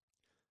are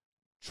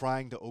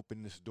trying to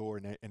open this door,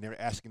 and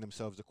they're asking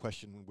themselves a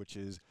question, which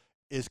is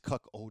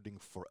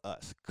cuckolding for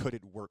us? Could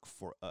it work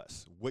for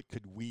us? What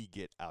could we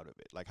get out of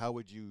it? Like, what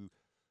would you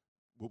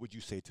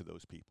say to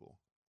those people?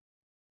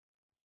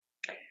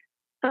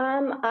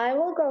 I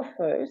will go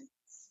first.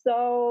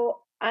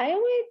 So I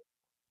would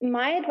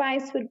my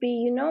advice would be,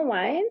 you know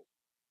what?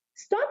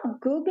 Stop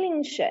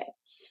Googling shit.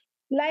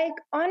 Like,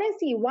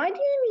 honestly, why do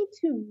you need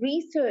to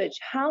research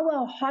how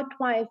a hot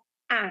wife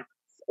acts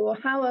or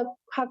how a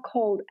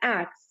cuckold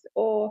acts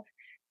or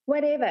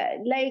whatever?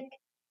 Like,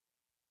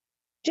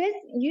 just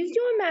use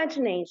your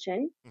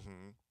imagination,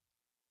 Hmm.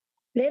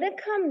 let it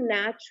come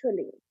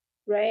naturally,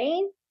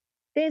 right?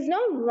 There's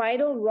no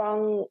right or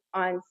wrong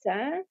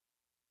answer.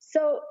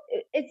 So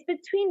it's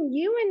between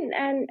you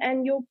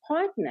and your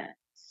partner.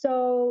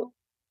 So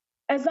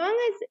as long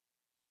as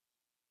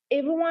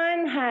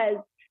everyone has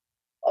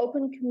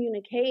open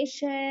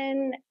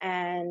communication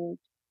and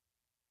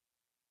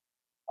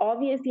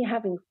obviously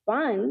having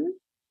fun,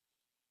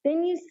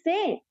 then you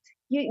sit.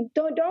 You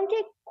don't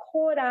get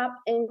caught up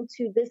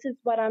into this is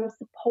what I'm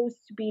supposed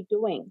to be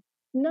doing.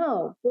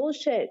 No,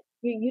 bullshit.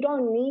 You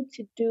don't need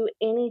to do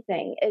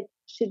anything. It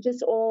should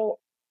just all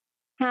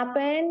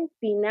happen,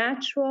 be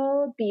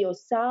natural, be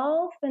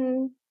yourself,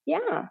 and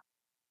yeah.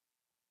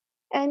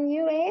 And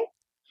you, eh?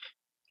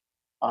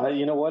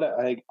 You know what?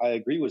 I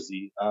agree with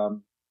Z.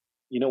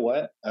 You know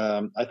what?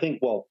 I think,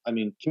 well, I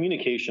mean,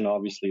 communication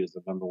obviously is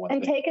the number one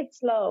And thing. take it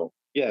slow.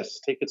 Yes,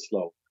 take it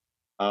slow.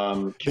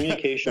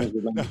 Communication No, is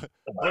the no, number.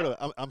 hold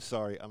on. I'm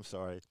sorry. I'm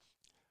sorry.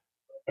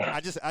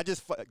 I just,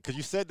 because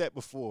you said that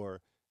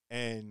before,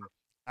 and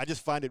I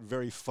just find it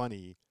very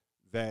funny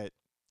that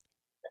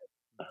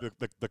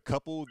the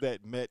couple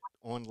that met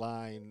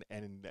online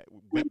and that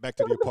went back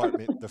to the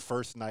apartment the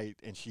first night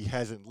and she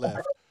hasn't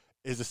left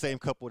is the same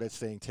couple that's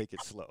saying take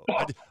it slow.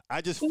 I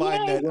just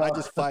find Yes. that I Well,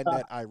 just find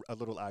that a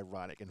little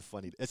ironic and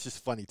funny. It's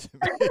just funny to me.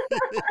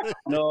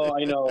 no,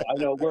 I know.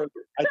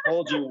 I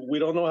told you we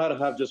don't know how to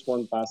have just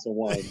one glass of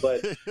wine,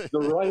 but the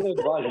right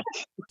advice.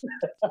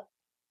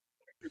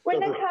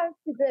 When it the, comes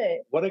to this.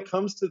 when it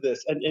comes to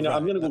this, and I'm Right.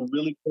 going to No, go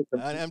really quick.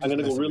 I'm I'm just going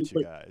to go messing really with you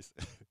quick. guys.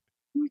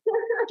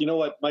 You know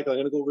what, Michael? I'm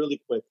going to go really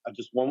quick. I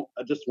just want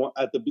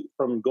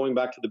from going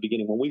back to the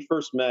beginning when we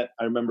first met.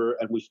 I remember,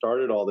 and we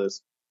started all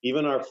this.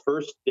 Even our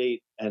first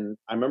date, and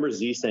I remember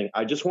Z saying,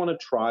 "I just want to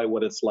try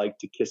what it's like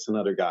to kiss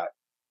another guy."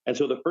 And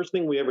so the first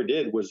thing we ever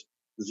did was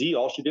Z.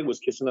 All she did was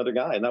kiss another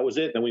guy, and that was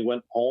it. And we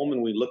went home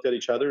and we looked at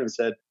each other and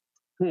said,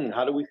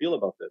 how do we feel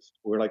about this?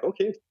 We're like,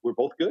 okay, we're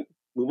both good.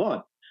 Move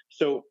on.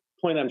 So,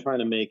 point I'm trying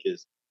to make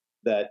is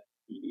that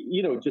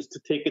just to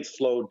take it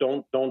slow.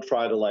 Don't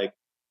try to like,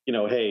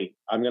 hey,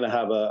 I'm gonna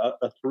have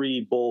a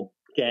three bull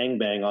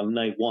gangbang on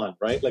night one,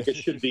 right? Like it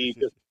should be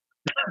just.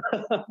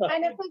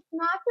 And if it's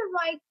not the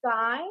right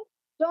guy,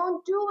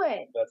 don't do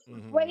it. That's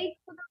Hmm. Wait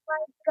for the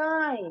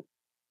right guy.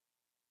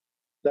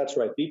 That's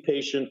right. Be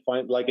patient.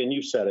 Find like, and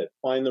you said it.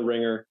 Find the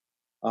ringer,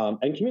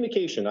 and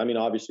communication. I mean,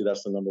 obviously,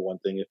 that's the number one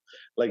thing. If,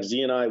 like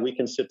Z and I, we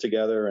can sit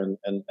together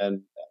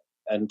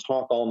and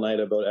talk all night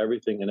about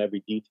everything and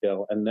every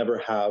detail, and never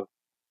have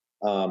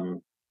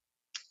um,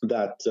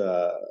 that.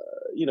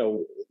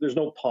 There's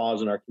no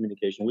pause in our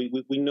communication.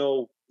 We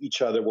know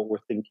each other what we're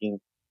thinking,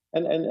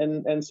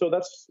 and so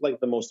that's like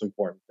the most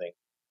important thing.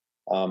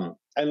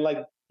 And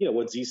like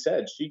what Z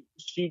said,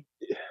 she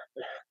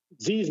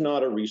Z's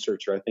not a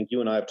researcher. I think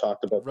you and I have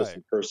talked about this Right.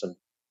 in person.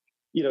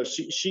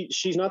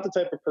 She's not the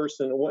type of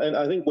person, and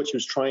I think what she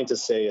was trying to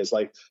say is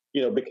like,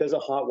 because a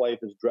hot wife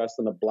is dressed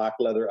in a black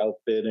leather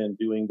outfit and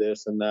doing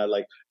this and that,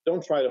 like,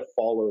 don't try to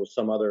follow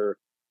some other,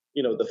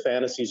 the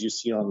fantasies you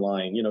see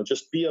online.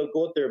 Just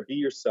go out there, be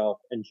yourself,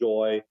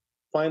 enjoy,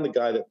 find the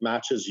guy that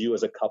matches you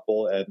as a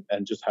couple,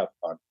 and just have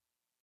fun.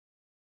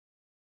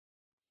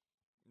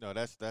 No,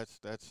 that's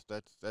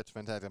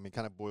fantastic. I mean,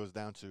 kind of boils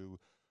down to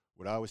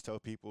what I always tell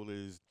people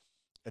is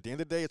at the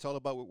end of the day, it's all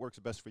about what works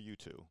best for you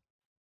two.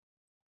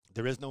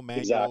 There is no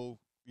Exactly.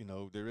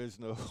 manual, there is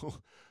no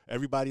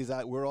everybody's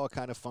out, we're all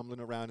kind of fumbling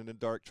around in the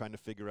dark trying to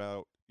figure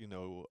out,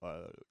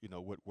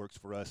 what works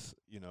for us,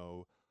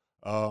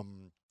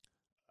 Um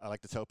I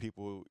like to tell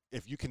people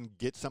if you can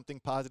get something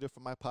positive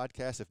from my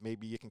podcast, if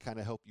maybe it can kind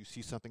of help you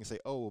see something and say,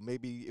 oh,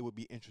 maybe it would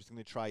be interesting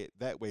to try it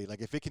that way. Like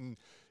if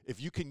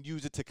you can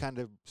use it to kind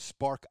of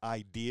spark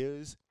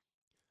ideas,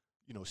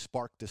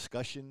 spark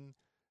discussion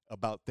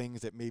about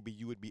things that maybe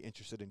you would be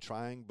interested in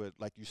trying. But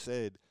like you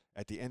said,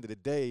 at the end of the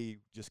day,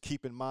 just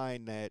keep in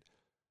mind that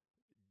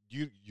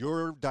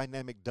your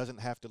dynamic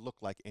doesn't have to look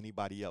like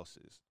anybody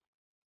else's.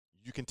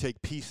 You can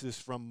take pieces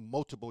from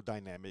multiple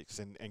dynamics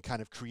and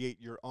kind of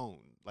create your own.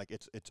 Like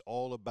it's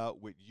all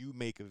about what you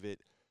make of it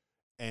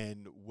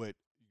and what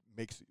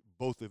makes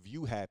both of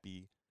you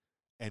happy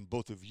and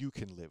both of you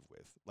can live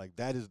with. Like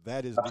that is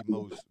that's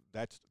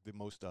the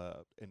most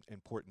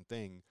important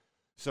thing.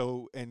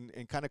 So and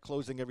kind of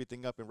closing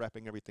everything up and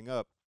wrapping everything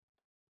up.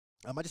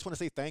 I just want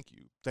to say thank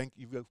you. Thank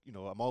you.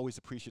 I'm always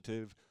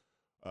appreciative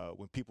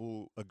when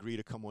people agree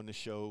to come on the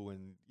show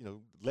and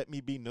let me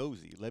be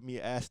nosy, let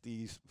me ask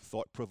these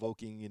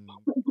thought-provoking and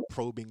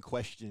probing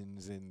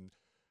questions and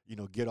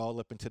get all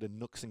up into the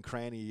nooks and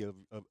cranny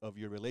of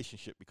your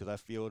relationship because I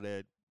feel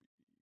that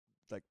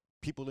like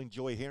people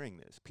enjoy hearing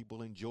this,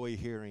 people enjoy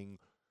hearing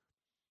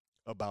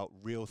about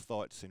real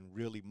thoughts and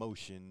real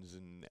emotions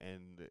and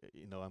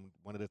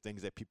one of the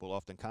things that people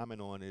often comment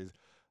on is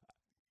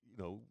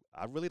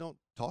I really don't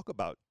talk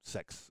about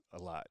sex a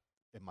lot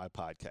in my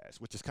podcast,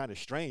 which is kind of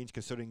strange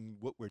considering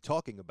what we're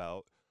talking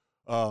about.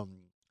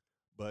 Um,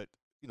 but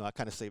I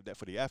kind of saved that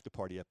for the after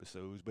party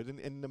episodes. But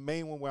in the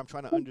main one where I'm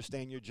trying to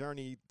understand your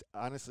journey,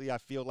 honestly, I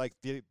feel like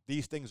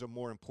these things are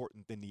more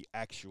important than the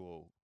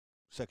actual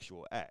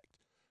sexual act.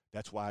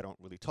 That's why I don't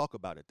really talk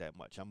about it that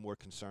much. I'm more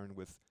concerned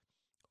with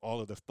all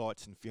of the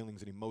thoughts and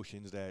feelings and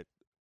emotions that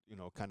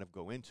kind of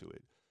go into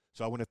it.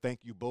 So I want to thank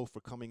you both for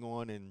coming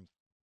on and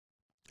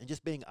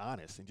just being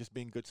honest and just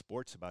being good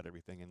sports about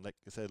everything. And like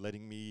I said,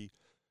 letting me,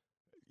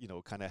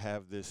 kind of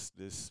have this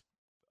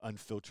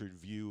unfiltered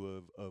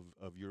view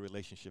of your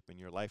relationship and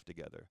your life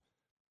together.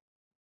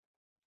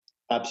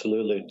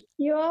 Absolutely.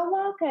 You are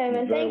welcome,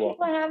 and thank you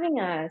for having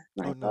us,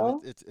 Oh Michael.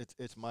 no,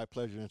 it's my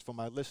pleasure. And for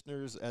my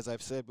listeners, as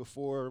I've said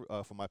before,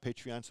 for my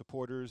Patreon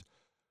supporters,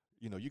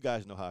 you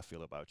guys know how I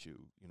feel about you.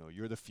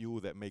 You're the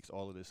fuel that makes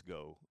all of this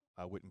go.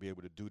 I wouldn't be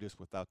able to do this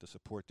without the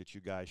support that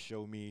you guys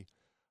show me.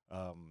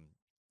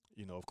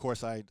 Of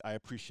course, I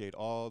appreciate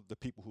all the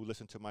people who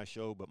listen to my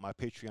show, but my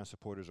Patreon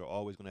supporters are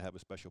always going to have a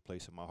special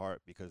place in my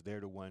heart because they're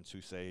the ones who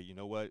say, you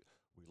know what,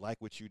 we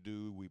like what you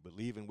do, we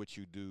believe in what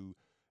you do,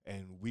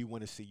 and we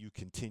want to see you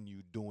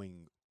continue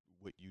doing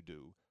what you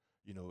do.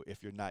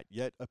 If you're not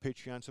yet a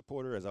Patreon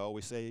supporter, as I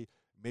always say,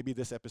 maybe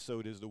this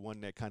episode is the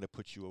one that kind of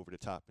puts you over the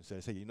top and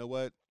says, hey, you know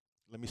what?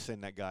 Let me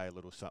send that guy a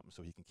little something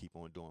so he can keep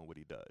on doing what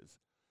he does.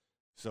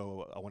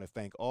 So I want to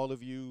thank all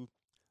of you.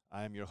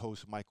 I am your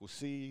host, Michael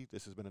C.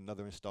 This has been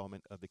another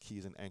installment of the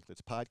Keys and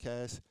Anklets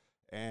podcast,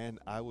 and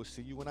I will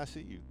see you when I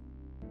see you.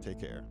 Take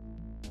care.